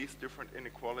all these different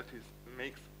inequalities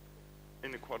makes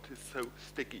inequalities so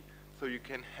sticky. So you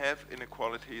can have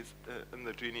inequalities in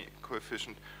the Gini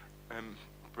coefficient.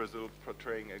 Brazil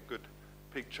portraying a good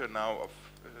picture now of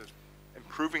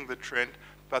improving the trend,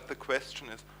 but the question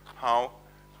is how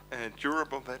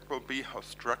durable that will be, how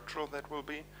structural that will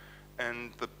be.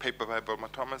 And the paper by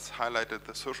Bulmer-Thomas highlighted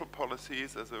the social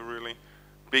policies as a really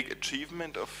big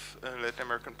achievement of Latin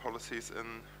American policies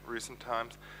in recent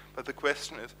times. But the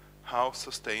question is, how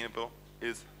sustainable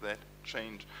is that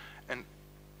change? And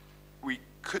we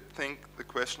could think the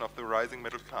question of the rising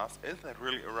middle class, is that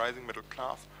really a rising middle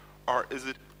class, or is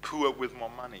it poor with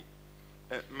more money?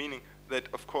 Meaning that,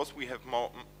 of course, we have more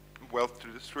wealth to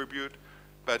distribute,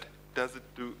 but does it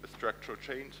do a structural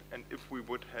change? And if we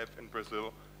would have in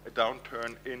Brazil a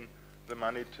downturn in the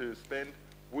money to spend,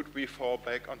 would we fall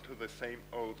back onto the same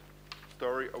old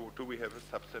story, or do we have a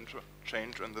substantial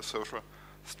change in the social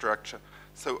structure?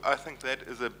 So I think that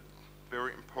is a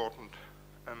very important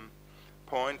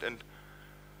point, and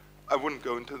I wouldn't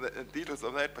go into the details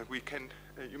of that, but we can,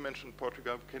 you mentioned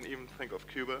Portugal, we can even think of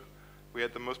Cuba. We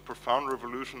had the most profound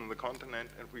revolution on the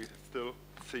continent, and we still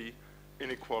see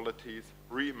inequalities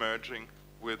re-emerging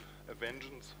with a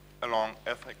vengeance along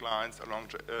ethnic lines, along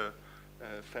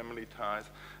family ties,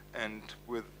 and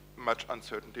with much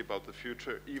uncertainty about the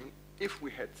future, even if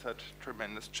we had such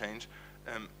tremendous change,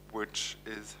 which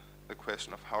is the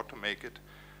question of how to make it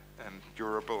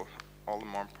durable, all the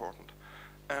more important.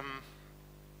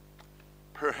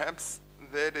 Perhaps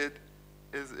that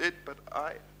is it, but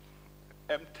I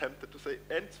am tempted to say,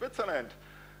 and Switzerland.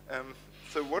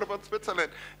 So what about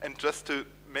Switzerland? And just to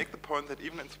make the point that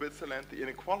even in Switzerland, the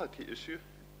inequality issue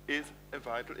is a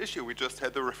vital issue. We just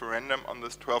had the referendum on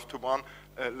this 12-to-1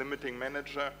 limiting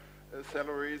manager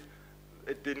salaries,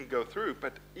 it didn't go through.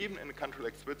 But even in a country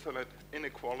like Switzerland,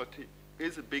 inequality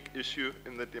is a big issue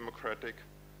in the democratic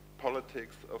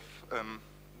politics of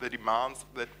the demands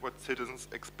that what citizens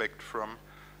expect from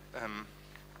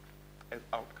as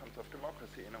outcomes of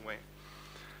democracy in a way.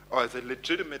 Or as a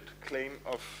legitimate claim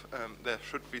of there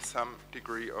should be some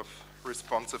degree of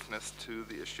responsiveness to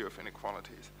the issue of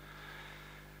inequalities.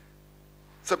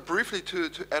 So briefly to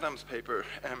Adam's paper.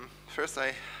 First,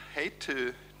 I hate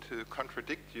to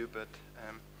contradict you, but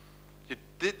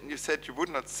you said you would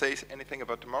not say anything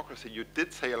about democracy. You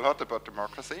did say a lot about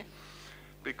democracy,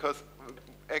 because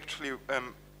actually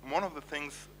one of the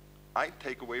things I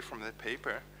take away from that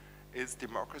paper is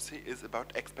democracy is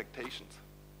about expectations.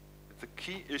 It's a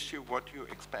key issue what you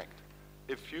expect.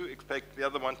 If you expect the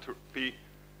other one to be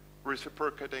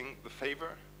reciprocating the favor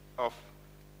of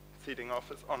seating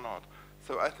office or not.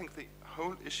 So I think the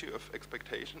whole issue of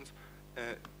expectations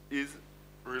is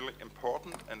really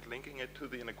important, and linking it to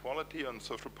the inequality and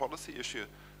social policy issue,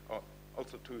 or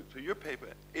also to your paper,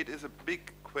 it is a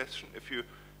big question if you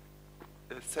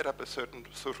set up a certain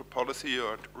social policy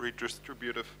or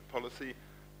redistributive policy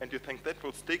and you think that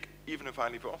will stick even if I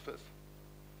leave office.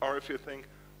 Or if you think,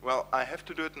 well, I have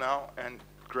to do it now and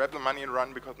grab the money and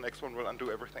run because the next one will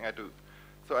undo everything I do.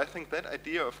 So I think that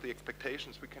idea of the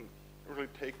expectations we can really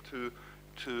take to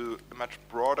a much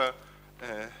broader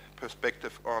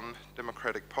perspective on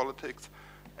democratic politics,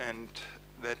 and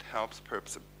that helps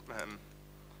perhaps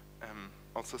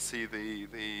also see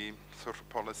the social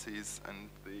policies and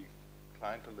the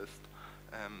clientelist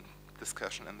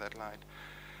discussion in that light.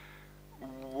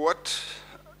 What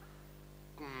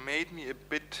made me a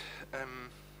bit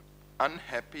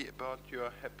unhappy about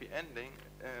your happy ending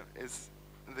is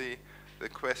the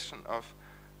question of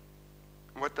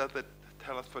what does it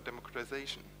tell us for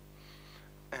democratization?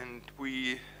 And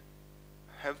we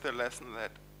have the lesson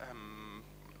that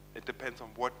it depends on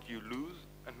what you lose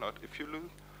and not if you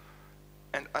lose.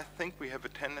 And I think we have a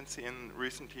tendency in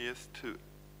recent years to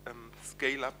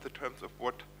scale up the terms of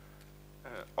what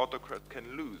autocrats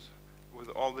can lose, with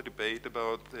all the debate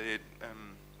about the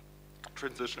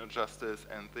transitional justice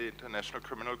and the International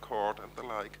Criminal Court and the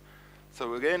like.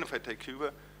 So again, if I take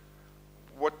Cuba,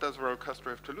 what does Raul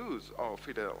Castro have to lose, or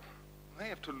Fidel? They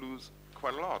have to lose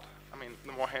quite a lot. I mean,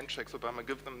 the more handshakes Obama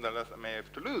gives them, the less I may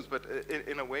have to lose. But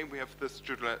in a way, we have this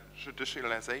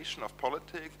judicialization of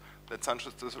politics, that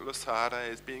Sanchez de Lozada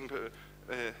is being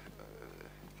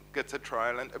gets a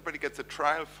trial, and everybody gets a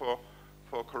trial for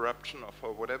corruption or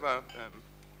for whatever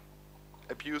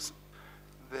abuse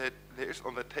that there is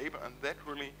on the table, and that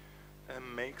really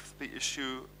makes the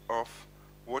issue of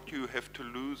what you have to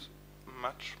lose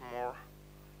much more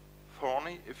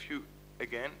thorny if you,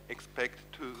 again, expect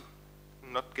to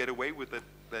not get away with it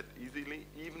that easily,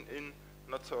 even in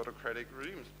not so autocratic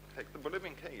regimes. Take the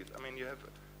Bolivian case. I mean, you have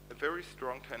a very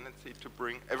strong tendency to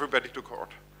bring everybody to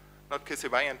court. Not que se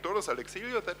vayan todos al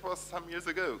exilio, that was some years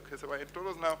ago. Que se vayan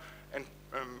todos now, and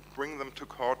bring them to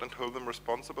court and hold them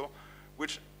responsible,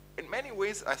 which in many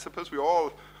ways, I suppose we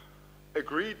all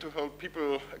agree to hold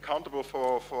people accountable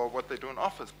for what they do in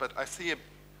office, but I see a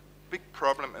big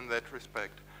problem in that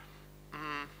respect.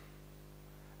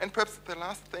 And perhaps the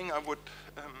last thing I would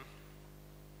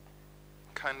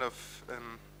kind of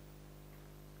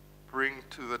bring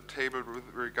to the table with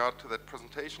regard to that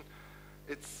presentation,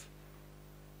 it's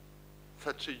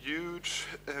such a huge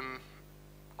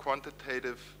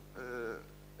quantitative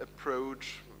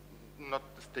approach, not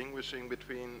distinguishing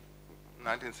between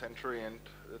 19th century and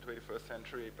the 21st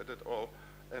century, but at all.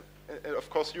 Of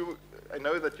course, I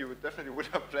know that you definitely would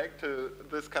object to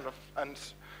this kind of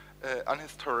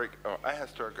unhistoric or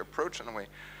ahistoric approach in a way.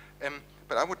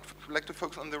 But I would like to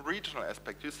focus on the regional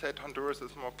aspect. You said Honduras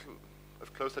is more is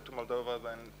closer to Moldova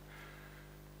than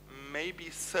maybe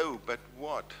so, but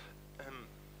what?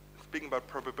 Speaking about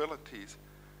probabilities,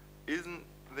 isn't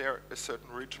there a certain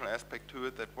regional aspect to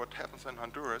it that what happens in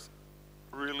Honduras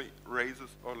really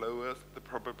raises or lowers the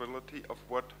probability of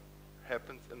what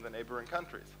happens in the neighboring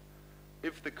countries?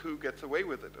 If the coup gets away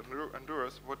with it in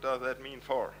Honduras, what does that mean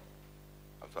for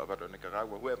El Salvador,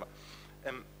 Nicaragua, whoever?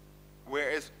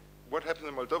 Whereas what happens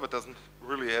in Moldova doesn't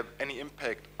really have any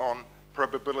impact on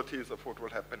probabilities of what will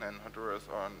happen in Honduras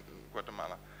or in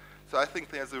Guatemala. So I think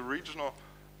there's a regional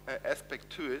aspect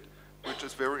to it, which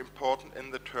is very important in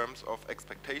the terms of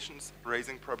expectations,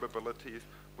 raising probabilities,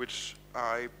 which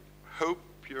I hope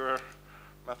your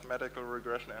mathematical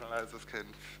regression analysis can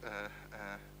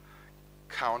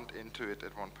count into it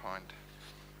at one point.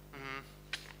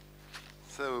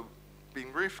 So,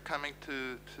 being brief, coming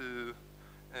to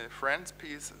Fran's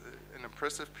piece, an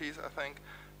impressive piece, I think.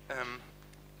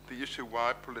 the issue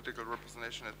why political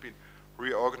representation has been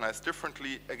reorganized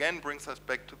differently again brings us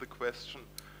back to the question,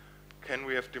 can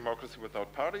we have democracy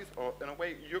without parties? Or in a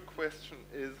way, your question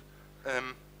is,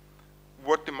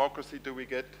 what democracy do we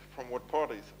get from what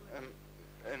parties?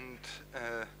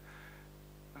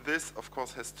 This, of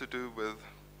course, has to do with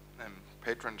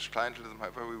patronage, clientelism,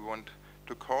 however we want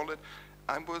to call it.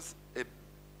 I was a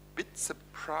bit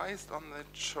surprised on the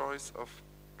choice of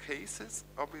cases.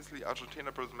 Obviously,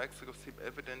 Argentina versus Mexico seem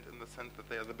evident in the sense that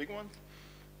they are the big ones,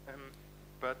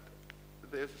 but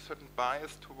there's a certain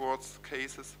bias towards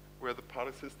cases where the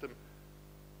party system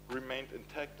remained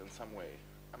intact in some way.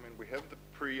 I mean, we have the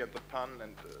PRI and the PAN,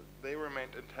 and they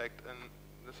remained intact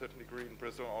in a certain degree in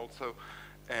Brazil also,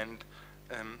 and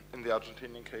in the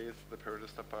Argentinian case, the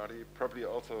Peronista Party probably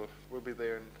also will be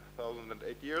there in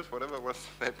 1,008 years, whatever was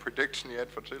the prediction you had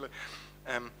for Chile.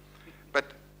 But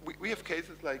we have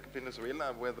cases like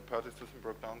Venezuela where the party system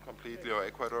broke down completely, or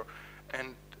Ecuador,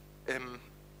 and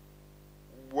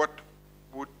what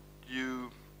would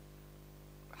you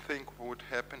think would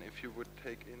happen if you would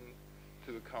take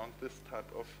into account this type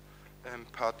of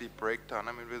party breakdown?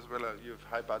 I mean, Venezuela, you have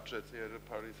high budgets, you have a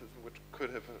party system which could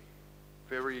have a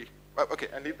very, well, okay,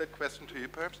 I leave that question to you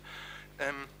perhaps.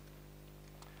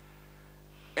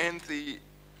 And the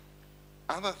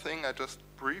other thing I just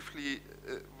briefly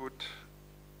would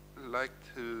like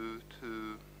to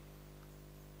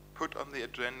put on the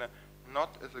agenda,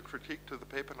 not as a critique to the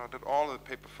paper, not at all, the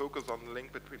paper focus on the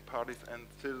link between parties and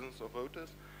citizens or voters,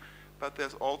 but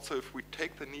there's also, if we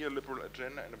take the neoliberal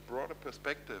agenda in a broader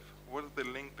perspective, what is the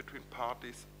link between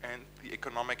parties and the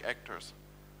economic actors?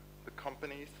 The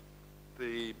companies,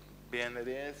 the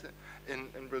BNDES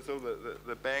in Brazil,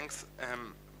 the banks,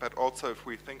 but also if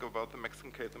we think about the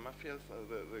Mexican case, the mafias,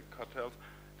 the cartels,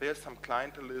 there's some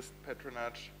clientelist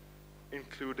patronage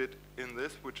included in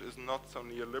this, which is not so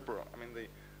neoliberal. I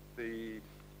mean,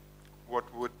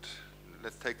 what would,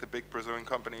 let's take the big Brazilian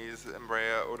companies,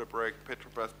 Embraer, Odebrecht,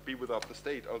 Petrobras, be without the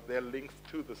state, or they're linked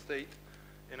to the state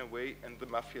in a way, and the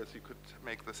mafias, you could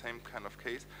make the same kind of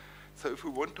case. So if we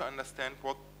want to understand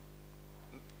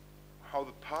how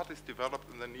the parties developed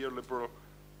in the neoliberal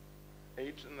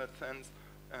age in that sense,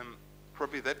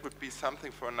 probably that would be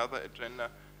something for another agenda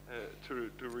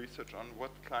to research on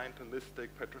what clientelistic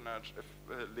patronage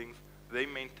links they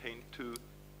maintain to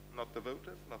not the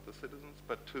voters, not the citizens,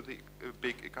 but to the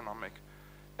big economic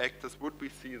actors. Would we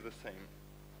see the same,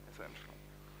 essentially?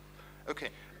 Okay,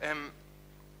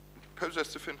 perhaps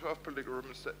just to finish off political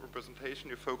representation,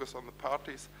 you focus on the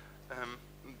parties,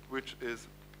 which is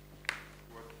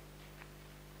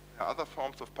other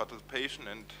forms of participation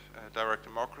and direct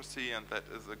democracy, and that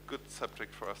is a good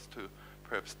subject for us to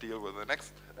perhaps deal with the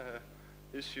next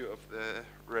issue of the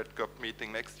Red GOP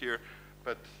meeting next year.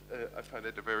 But I find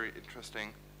it a very interesting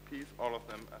piece. All of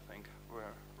them, I think,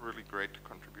 were really great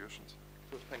contributions.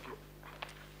 So thank you.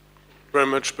 Very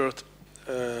much, Bert.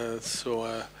 So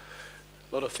a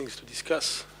lot of things to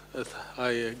discuss.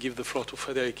 I give the floor to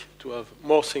Frédéric to have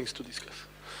more things to discuss.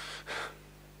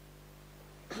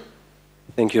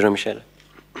 Thank you, Jean-Michel.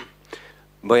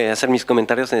 Voy a hacer mis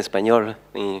comentarios en español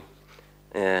y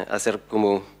hacer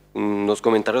como unos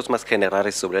comentarios más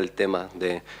generales sobre el tema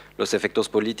de los efectos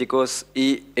políticos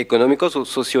y económicos o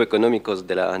socioeconómicos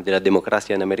de la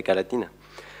democracia en América Latina.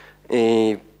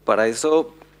 Y para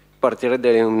eso, partir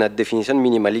de una definición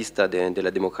minimalista de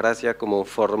la democracia como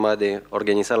forma de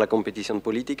organizar la competición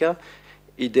política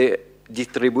y de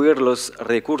distribuir los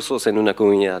recursos en una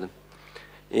comunidad.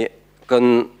 Y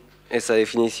con esa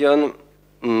definición,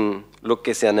 lo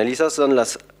que se analiza son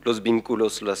los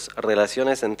vínculos, las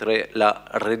relaciones entre la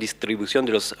redistribución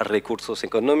de los recursos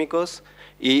económicos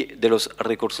y de los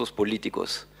recursos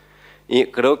políticos. Y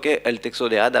creo que el texto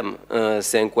de Adam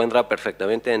se encuentra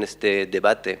perfectamente en este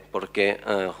debate, porque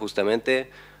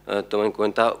justamente toma en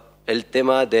cuenta el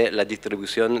tema de la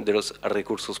distribución de los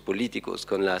recursos políticos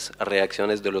con las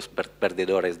reacciones de los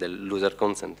perdedores, del loser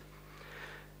consent.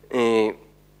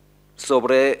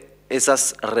 Sobre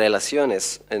esas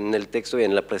relaciones en el texto y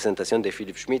en la presentación de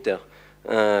Philippe Schmitter,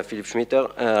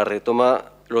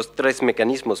 retoma los tres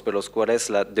mecanismos por los cuales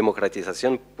la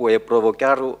democratización puede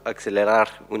provocar o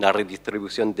acelerar una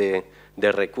redistribución de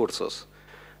recursos.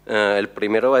 El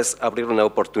primero es abrir una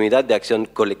oportunidad de acción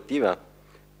colectiva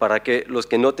para que los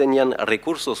que no tenían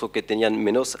recursos o que tenían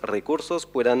menos recursos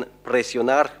puedan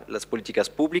presionar las políticas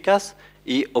públicas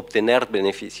y obtener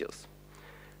beneficios.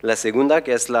 La segunda,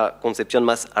 que es la concepción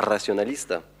más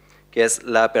racionalista, que es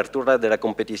la apertura de la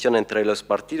competición entre los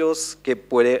partidos, que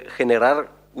puede generar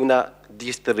una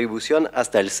distribución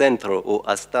hasta el centro o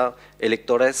hasta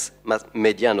electores más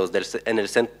medianos en el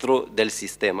centro del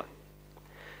sistema.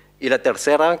 Y la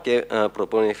tercera que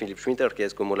propone Philippe Schmitter, que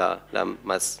es como la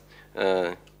más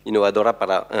innovadora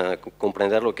para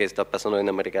comprender lo que está pasando en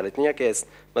América Latina, que es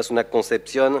más una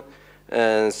concepción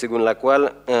según la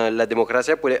cual la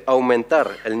democracia puede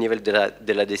aumentar el nivel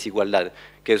de la desigualdad,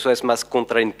 que eso es más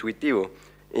contraintuitivo,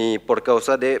 y por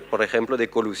causa de, por ejemplo,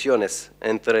 de colusiones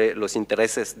entre los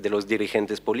intereses de los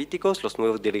dirigentes políticos, los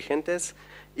nuevos dirigentes,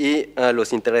 y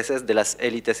los intereses de las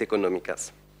élites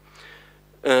económicas.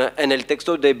 En el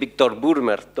texto de Victor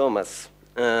Bulmer-Thomas,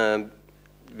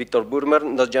 Victor Bulmer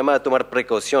nos llama a tomar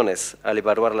precauciones al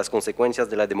evaluar las consecuencias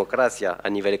de la democracia a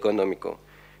nivel económico.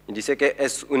 Y dice que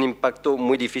es un impacto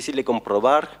muy difícil de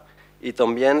comprobar y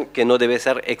también que no debe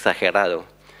ser exagerado.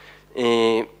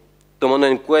 Tomando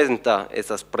en cuenta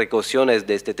esas precauciones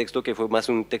de este texto, que fue más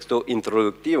un texto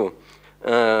introductivo,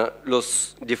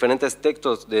 los diferentes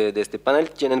textos de este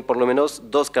panel tienen por lo menos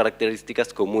dos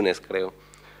características comunes, creo.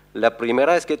 La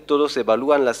primera es que todos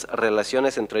evalúan las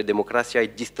relaciones entre democracia y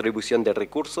distribución de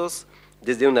recursos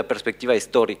desde una perspectiva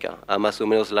histórica, a más o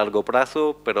menos largo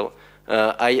plazo, pero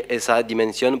hay esa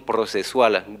dimensión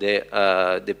procesual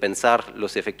de pensar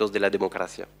los efectos de la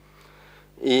democracia.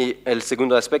 Y el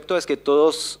segundo aspecto es que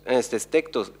todos estos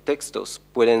textos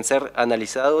pueden ser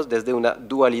analizados desde una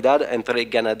dualidad entre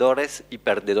ganadores y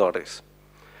perdedores.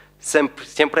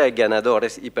 Siempre hay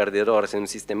ganadores y perdedores en un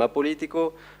sistema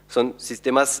político, son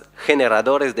sistemas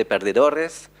generadores de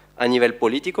perdedores a nivel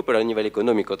político, pero a nivel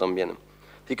económico también.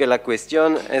 Así que la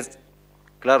cuestión es,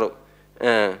 claro,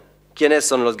 ¿quiénes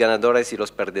son los ganadores y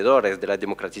los perdedores de la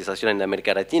democratización en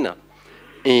América Latina?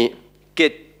 ¿Y qué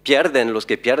pierden los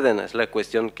que pierden? Es la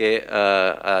cuestión que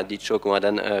ha dicho como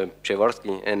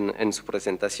Przeworski en su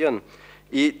presentación.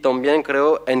 Y también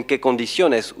creo en qué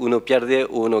condiciones uno pierde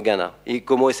o uno gana, y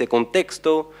cómo ese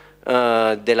contexto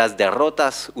de las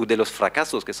derrotas o de los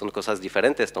fracasos, que son cosas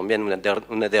diferentes también.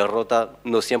 Una derrota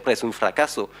no siempre es un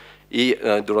fracaso, y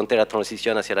durante la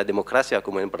transición hacia la democracia,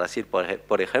 como en Brasil,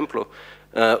 por ejemplo,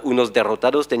 unos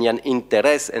derrotados tenían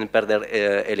interés en perder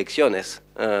elecciones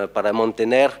para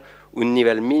mantener un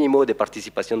nivel mínimo de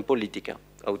participación política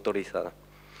autorizada.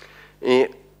 Y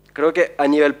creo que a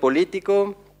nivel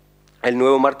político, el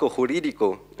nuevo marco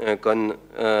jurídico con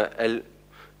el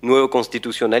nuevo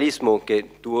constitucionalismo, que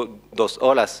tuvo dos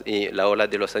olas, y la ola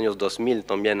de los años 2000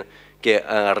 también, que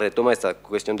retoma esta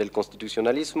cuestión del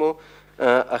constitucionalismo,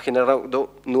 ha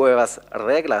generado nuevas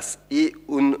reglas y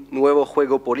un nuevo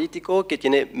juego político que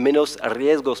tiene menos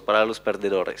riesgos para los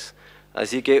perdedores.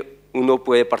 Así que uno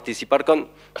puede participar con,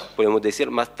 podemos decir,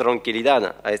 más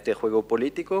tranquilidad a este juego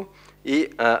político y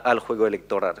al juego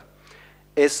electoral.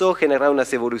 Eso genera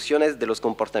unas evoluciones de los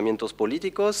comportamientos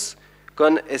políticos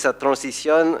con esa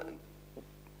transición,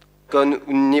 con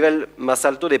un nivel más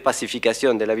alto de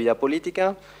pacificación de la vida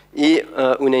política y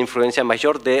una influencia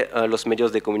mayor de los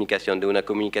medios de comunicación, de una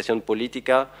comunicación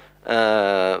política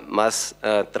más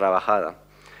trabajada.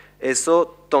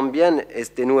 Eso también,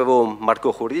 este nuevo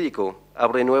marco jurídico,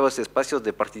 abre nuevos espacios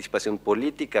de participación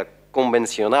política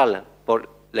convencional por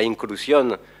la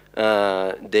inclusión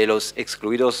de los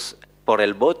excluidos por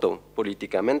el voto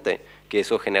políticamente, que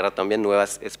eso genera también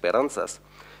nuevas esperanzas,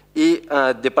 y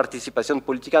de participación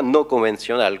política no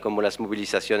convencional, como las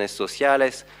movilizaciones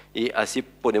sociales, y así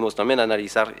podemos también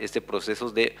analizar este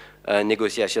proceso de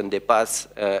negociación de paz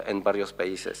en varios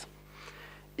países.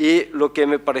 Y lo que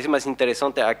me parece más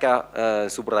interesante acá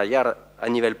subrayar a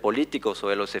nivel político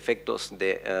sobre los efectos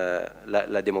de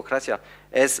la democracia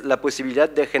es la posibilidad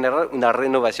de generar una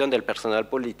renovación del personal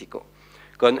político.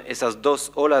 Con esas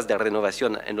dos olas de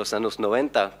renovación en los años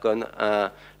 90, con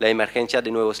la emergencia de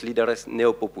nuevos líderes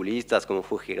neopopulistas como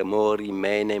Fujimori,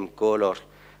 Menem, Collor,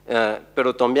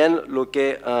 pero también lo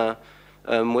que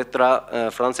muestra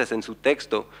Frances en su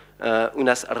texto,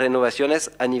 unas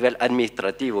renovaciones a nivel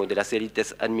administrativo, de las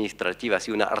élites administrativas,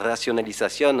 y una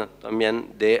racionalización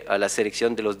también de la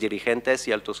selección de los dirigentes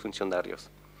y altos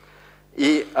funcionarios.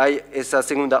 Y hay esa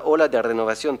segunda ola de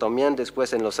renovación también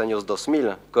después en los años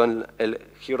 2000, con el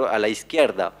giro a la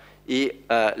izquierda y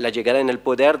la llegada en el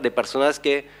poder de personas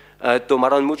que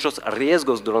tomaron muchos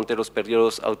riesgos durante los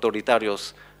periodos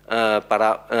autoritarios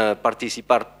para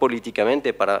participar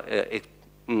políticamente, para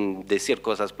decir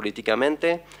cosas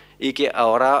políticamente, y que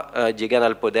ahora llegan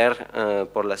al poder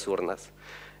por las urnas.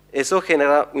 Eso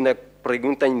genera una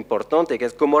pregunta importante, que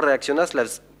es cómo reaccionan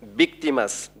las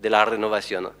víctimas de la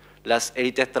renovación, las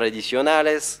élites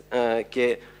tradicionales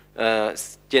que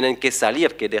tienen que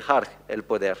salir, que dejar el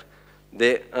poder,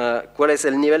 de cuál es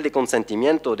el nivel de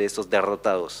consentimiento de esos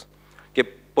derrotados, que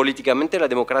políticamente la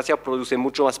democracia produce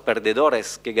mucho más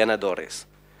perdedores que ganadores.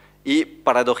 Y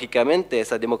paradójicamente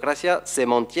esa democracia se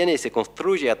mantiene y se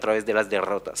construye a través de las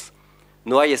derrotas.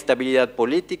 No hay estabilidad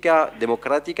política,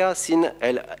 democrática, sin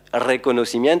el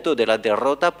reconocimiento de la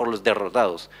derrota por los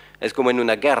derrotados. Es como en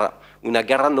una guerra. Una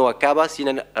guerra no acaba sin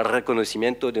el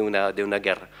reconocimiento de una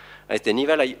guerra. A este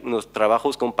nivel hay unos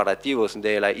trabajos comparativos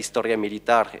de la historia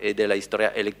militar y de la historia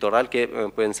electoral que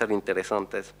pueden ser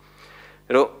interesantes.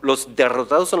 Pero los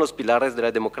derrotados son los pilares de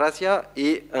la democracia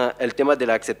y el tema de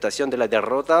la aceptación de la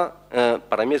derrota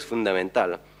para mí es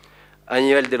fundamental. A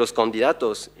nivel de los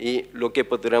candidatos, y lo que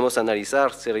podríamos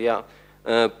analizar sería,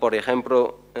 por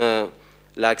ejemplo,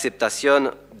 la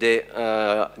aceptación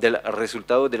del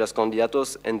resultado de los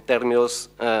candidatos en términos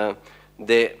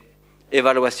de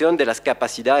evaluación de las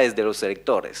capacidades de los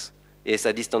electores,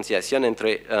 esa distanciación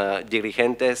entre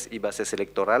dirigentes y bases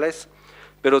electorales,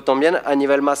 pero también a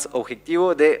nivel más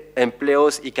objetivo de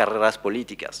empleos y carreras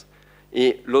políticas.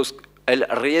 Y el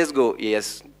riesgo, y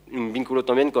es un vínculo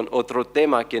también con otro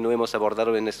tema que no hemos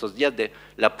abordado en estos días, de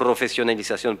la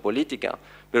profesionalización política,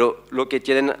 pero lo que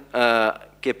tienen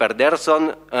que perder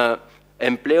son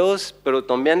empleos, pero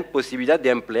también posibilidad de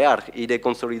emplear y de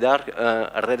consolidar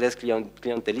redes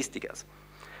clientelísticas.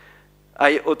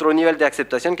 Hay otro nivel de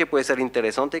aceptación que puede ser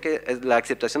interesante, que es la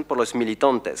aceptación por los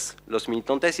militantes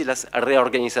y las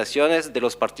reorganizaciones de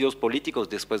los partidos políticos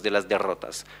después de las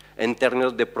derrotas, en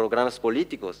términos de programas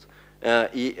políticos,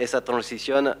 y esa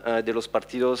transición de los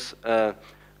partidos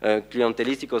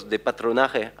clientelísticos de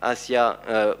patronaje hacia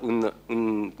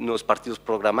unos partidos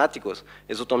programáticos.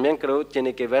 Eso también creo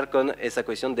tiene que ver con esa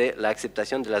cuestión de la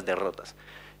aceptación de las derrotas.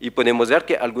 Y podemos ver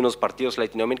que algunos partidos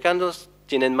latinoamericanos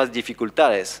tienen más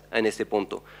dificultades en este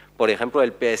punto. Por ejemplo,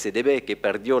 el PSDB, que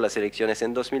perdió las elecciones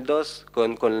en 2002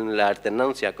 con la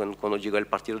alternancia, cuando llegó el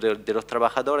Partido de los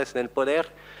Trabajadores en el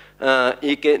poder,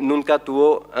 y que nunca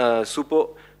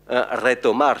supo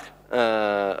retomar,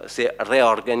 se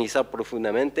reorganizar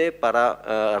profundamente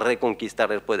para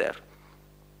reconquistar el poder.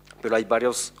 Pero hay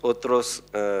varios otros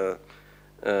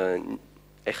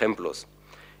ejemplos.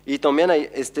 Y también hay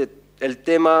el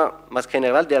tema más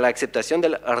general de la aceptación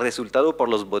del resultado por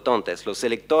los votantes, los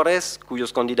electores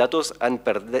cuyos candidatos han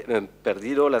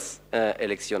perdido las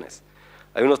elecciones.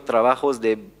 Hay unos trabajos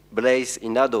de Blaise y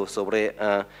Nadeau sobre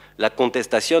la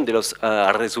contestación de los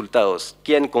resultados,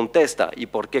 quién contesta y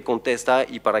por qué contesta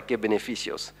y para qué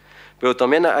beneficios. Pero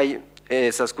también hay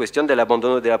esas cuestiones del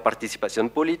abandono de la participación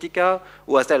política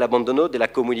o hasta el abandono de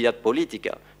la comunidad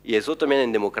política. Y eso también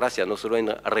en democracia, no solo en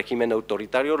régimen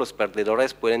autoritario, los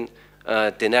perdedores pueden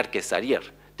tener que salir,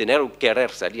 tener o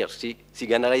querer salir. Si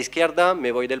gana la izquierda,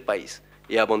 me voy del país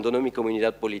y abandono mi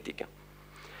comunidad política.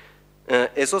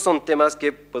 Esos son temas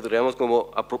que podríamos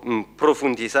como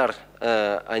profundizar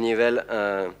a nivel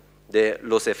de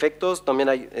los efectos. También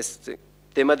hay este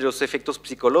tema de los efectos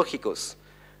psicológicos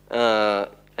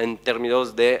en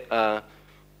términos de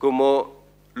cómo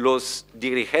los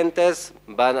dirigentes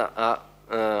van a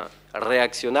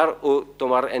reaccionar o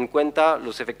tomar en cuenta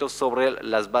los efectos sobre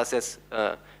las bases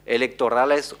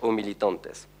electorales o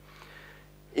militantes.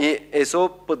 Y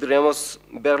eso podríamos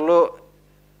verlo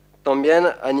también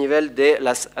a nivel de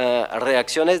las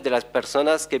reacciones de las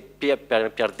personas que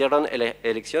perdieron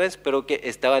elecciones, pero que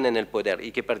estaban en el poder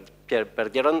y que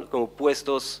perdieron como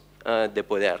puestos de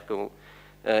poder, como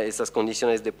esas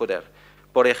condiciones de poder.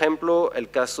 Por ejemplo, el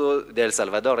caso de El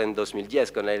Salvador en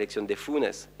 2010 con la elección de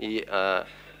Funes y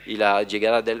la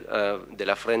llegada de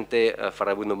la Frente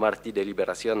Farabundo Martí de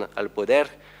Liberación al poder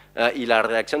y la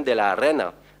reacción de la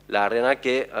Arena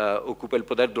que ocupa el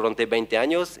poder durante 20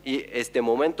 años, y este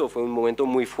momento fue un momento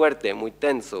muy fuerte, muy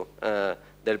tenso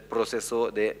del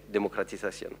proceso de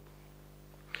democratización.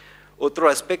 Otro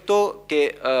aspecto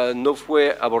que no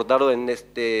fue abordado en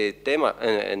este tema,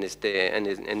 en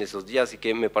esos días, y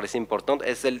que me parece importante,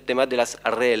 es el tema de las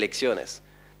reelecciones.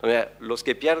 Los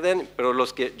que pierden, pero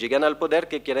los que llegan al poder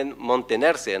que quieren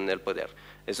mantenerse en el poder.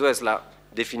 Eso es la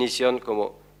definición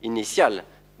como inicial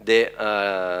de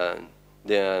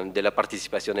la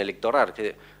participación electoral,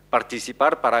 que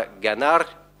participar para ganar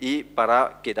y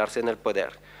para quedarse en el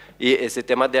poder. Y ese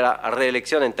tema de la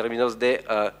reelección en términos de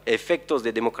efectos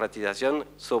de democratización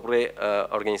sobre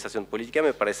organización política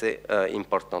me parece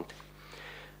importante.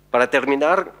 Para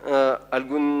terminar,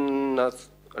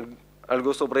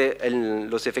 algo sobre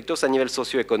los efectos a nivel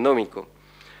socioeconómico,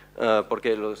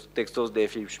 porque los textos de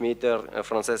Philippe Schmitter,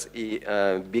 francés, y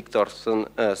Víctor son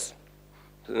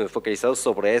focalizados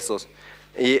sobre esos,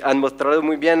 y han mostrado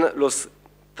muy bien los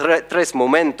tres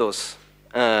momentos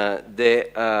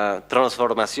de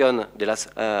transformación de las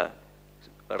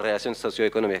relaciones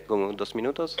socioeconómicas. ¿Como 2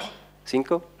 minutos?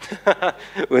 ¿5?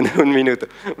 un minuto.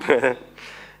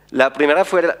 La primera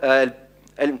fue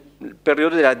el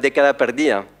periodo de la década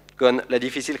perdida, con la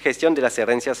difícil gestión de las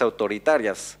herencias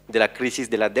autoritarias, de la crisis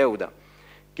de la deuda,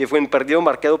 que fue un periodo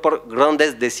marcado por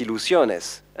grandes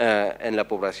desilusiones en la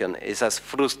población, esas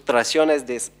frustraciones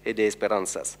de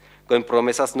esperanzas, con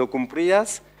promesas no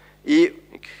cumplidas y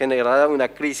generada una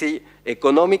crisis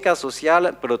económica,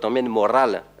 social, pero también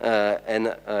moral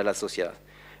en la sociedad.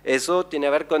 Eso tiene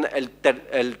que ver con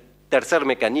el tercer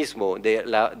mecanismo de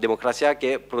la democracia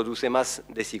que produce más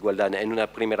desigualdad en una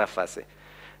primera fase.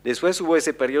 Después hubo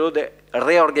ese periodo de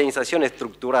reorganización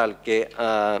estructural que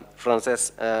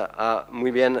Frances ha muy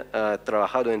bien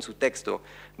trabajado en su texto,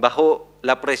 bajo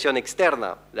la presión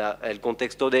externa, el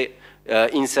contexto de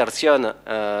inserción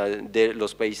de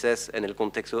los países en el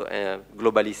contexto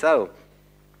globalizado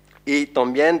y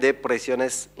también de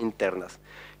presiones internas.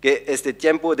 Que este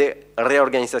tiempo de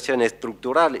reorganización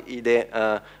estructural y de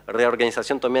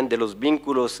reorganización también de los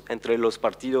vínculos entre los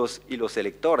partidos y los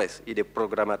electores y de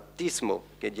programatismo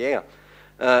que llega,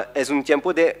 es un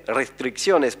tiempo de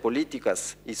restricciones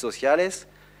políticas y sociales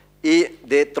y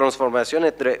de transformación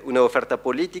entre una oferta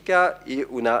política y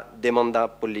una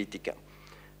demanda política.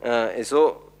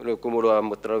 Eso, como lo ha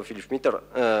mostrado Philippe Schmitter,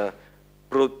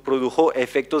 produjo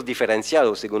efectos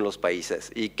diferenciados según los países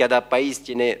y cada país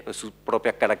tiene sus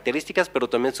propias características, pero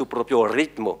también su propio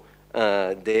ritmo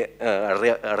de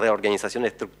reorganización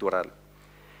estructural.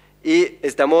 Y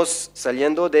estamos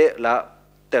saliendo de la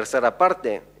tercera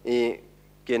parte y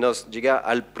que nos llega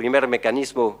al primer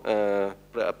mecanismo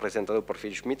presentado por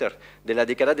Philippe Schmitter, de la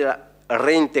década de la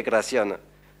reintegración,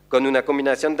 con una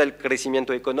combinación del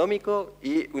crecimiento económico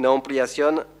y una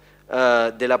ampliación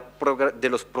de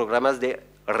los programas de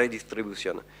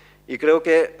redistribución. Y creo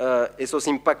que esos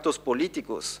impactos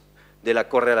políticos de la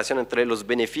correlación entre los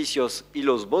beneficios y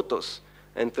los votos,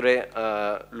 entre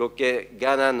lo que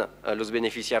ganan los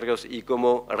beneficiarios y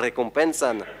cómo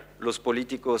recompensan los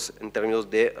políticos en términos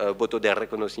de voto de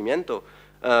reconocimiento,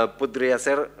 podría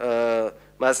ser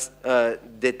más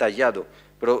detallado.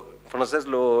 Pero Frances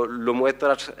lo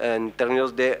muestra en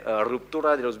términos de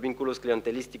ruptura de los vínculos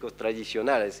clientelísticos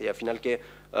tradicionales y al final que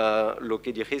lo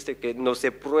que dijiste, que no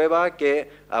se prueba que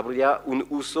habría un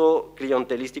uso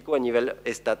clientelístico a nivel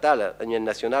estatal, a nivel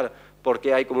nacional,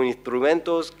 porque hay como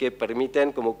instrumentos que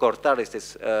permiten como cortar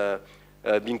estos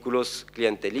vínculos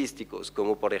clientelísticos,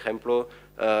 como por ejemplo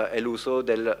el uso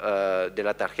de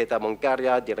la tarjeta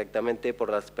bancaria directamente por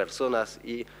las personas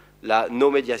y la no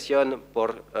mediación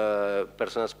por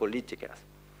personas políticas.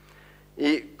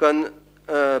 Y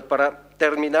para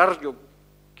terminar, yo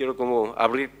quiero como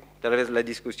abrir tal vez la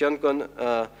discusión con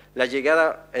la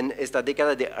llegada en esta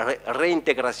década de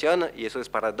reintegración, y eso es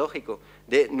paradójico,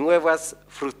 de nuevas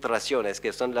frustraciones,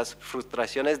 que son las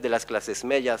frustraciones de las clases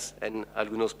medias en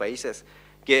algunos países,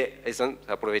 que están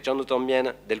aprovechando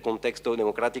también del contexto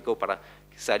democrático para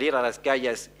salir a las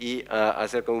calles y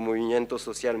hacer como movimiento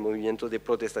social, movimiento de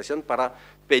protestación para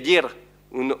pedir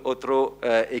un otro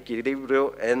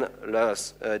equilibrio en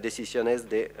las decisiones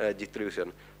de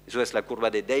distribución. Eso es la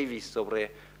curva de Davis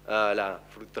sobre la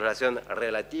frustración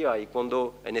relativa y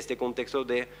cuando en este contexto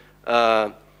de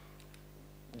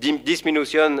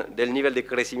disminución del nivel de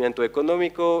crecimiento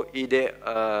económico y de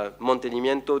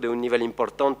mantenimiento de un nivel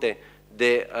importante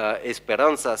de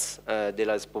esperanzas de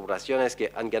las poblaciones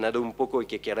que han ganado un poco y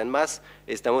que quieren más,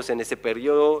 estamos en ese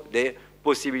periodo de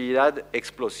posibilidad,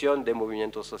 explosión de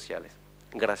movimientos sociales.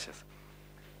 Gracias.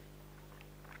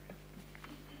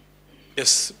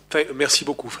 Yes, merci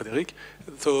beaucoup, Frédéric.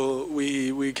 So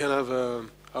we can have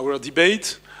our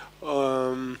debate.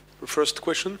 First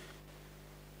question.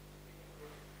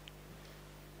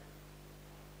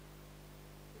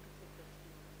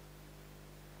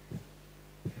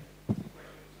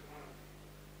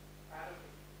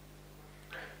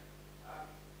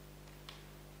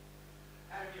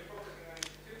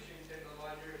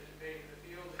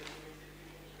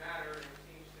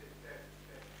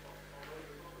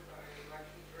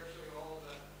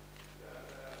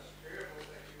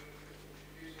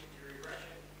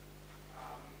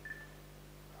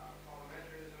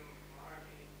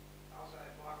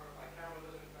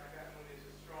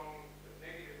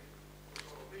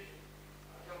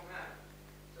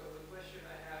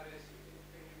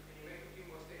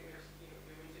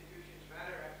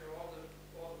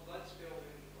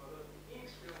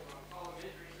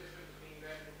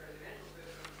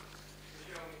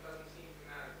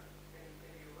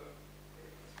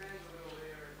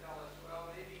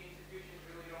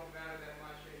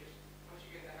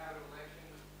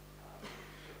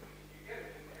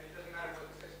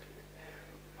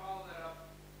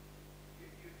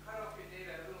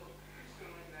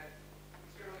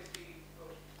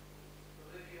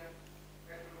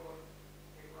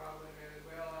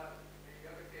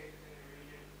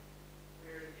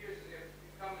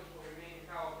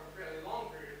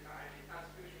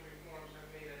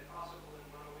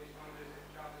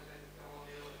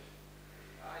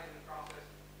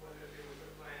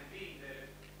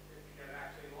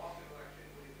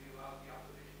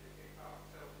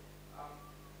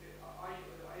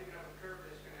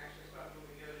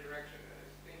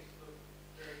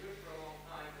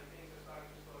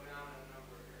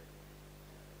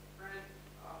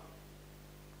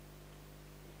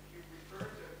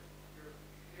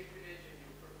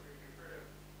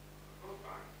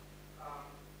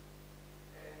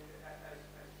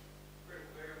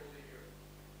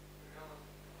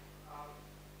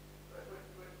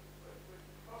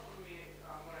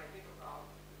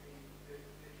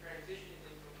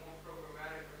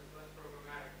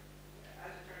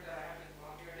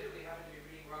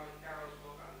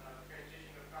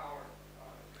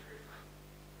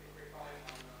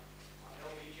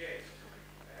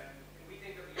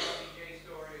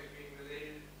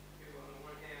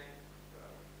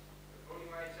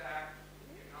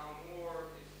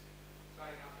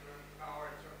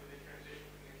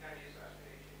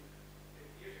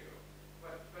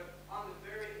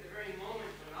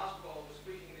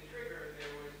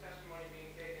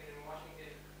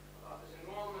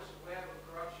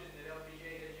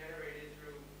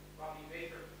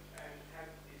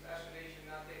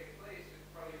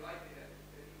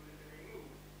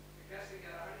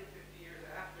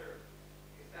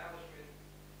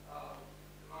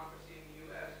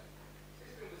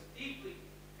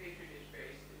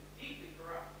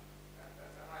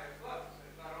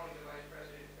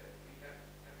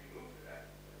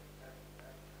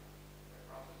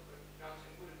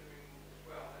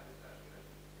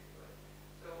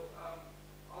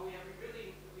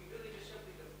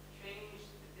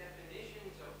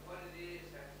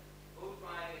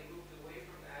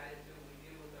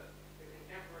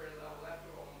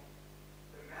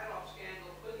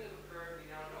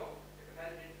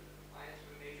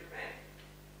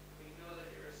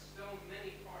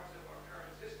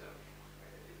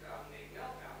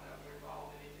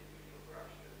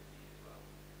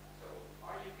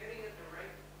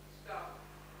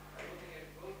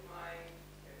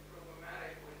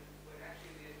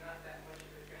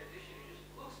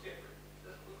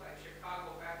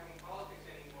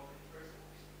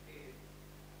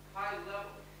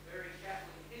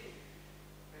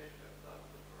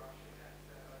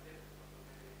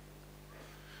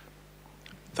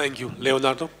 Thank you.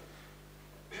 Leonardo?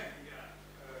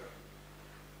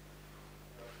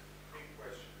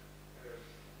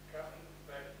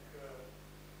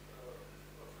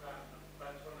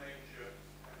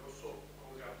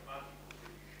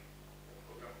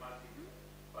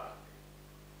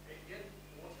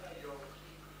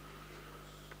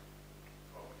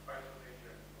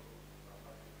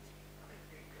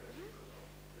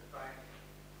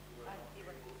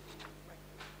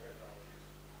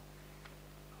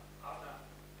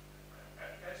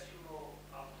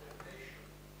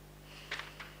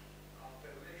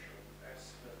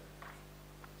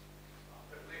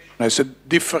 Has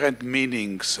different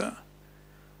meanings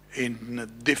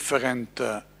in different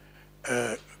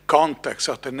contexts.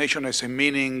 Alternation has a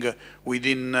meaning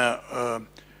within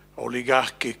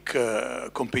oligarchic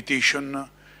competition.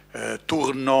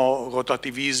 Turno,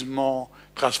 rotativismo,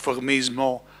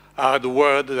 trasformismo are the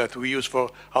words that we use for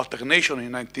alternation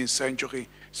in 19th century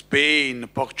Spain,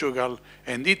 Portugal,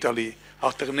 and Italy.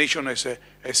 Alternation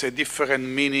has a different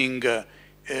meaning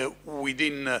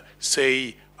within,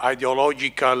 say,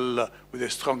 ideological, with a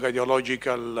strong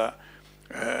ideological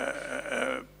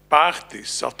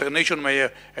parties. Alternation may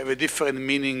have a different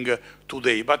meaning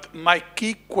today. But my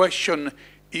key question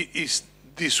is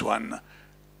this one.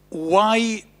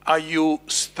 Why are you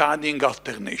studying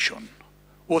alternation?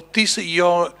 What is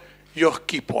your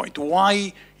key point?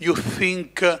 Why you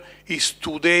think is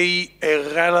today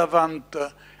a relevant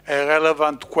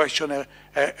question,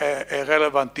 a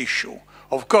relevant issue?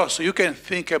 Of course, you can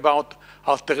think about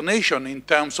alternation in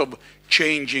terms of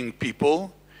changing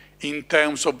people, in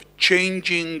terms of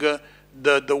changing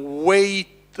the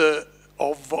weight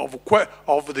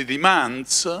of the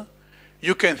demands.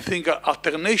 You can think of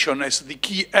alternation as the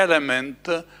key element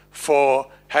for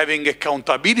having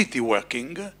accountability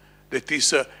working, that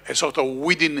is a sort of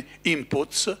within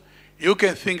inputs. You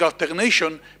can think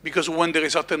alternation because when there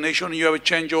is alternation, you have a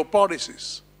change of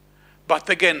policies. But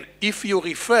again, if you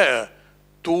refer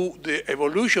to the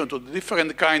evolution, to the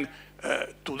different kind,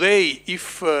 today,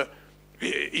 if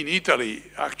in Italy,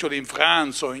 actually in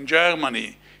France or in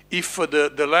Germany, if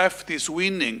the left is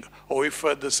winning, or if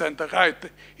the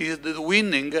center-right is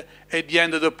winning, at the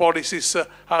end the policies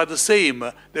are the same.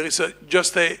 There is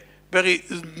just a very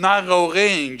narrow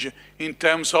range in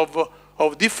terms of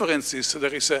differences.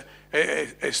 There is a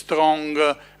strong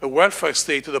welfare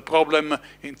state. The problem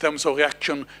in terms of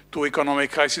reaction to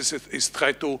economic crisis is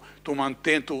try to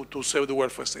maintain, to save the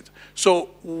welfare state.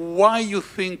 So why you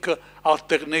think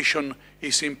alternation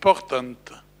is important?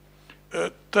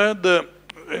 Third,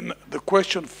 the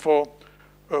question for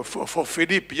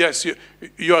Philippe, yes,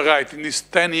 you are right. In these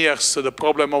 10 years, the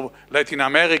problem of Latin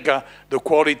America, the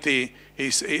quality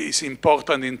is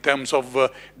important in terms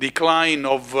of decline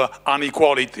of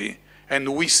inequality. And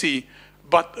we see,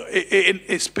 but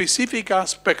a specific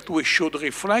aspect we should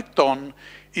reflect on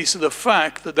is the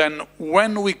fact that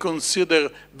when we consider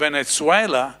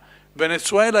Venezuela,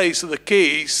 Venezuela is the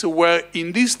case where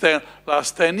in these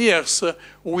last 10 years,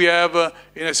 we have,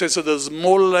 in a sense,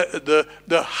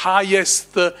 the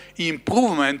highest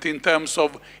improvement in terms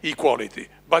of equality.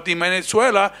 But in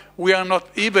Venezuela, we are not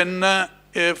even,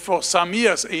 for some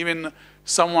years, even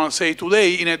someone say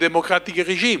today, in a democratic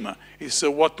regime. It's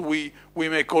what we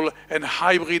may call a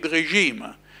hybrid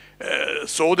regime.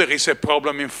 So there is a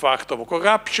problem, in fact, of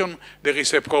corruption. There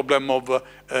is a problem of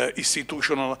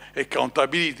institutional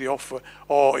accountability,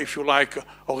 or if you like,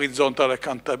 horizontal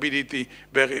accountability,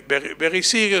 very, very, very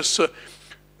serious.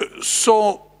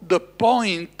 So the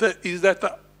point is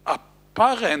that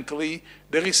apparently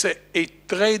there is a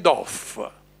trade-off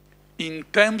in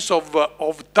terms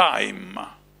of time.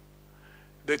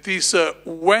 That is,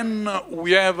 when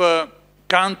we have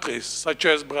countries such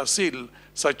as Brazil,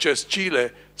 such as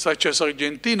Chile, such as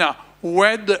Argentina, who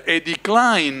had a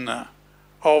decline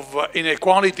of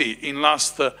inequality in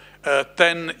last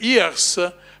 10 years,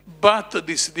 but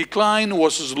this decline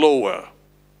was slower.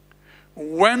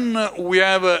 When we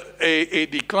have a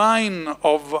decline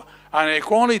of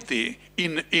inequality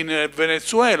in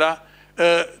Venezuela,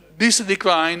 this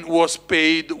decline was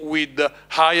paid with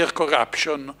higher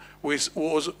corruption, which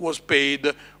was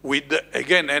paid with,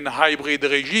 again, a hybrid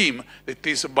regime that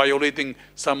is violating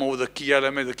some of the key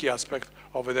elements, the key aspects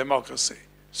of a democracy.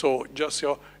 So just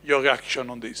your reaction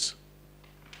on this.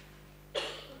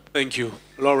 Thank you.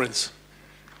 Lawrence.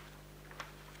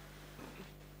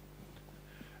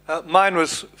 Mine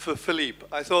was for Philippe.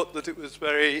 I thought that it was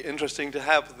very interesting to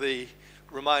have the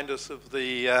reminders of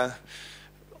the,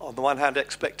 on the one hand,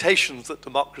 expectations that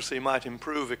democracy might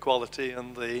improve equality,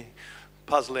 and the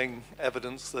puzzling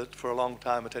evidence that for a long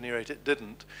time, at any rate, it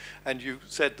didn't. And you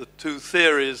said the two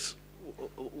theories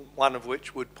one of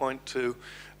which would point to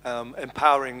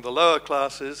empowering the lower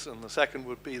classes, and the second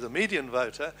would be the median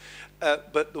voter.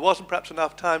 But there wasn't perhaps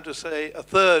enough time to say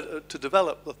to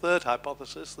develop the third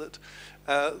hypothesis, that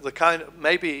the kind of,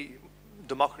 maybe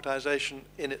democratization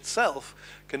in itself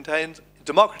contains,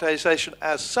 democratization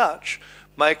as such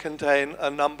may contain a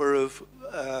number of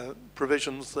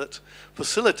provisions that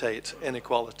facilitate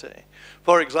inequality.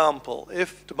 For example,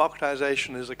 if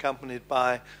democratization is accompanied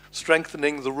by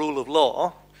strengthening the rule of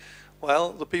law,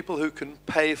 well, the people who can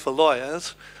pay for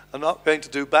lawyers are not going to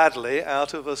do badly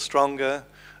out of a stronger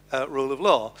rule of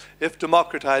law. If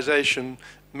democratization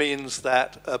means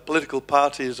that political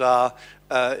parties are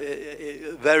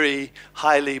very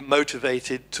highly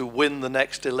motivated to win the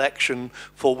next election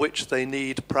for which they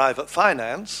need private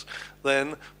finance,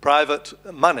 then private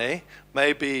money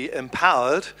may be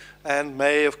empowered and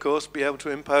may, of course, be able to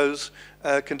impose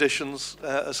conditions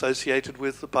associated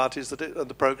with the parties that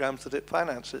the programs that it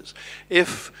finances.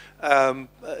 If, I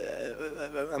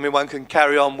mean, one can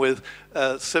carry on with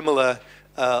similar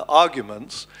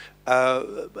arguments.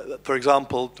 For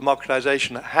example,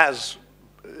 democratization has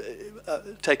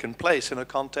taken place in a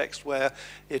context where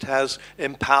it has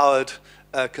empowered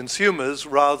consumers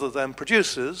rather than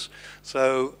producers,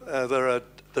 so there are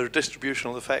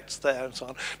distributional effects there and so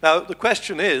on. Now, the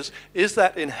question is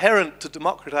that inherent to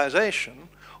democratization,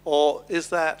 or is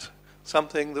that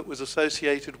something that was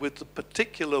associated with the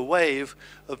particular wave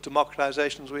of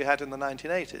democratizations we had in the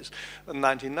 1980s and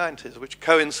 1990s, which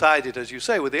coincided, as you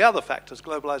say, with the other factors,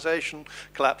 globalization,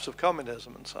 collapse of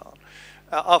communism, and so on.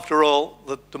 After all,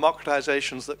 the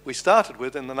democratizations that we started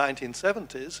with in the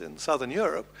 1970s in Southern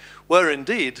Europe were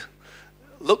indeed,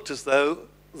 looked as though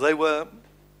they were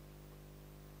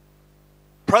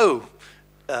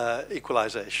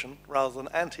pro-equalization rather than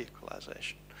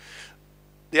anti-equalization.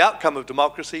 The outcome of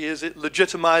democracy is it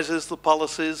legitimizes the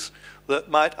policies that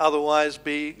might otherwise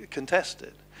be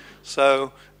contested.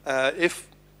 So if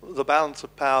the balance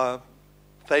of power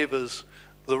favors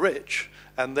the rich,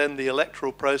 and then the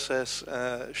electoral process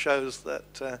shows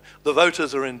that the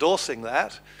voters are endorsing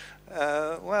that,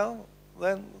 well,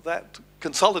 then that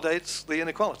consolidates the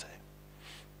inequality.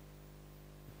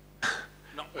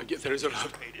 No, there is a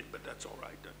lot. But that's all right.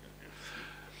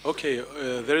 Okay,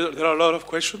 there are a lot of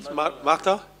questions. Marta?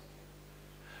 Okay,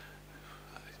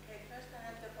 first I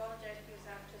have to apologize because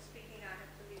after speaking I have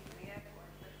to leave the airport,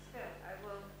 but still I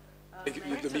will...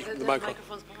 The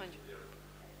microphone's behind you.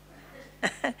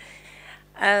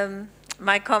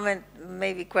 My comment,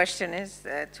 maybe question is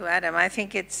to Adam. I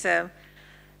think it's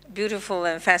beautiful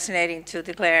and fascinating to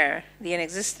declare the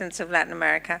inexistence of Latin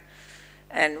America.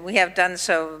 And we have done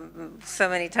so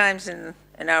many times in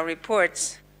our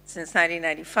reports since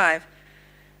 1995.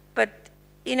 But,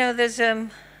 you know, there's a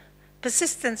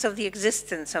persistence of the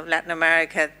existence of Latin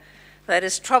America that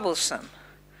is troublesome.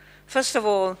 First of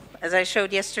all, as I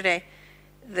showed yesterday,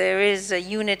 there is a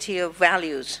unity of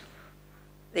values.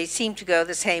 They seem to go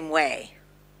the same way,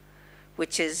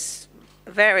 which is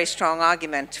a very strong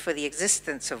argument for the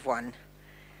existence of one.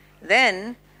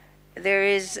 Then there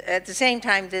is, at the same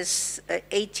time, this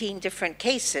 18 different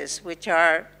cases, which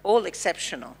are all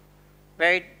exceptional,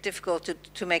 very difficult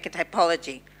to make a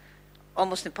typology,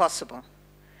 almost impossible.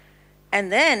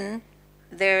 And then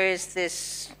there is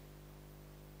this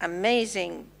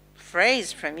amazing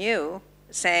phrase from you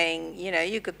saying, you know,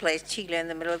 you could place Chile in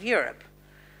the middle of Europe.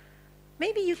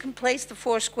 Maybe you can place the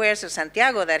 4 squares of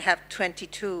Santiago that have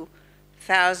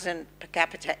 22,000 per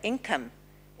capita income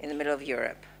in the middle of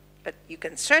Europe. But you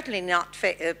can certainly not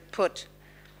put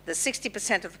the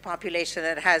 60% of the population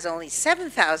that has only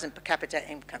 7,000 per capita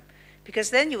income,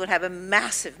 because then you would have a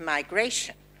massive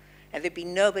migration and there'd be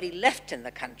nobody left in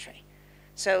the country.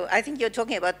 So I think you're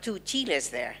talking about 2 Chiles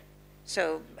there.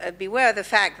 So beware of the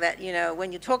fact that, you know,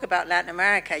 when you talk about Latin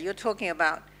America, you're talking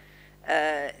about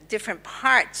different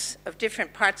parts of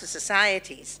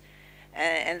societies,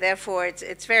 and therefore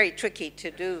it's very tricky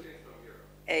to do.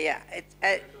 Yeah.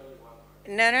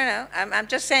 No. I'm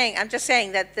just saying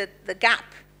that the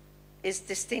gap is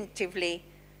distinctively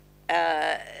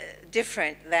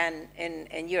different than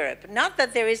in Europe. Not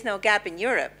that there is no gap in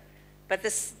Europe, but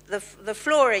the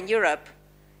floor in Europe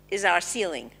is our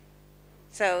ceiling.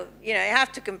 So, you know, you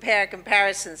have to compare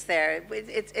comparisons there.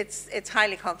 It's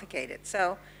highly complicated.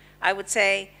 So I would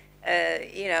say,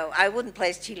 you know, I wouldn't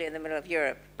place Chile in the middle of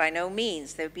Europe. By no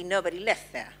means. There would be nobody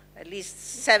left there. At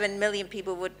least 7 million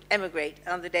people would emigrate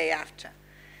on the day after.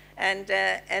 And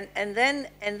then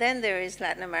there is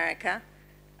Latin America.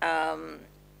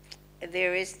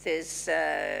 There is this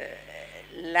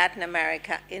Latin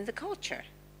America in the culture.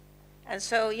 And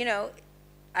so, you know,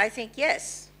 I think,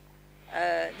 yes,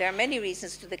 There are many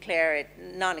reasons to declare it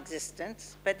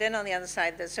non-existent, but then on the other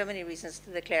side, there's so many reasons to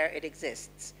declare it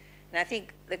exists. And I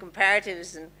think the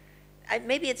comparatives, and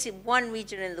maybe it's in one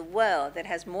region in the world that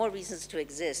has more reasons to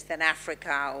exist than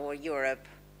Africa or Europe.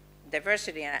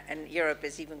 Diversity in Europe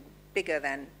is even bigger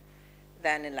than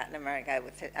in Latin America,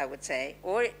 I would say,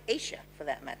 or Asia, for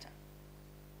that matter.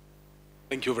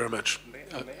 Thank you very much. May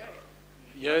I?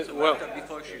 Yes, well,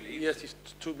 Before she leaves? yes,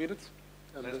 it's 2 minutes.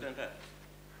 Less than that.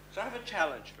 So I have a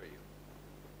challenge for you.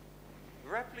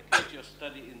 Replicate your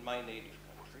study in my native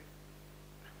country,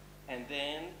 and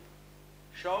then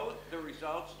show the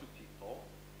results to people,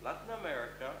 Latin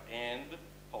America and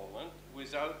Poland,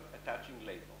 without attaching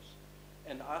labels,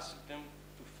 and ask them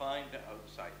to find the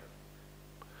outsider.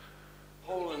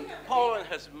 Poland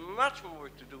has much more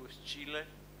to do with Chile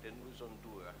than with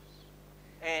Honduras.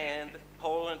 And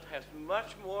Poland has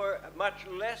much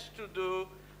less to do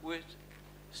with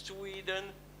Sweden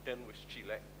than with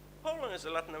Chile. Poland is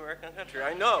a Latin American country,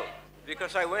 I know,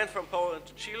 because I went from Poland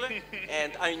to Chile,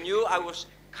 and I knew I was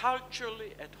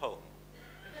culturally at home.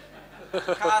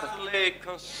 Catholic,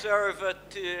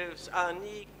 conservatives,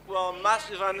 unequal,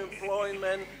 massive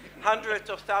unemployment, hundreds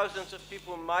of thousands of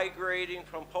people migrating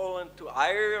from Poland to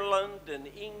Ireland and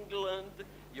England.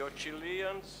 Your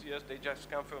Chileans, yes, they just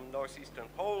come from northeastern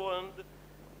Poland.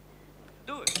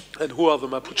 Do it. And who are the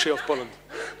Mapuche of Poland?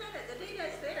 The data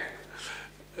is there.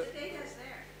 The data is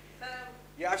there.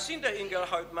 Yeah, I've seen the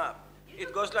Engelhardt map.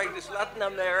 It goes like this: Latin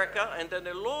America, and then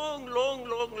a long, long,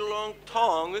 long, long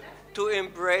tongue to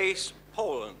embrace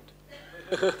Poland.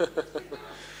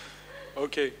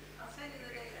 Okay.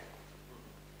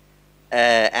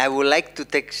 I would like to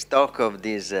take stock of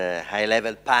this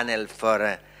high-level panel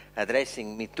for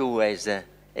addressing me too as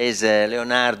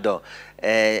Leonardo,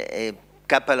 a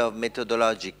couple of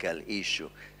methodological issues.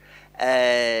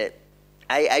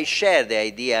 I share the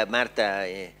idea,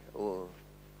 Marta,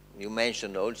 you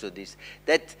mentioned also this,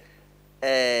 that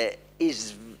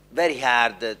is very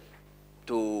hard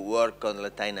to work on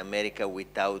Latin America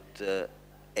without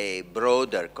a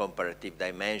broader comparative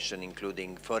dimension,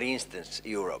 including, for instance,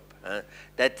 Europe.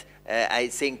 That I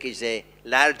think is a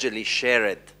largely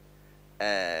shared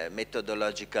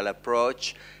methodological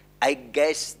approach. I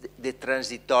guess the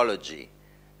transitology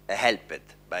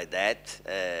helped by that.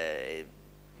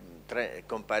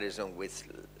 Comparison with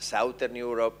Southern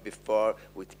Europe before,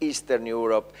 with Eastern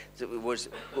Europe, so it was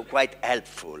quite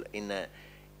helpful in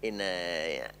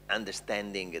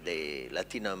understanding the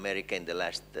Latin America in the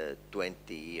last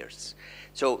 20 years.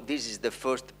 So this is the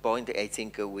first point. I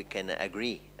think we can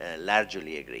agree,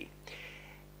 largely agree.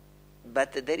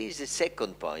 But there is a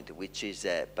second point which is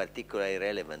particularly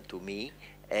relevant to me,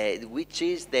 which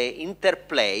is the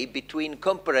interplay between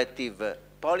comparative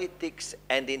politics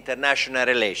and international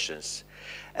relations.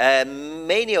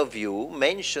 Many of you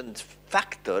mentioned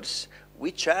factors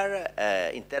which are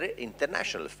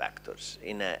international factors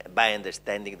by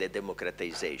understanding the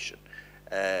democratization.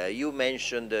 You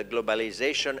mentioned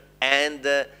globalization and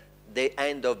the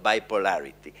end of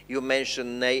bipolarity. You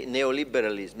mentioned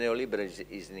neoliberalism. Neoliberalism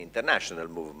is an international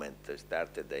movement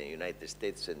started in the United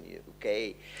States and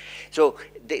UK. So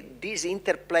this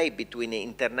interplay between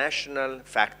international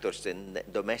factors and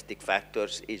domestic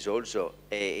factors is also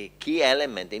a key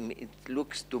element. It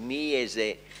looks to me as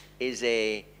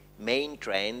a main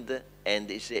trend and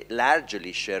is a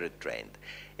largely shared trend.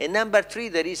 And number three,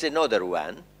 there is another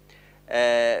one.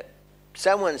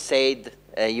 Someone said,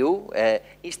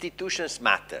 institutions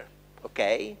matter,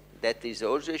 okay? That is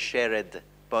also a shared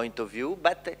point of view,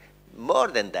 but more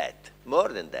than that,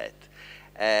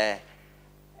 I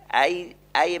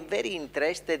am very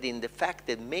interested in the fact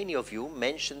that many of you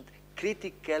mentioned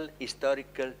critical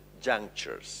historical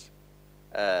junctures.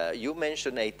 You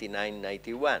mentioned 89,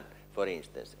 91, for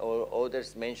instance, or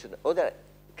others mentioned other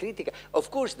critical.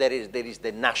 Of course, there is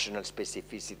the national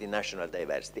specificity, national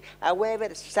diversity.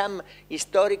 However, some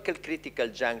historical critical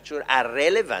juncture are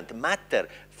relevant, matter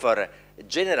for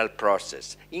general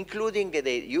process, including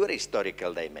your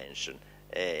historical dimension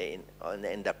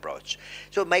and approach.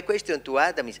 So my question to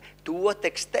Adam is, to what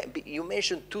extent, you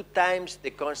mentioned 2 times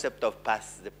the concept of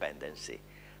path dependency.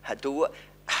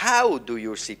 How do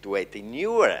you situate in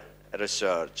your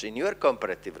research, in your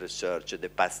comparative research, the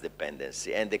path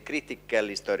dependency and the critical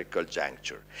historical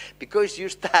juncture? Because you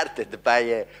started by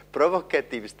a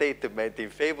provocative statement in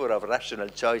favor of rational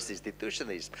choice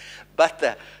institutionalism,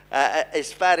 but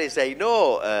as far as I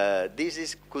know,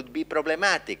 this could be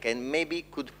problematic and maybe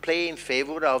could play in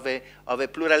favor of a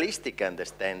pluralistic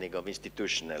understanding of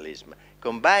institutionalism,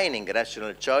 combining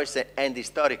rational choice and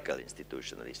historical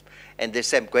institutionalism. And the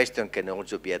same question can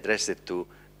also be addressed to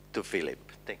Philippe.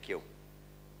 Thank you.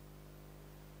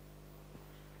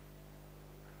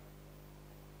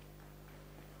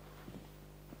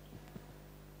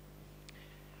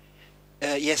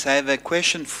 Yes, I have a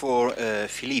question for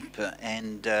Philippe,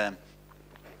 and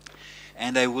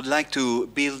I would like to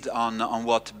build on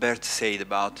what Bert said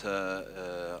about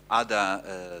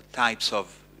other types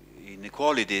of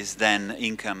inequalities than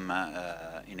income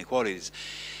inequalities.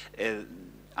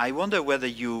 I wonder whether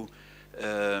you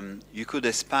could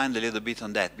expand a little bit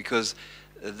on that, because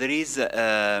there is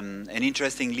an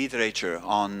interesting literature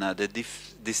on the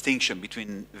distinction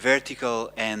between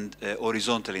vertical and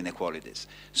horizontal inequalities.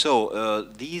 So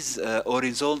these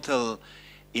horizontal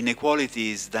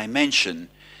inequalities dimension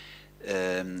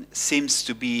seems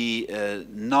to be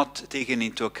not taken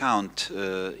into account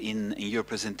in your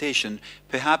presentation,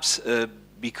 perhaps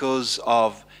because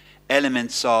of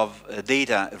elements of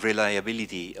data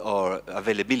reliability or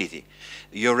availability.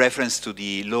 Your reference to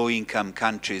the low-income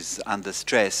countries under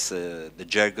stress, the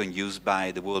jargon used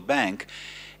by the World Bank,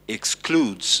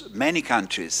 excludes many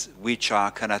countries which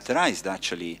are characterized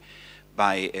actually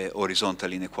by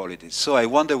horizontal inequalities. So I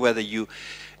wonder whether you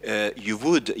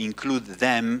would include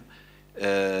them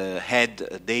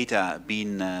had data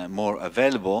been more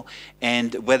available,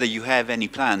 and whether you have any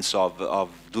plans of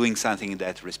doing something in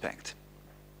that respect.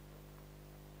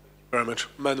 Very much.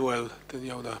 Manuel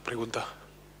tenía una pregunta.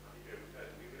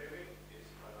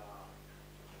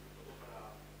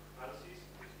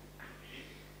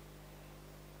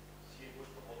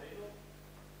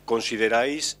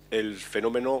 ¿Consideráis el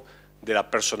fenómeno de la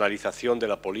personalización de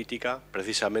la política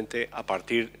precisamente a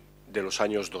partir de los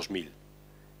años 2000,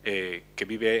 que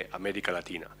vive América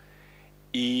Latina?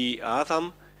 Y a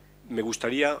Adam me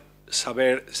gustaría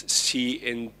saber si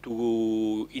en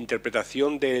tu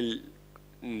interpretación del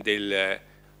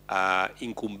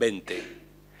incumbente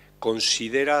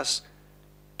consideras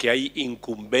que hay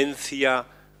incumbencia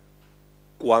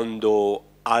cuando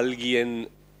alguien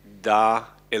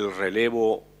da el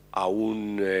relevo a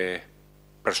un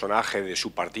personaje de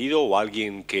su partido o a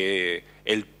alguien que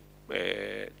él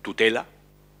tutela.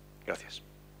 Gracias.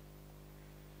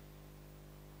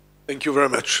 Thank you very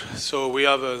much. So we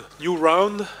have a new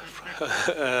round,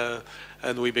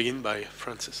 and we begin by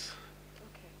Francis.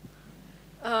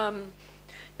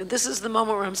 This is the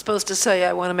moment where I'm supposed to say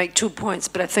I want to make 2 points,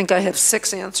 but I think I have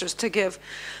 6 answers to give.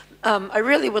 I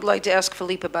really would like to ask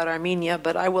Philippe about Armenia,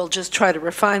 but I will just try to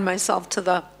refine myself to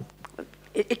the...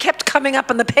 It kept coming up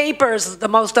in the papers, the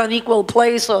most unequal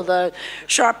place or the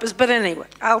sharpest, but anyway,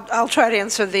 I'll try to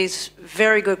answer these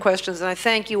very good questions, and I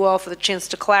thank you all for the chance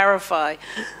to clarify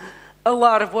a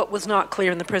lot of what was not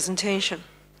clear in the presentation.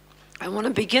 I want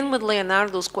to begin with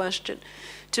Leonardo's question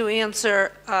to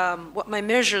answer what my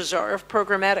measures are of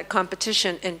programmatic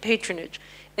competition and patronage.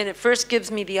 And it first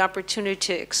gives me the opportunity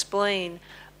to explain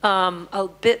a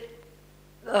bit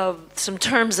of some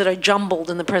terms that I jumbled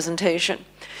in the presentation.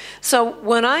 So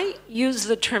when I use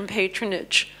the term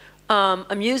patronage,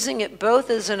 I'm using it both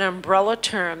as an umbrella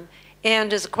term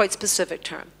and as a quite specific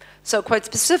term. So quite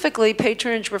specifically,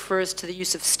 patronage refers to the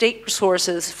use of state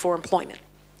resources for employment.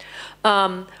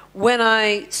 When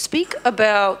I speak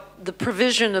about the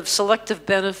provision of selective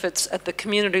benefits at the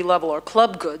community level or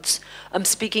club goods, I'm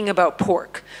speaking about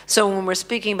pork. So when we're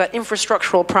speaking about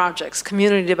infrastructural projects,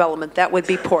 community development, that would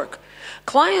be pork.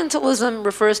 Clientelism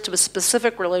refers to a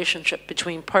specific relationship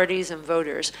between parties and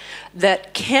voters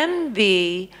that can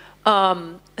be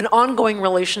an ongoing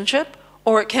relationship,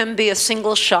 or it can be a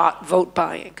single-shot vote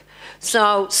buying.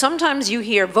 So sometimes you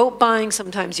hear vote buying,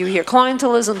 sometimes you hear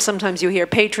clientelism, sometimes you hear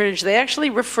patronage. They actually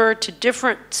refer to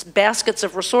different baskets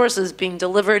of resources being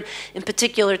delivered in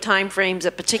particular time frames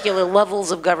at particular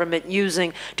levels of government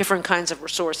using different kinds of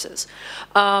resources.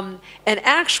 And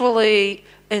actually,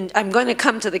 and I'm going to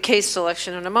come to the case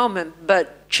selection in a moment,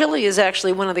 but Chile is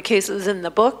actually one of the cases in the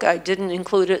book. I didn't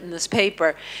include it in this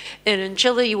paper. And in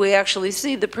Chile, we actually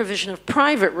see the provision of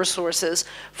private resources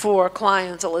for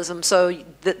clientelism. So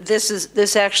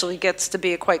this actually gets to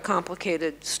be a quite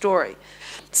complicated story.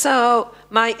 So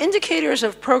my indicators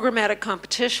of programmatic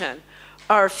competition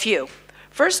are few.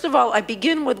 First of all, I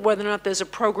begin with whether or not there's a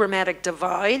programmatic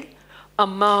divide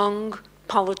among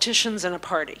politicians in a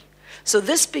party. So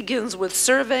this begins with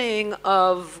surveying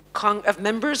of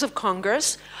members of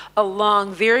Congress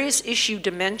along various issue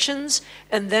dimensions,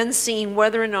 and then seeing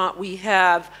whether or not we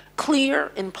have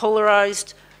clear and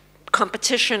polarized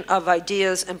competition of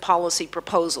ideas and policy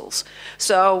proposals.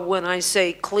 So when I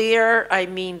say clear, I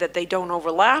mean that they don't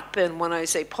overlap, and when I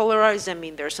say polarized, I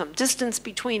mean there's some distance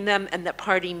between them and the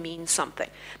party means something.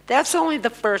 That's only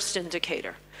the first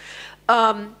indicator.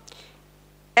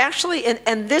 Actually,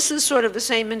 and this is sort of the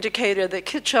same indicator that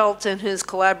Kitchelt and his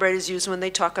collaborators use when they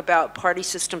talk about party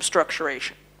system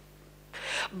structuration.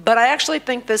 But I actually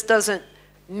think this doesn't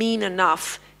mean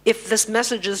enough if this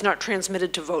message is not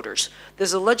transmitted to voters.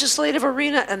 There's a legislative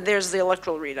arena and there's the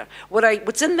electoral arena.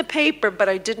 What's in the paper, but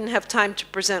I didn't have time to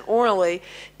present orally,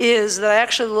 is that I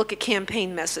actually look at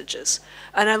campaign messages.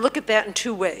 And I look at that in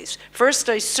two ways. First,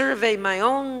 I survey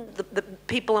the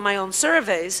people in my own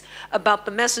surveys about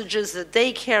the messages that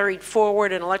they carried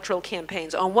forward in electoral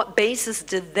campaigns. On what basis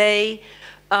did they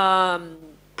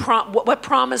what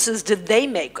promises did they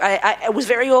make? It was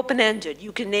very open-ended.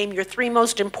 You can name your 3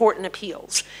 most important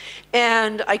appeals.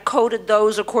 And I coded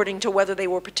those according to whether they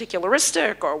were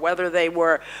particularistic or whether they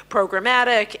were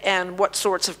programmatic and what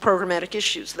sorts of programmatic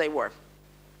issues they were.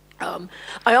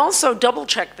 I also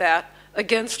double-checked that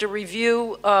against a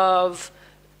review of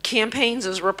campaigns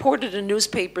as reported in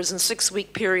newspapers in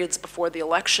 6-week periods before the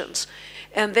elections.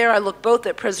 And there I look both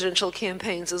at presidential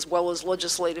campaigns as well as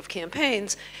legislative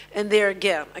campaigns. And there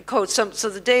again, I code some, so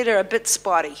the data are a bit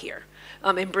spotty here.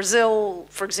 In Brazil,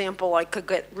 for example, I could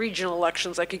get regional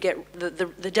elections. I could get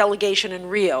the delegation in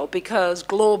Rio because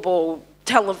global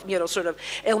sort of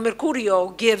El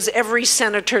Mercurio gives every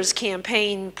senator's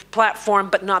campaign platform,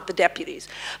 but not the deputies.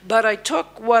 But I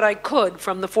took what I could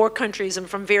from the 4 countries and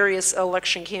from various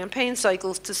election campaign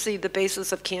cycles to see the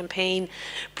basis of campaign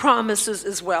promises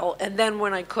as well. And then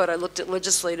when I could, I looked at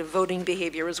legislative voting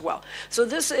behavior as well. So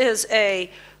this is a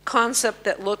concept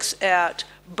that looks at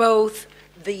both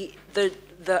the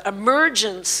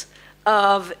emergence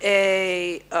of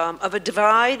a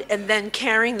divide and then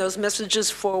carrying those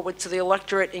messages forward to the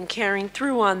electorate and carrying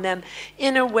through on them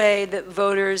in a way that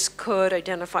voters could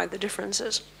identify the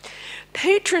differences.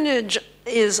 Patronage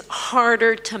is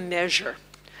harder to measure.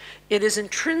 It is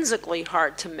intrinsically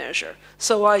hard to measure.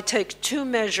 So I take 2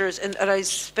 measures, and I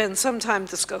spend some time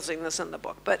discussing this in the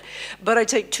book, but I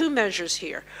take 2 measures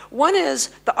here. One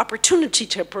is the opportunity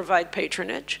to provide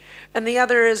patronage, and the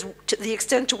other is to the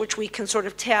extent to which we can sort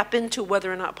of tap into whether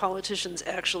or not politicians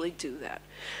actually do that.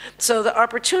 So the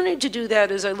opportunity to do that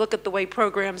is I look at the way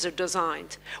programs are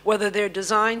designed, whether they're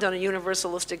designed on a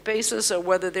universalistic basis or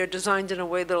whether they're designed in a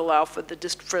way that allow for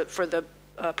the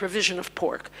provision of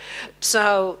pork.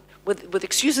 So with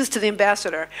excuses to the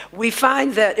ambassador, we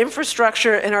find that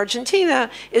infrastructure in Argentina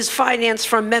is financed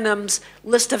from Menem's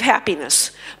list of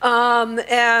happiness.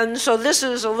 And so this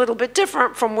is a little bit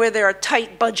different from where there are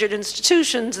tight budget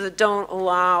institutions that don't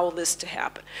allow this to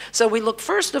happen. So we look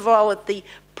first of all at the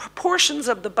proportions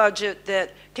of the budget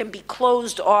that can be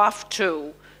closed off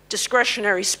to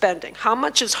discretionary spending. How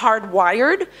much is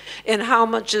hardwired and how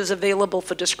much is available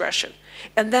for discretion?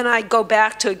 And then I go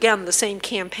back to, again, the same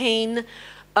campaign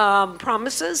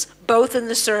promises, both in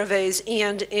the surveys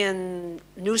and in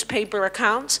newspaper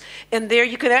accounts. And there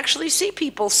you could actually see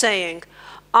people saying,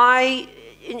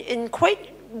 in quite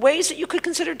ways that you could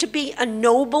consider to be a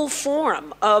noble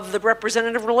form of the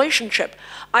representative relationship.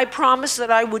 I promised that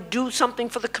I would do something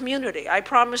for the community. I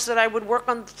promised that I would work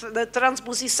on the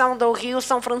Transposição do Rio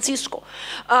São Francisco.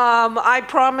 I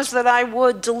promised that I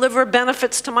would deliver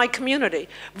benefits to my community,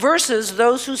 versus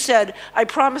those who said, I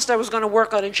promised I was going to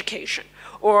work on education,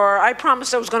 or I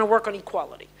promised I was going to work on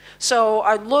equality. So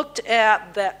I looked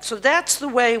at that. So that's the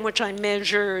way in which I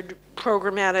measured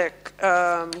programmatic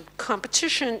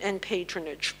competition and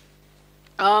patronage.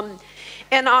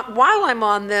 And while I'm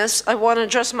on this, I want to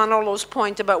address Manolo's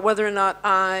point about whether or not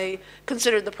I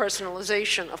considered the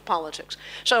personalization of politics.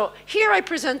 So here I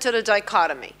presented a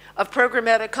dichotomy of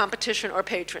programmatic competition or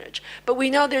patronage. But we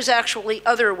know there's actually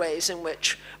other ways in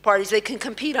which parties, they can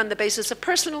compete on the basis of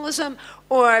personalism,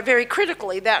 or very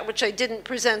critically, that which I didn't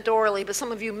present orally, but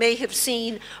some of you may have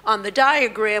seen on the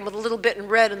diagram with a little bit in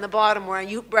red in the bottom where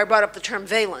I brought up the term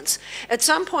valence. At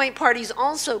some point, parties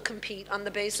also compete on the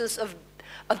basis of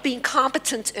being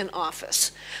competent in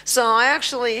office. So I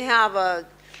actually have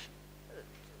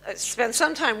I spent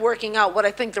some time working out what I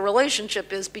think the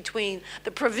relationship is between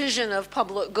the provision of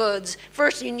public goods.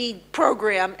 First you need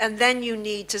program, and then you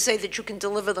need to say that you can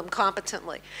deliver them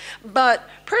competently. But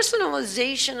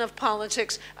personalization of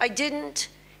politics, I didn't,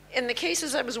 in the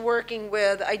cases I was working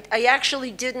with, I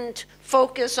actually didn't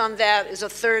focus on that as a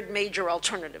third major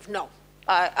alternative, no.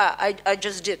 I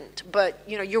just didn't, but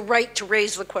you're right to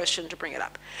raise the question, to bring it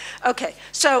up. Okay,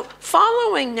 so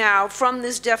following now from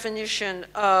this definition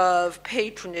of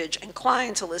patronage and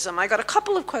clientelism, I got a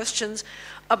couple of questions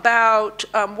about,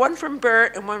 one from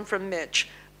Bert and one from Mitch,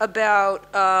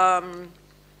 about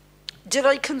did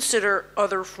I consider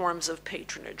other forms of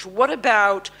patronage? What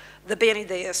about the bene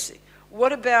deisi?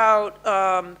 What about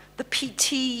the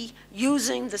PT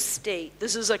using the state?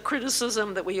 This is a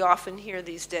criticism that we often hear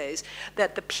these days,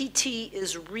 that the PT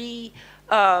is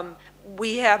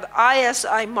we have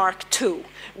ISI Mark II.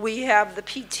 We have the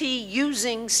PT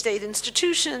using state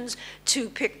institutions to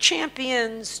pick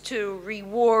champions, to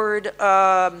reward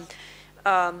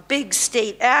big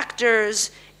state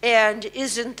actors, and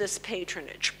isn't this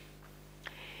patronage?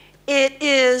 It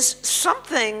is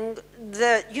something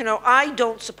that, you know, I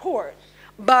don't support,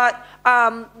 but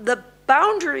the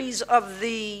boundaries of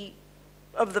the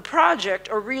project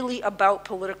are really about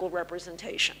political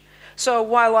representation. So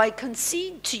while I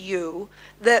concede to you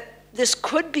that this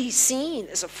could be seen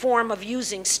as a form of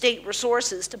using state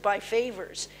resources to buy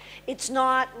favors, it's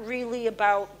not really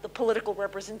about the political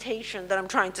representation that I'm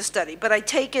trying to study, but I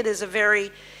take it as a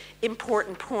very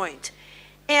important point.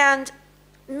 And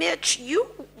Mitch, you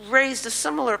raised a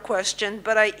similar question,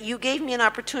 but you gave me an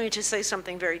opportunity to say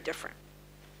something very different.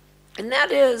 And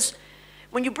that is,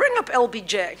 when you bring up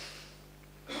LBJ,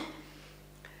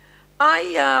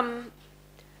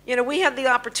 you know, we had the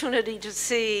opportunity to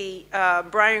see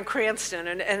Bryan Cranston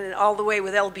and All the Way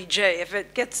with LBJ. If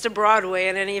it gets to Broadway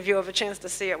and any of you have a chance to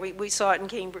see it, we saw it in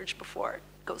Cambridge before it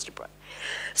goes to Broadway.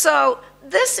 So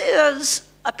this is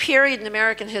a period in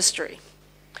American history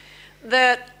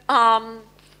that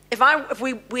if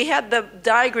we had the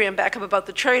diagram back up about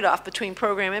the trade-off between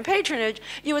program and patronage,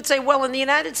 you would say, well, in the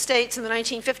United States in the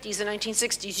 1950s and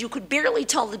 1960s, you could barely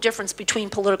tell the difference between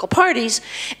political parties.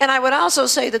 And I would also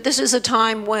say that this is a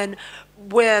time when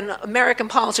American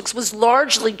politics was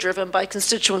largely driven by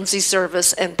constituency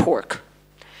service and pork.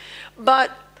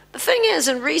 But the thing is,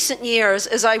 in recent years,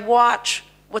 as I watch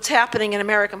what's happening in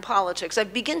American politics, I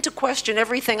begin to question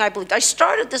everything I believed. I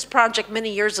started this project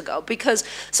many years ago because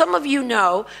some of you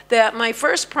know that my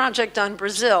first project on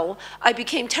Brazil, I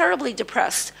became terribly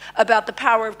depressed about the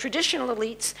power of traditional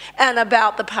elites and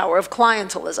about the power of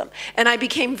clientelism. And I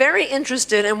became very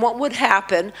interested in what would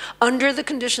happen under the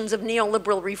conditions of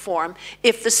neoliberal reform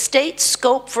if the state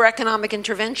scope for economic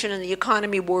intervention in the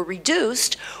economy were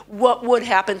reduced, what would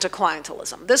happen to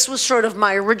clientelism? This was sort of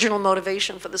my original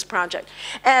motivation for this project.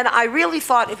 And I really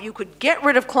thought if you could get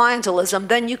rid of clientelism,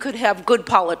 then you could have good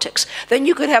politics. Then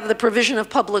you could have the provision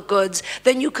of public goods.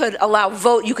 Then you could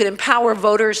you could empower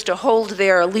voters to hold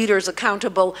their leaders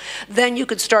accountable. Then you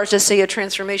could start to see a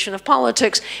transformation of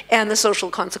politics and the social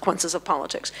consequences of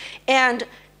politics. And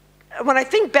when I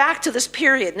think back to this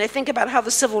period and I think about how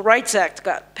the Civil Rights Act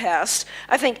got passed,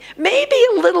 I think maybe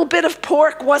a little bit of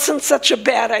pork wasn't such a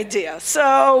bad idea.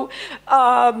 So,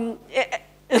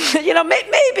 you know,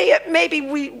 maybe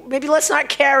let's not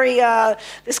carry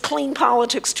this clean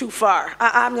politics too far.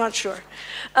 I'm not sure.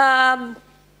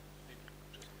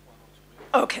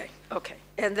 Okay,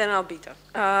 and then I'll be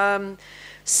done.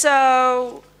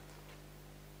 So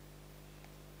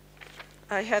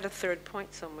I had a third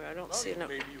point somewhere. I don't see it. No.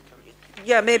 Maybe you can.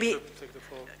 Yeah, maybe. Take the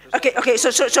phone. Okay. So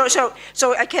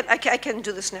I can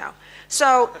do this now.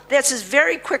 So this is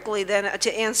very quickly then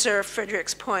to answer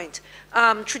Frédéric's point.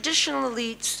 Traditional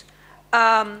elites,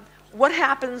 what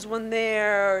happens when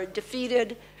they're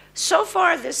defeated? So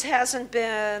far, this hasn't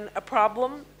been a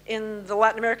problem in the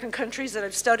Latin American countries that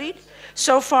I've studied.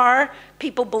 So far,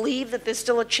 people believe that there's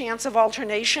still a chance of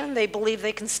alternation. They believe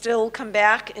they can still come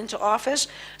back into office.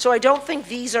 So I don't think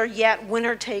these are yet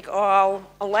winner-take-all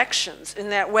elections in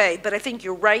that way. But I think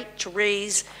you're right to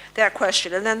raise that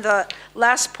question. And then the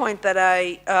last point that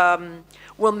I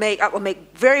will make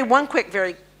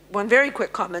one very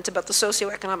quick comment about the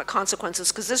socioeconomic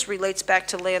consequences, because this relates back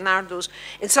to Leonardo's,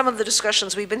 in some of the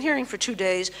discussions we've been hearing for 2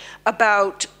 days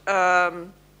about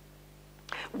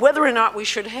whether or not we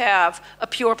should have a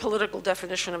pure political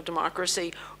definition of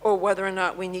democracy or whether or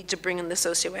not we need to bring in the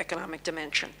socioeconomic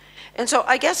dimension. And so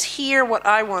I guess here what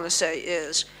I want to say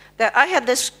is that I had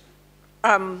this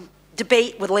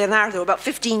debate with Leonardo about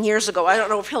 15 years ago. I don't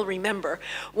know if he'll remember,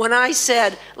 when I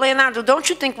said, Leonardo, don't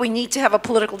you think we need to have a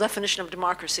political definition of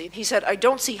democracy? And he said, I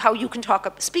don't see how you can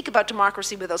speak about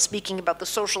democracy without speaking about the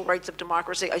social rights of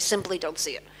democracy. I simply don't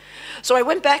see it. So I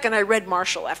went back and I read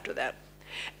Marshall after that.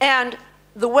 And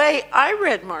the way I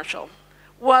read Marshall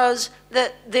was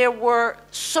that there were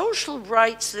social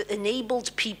rights that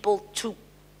enabled people to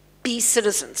be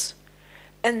citizens.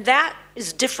 And that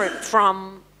is different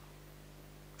from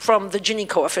the Gini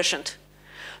coefficient.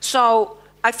 So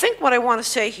I think what I want to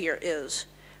say here is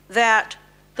that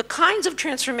the kinds of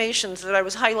transformations that I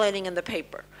was highlighting in the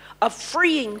paper, of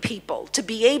freeing people to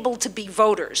be able to be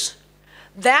voters,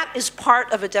 that is part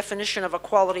of a definition of a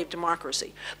quality of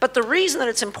democracy. But the reason that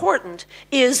it's important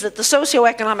is that the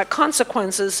socioeconomic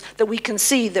consequences that we can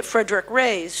see that Frédéric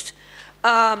raised,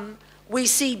 we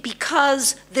see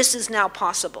because this is now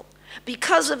possible.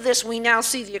 Because of this, we now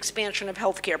see the expansion of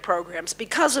healthcare programs.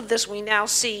 Because of this, we now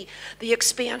see the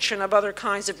expansion of other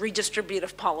kinds of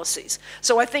redistributive policies.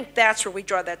 So I think that's where we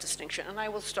draw that distinction, and I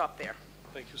will stop there.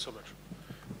 Thank you so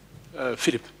much.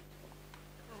 Philippe.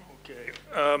 Okay.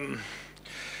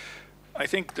 I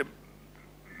think the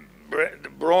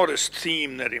broadest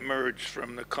theme that emerged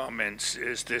from the comments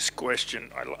is this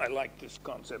question. I like this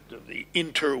concept of the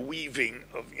interweaving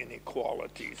of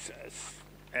inequalities.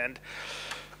 And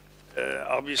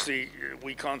obviously,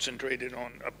 we concentrated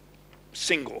on a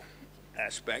single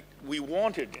aspect. We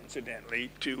wanted, incidentally,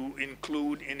 to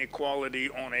include inequality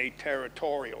on a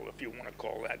territorial, if you want to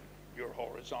call that your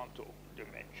horizontal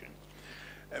dimension.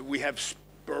 We have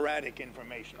sporadic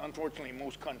information. Unfortunately,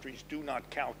 most countries do not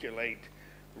calculate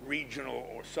regional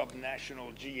or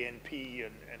subnational GNP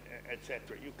and et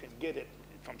cetera. You can get it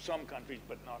from some countries,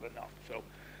 but not enough. So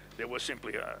there was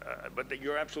simply but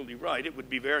you're absolutely right. It would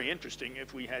be very interesting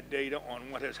if we had data on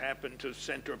what has happened to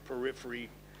center-periphery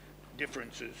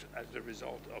differences as the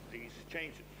result of these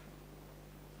changes.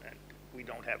 And we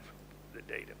don't have the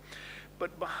data.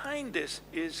 But behind this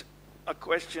is a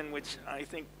question which I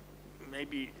think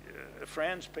maybe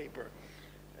Fran's paper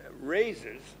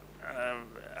raises.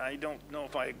 I don't know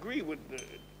if I agree with the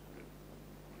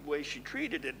way she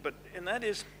treated it, and that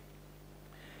is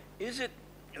it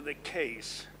the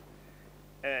case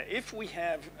if we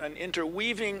have an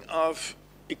interweaving of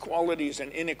equalities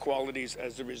and inequalities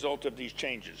as a result of these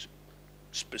changes,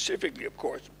 specifically, of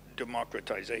course,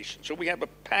 democratization. So we have a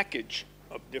package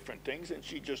of different things, and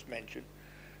she just mentioned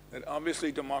that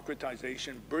obviously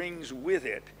democratization brings with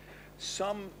it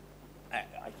some,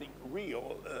 I think,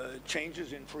 real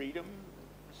changes in freedom,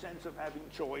 sense of having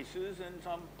choices, and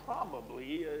some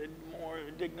probably more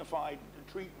dignified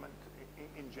treatment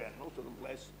in general, sort of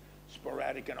less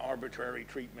sporadic and arbitrary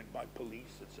treatment by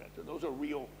police, etc. Those are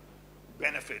real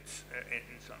benefits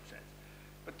in some sense.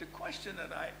 But the question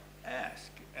that I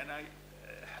ask, and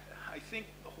I think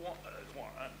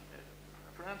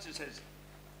Francis has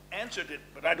answered it,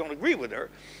 but I don't agree with her,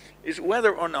 is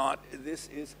whether or not this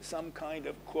is some kind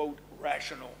of, quote,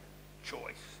 rational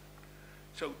choice.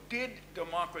 So did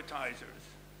democratizers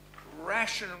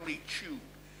rationally choose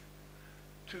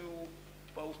to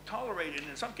both tolerate and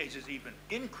in some cases even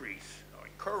increase or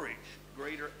encourage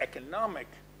greater economic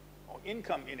or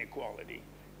income inequality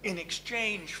in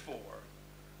exchange for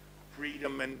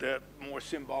freedom and more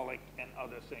symbolic and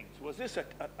other things? Was this a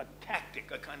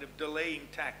tactic, a kind of delaying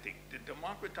tactic? Did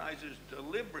democratizers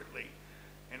deliberately,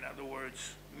 in other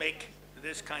words, make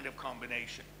this kind of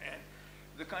combination? And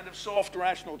the kind of soft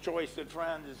rational choice that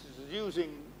Franz is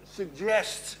using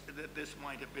suggests that this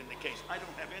might have been the case. I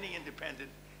don't have any independent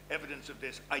evidence of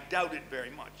this. I doubt it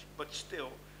very much, but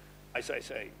still, as I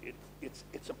say,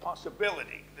 it's a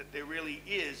possibility that there really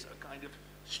is a kind of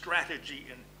strategy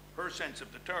in her sense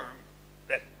of the term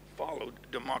that followed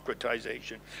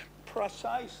democratization,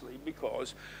 precisely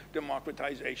because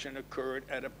democratization occurred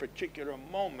at a particular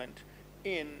moment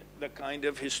in the kind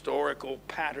of historical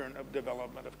pattern of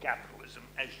development of capitalism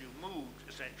as you moved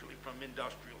essentially from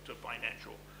industrial to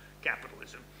financial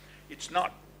capitalism. It's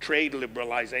not trade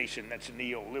liberalization that's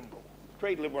neoliberal.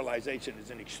 Trade liberalization is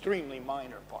an extremely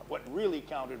minor part. What really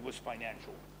counted was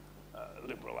financial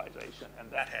liberalization,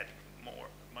 and that had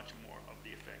much more of the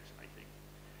effects, I think.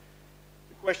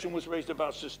 The question was raised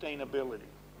about sustainability.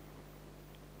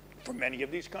 For many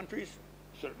of these countries,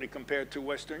 certainly compared to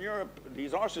Western Europe,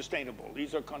 these are sustainable.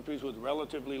 These are countries with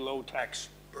relatively low tax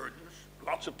burdens,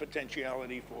 lots of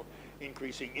potentiality for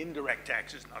increasing indirect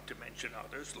taxes, not to mention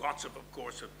others, lots of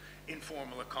course, of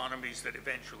informal economies that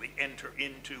eventually enter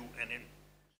into an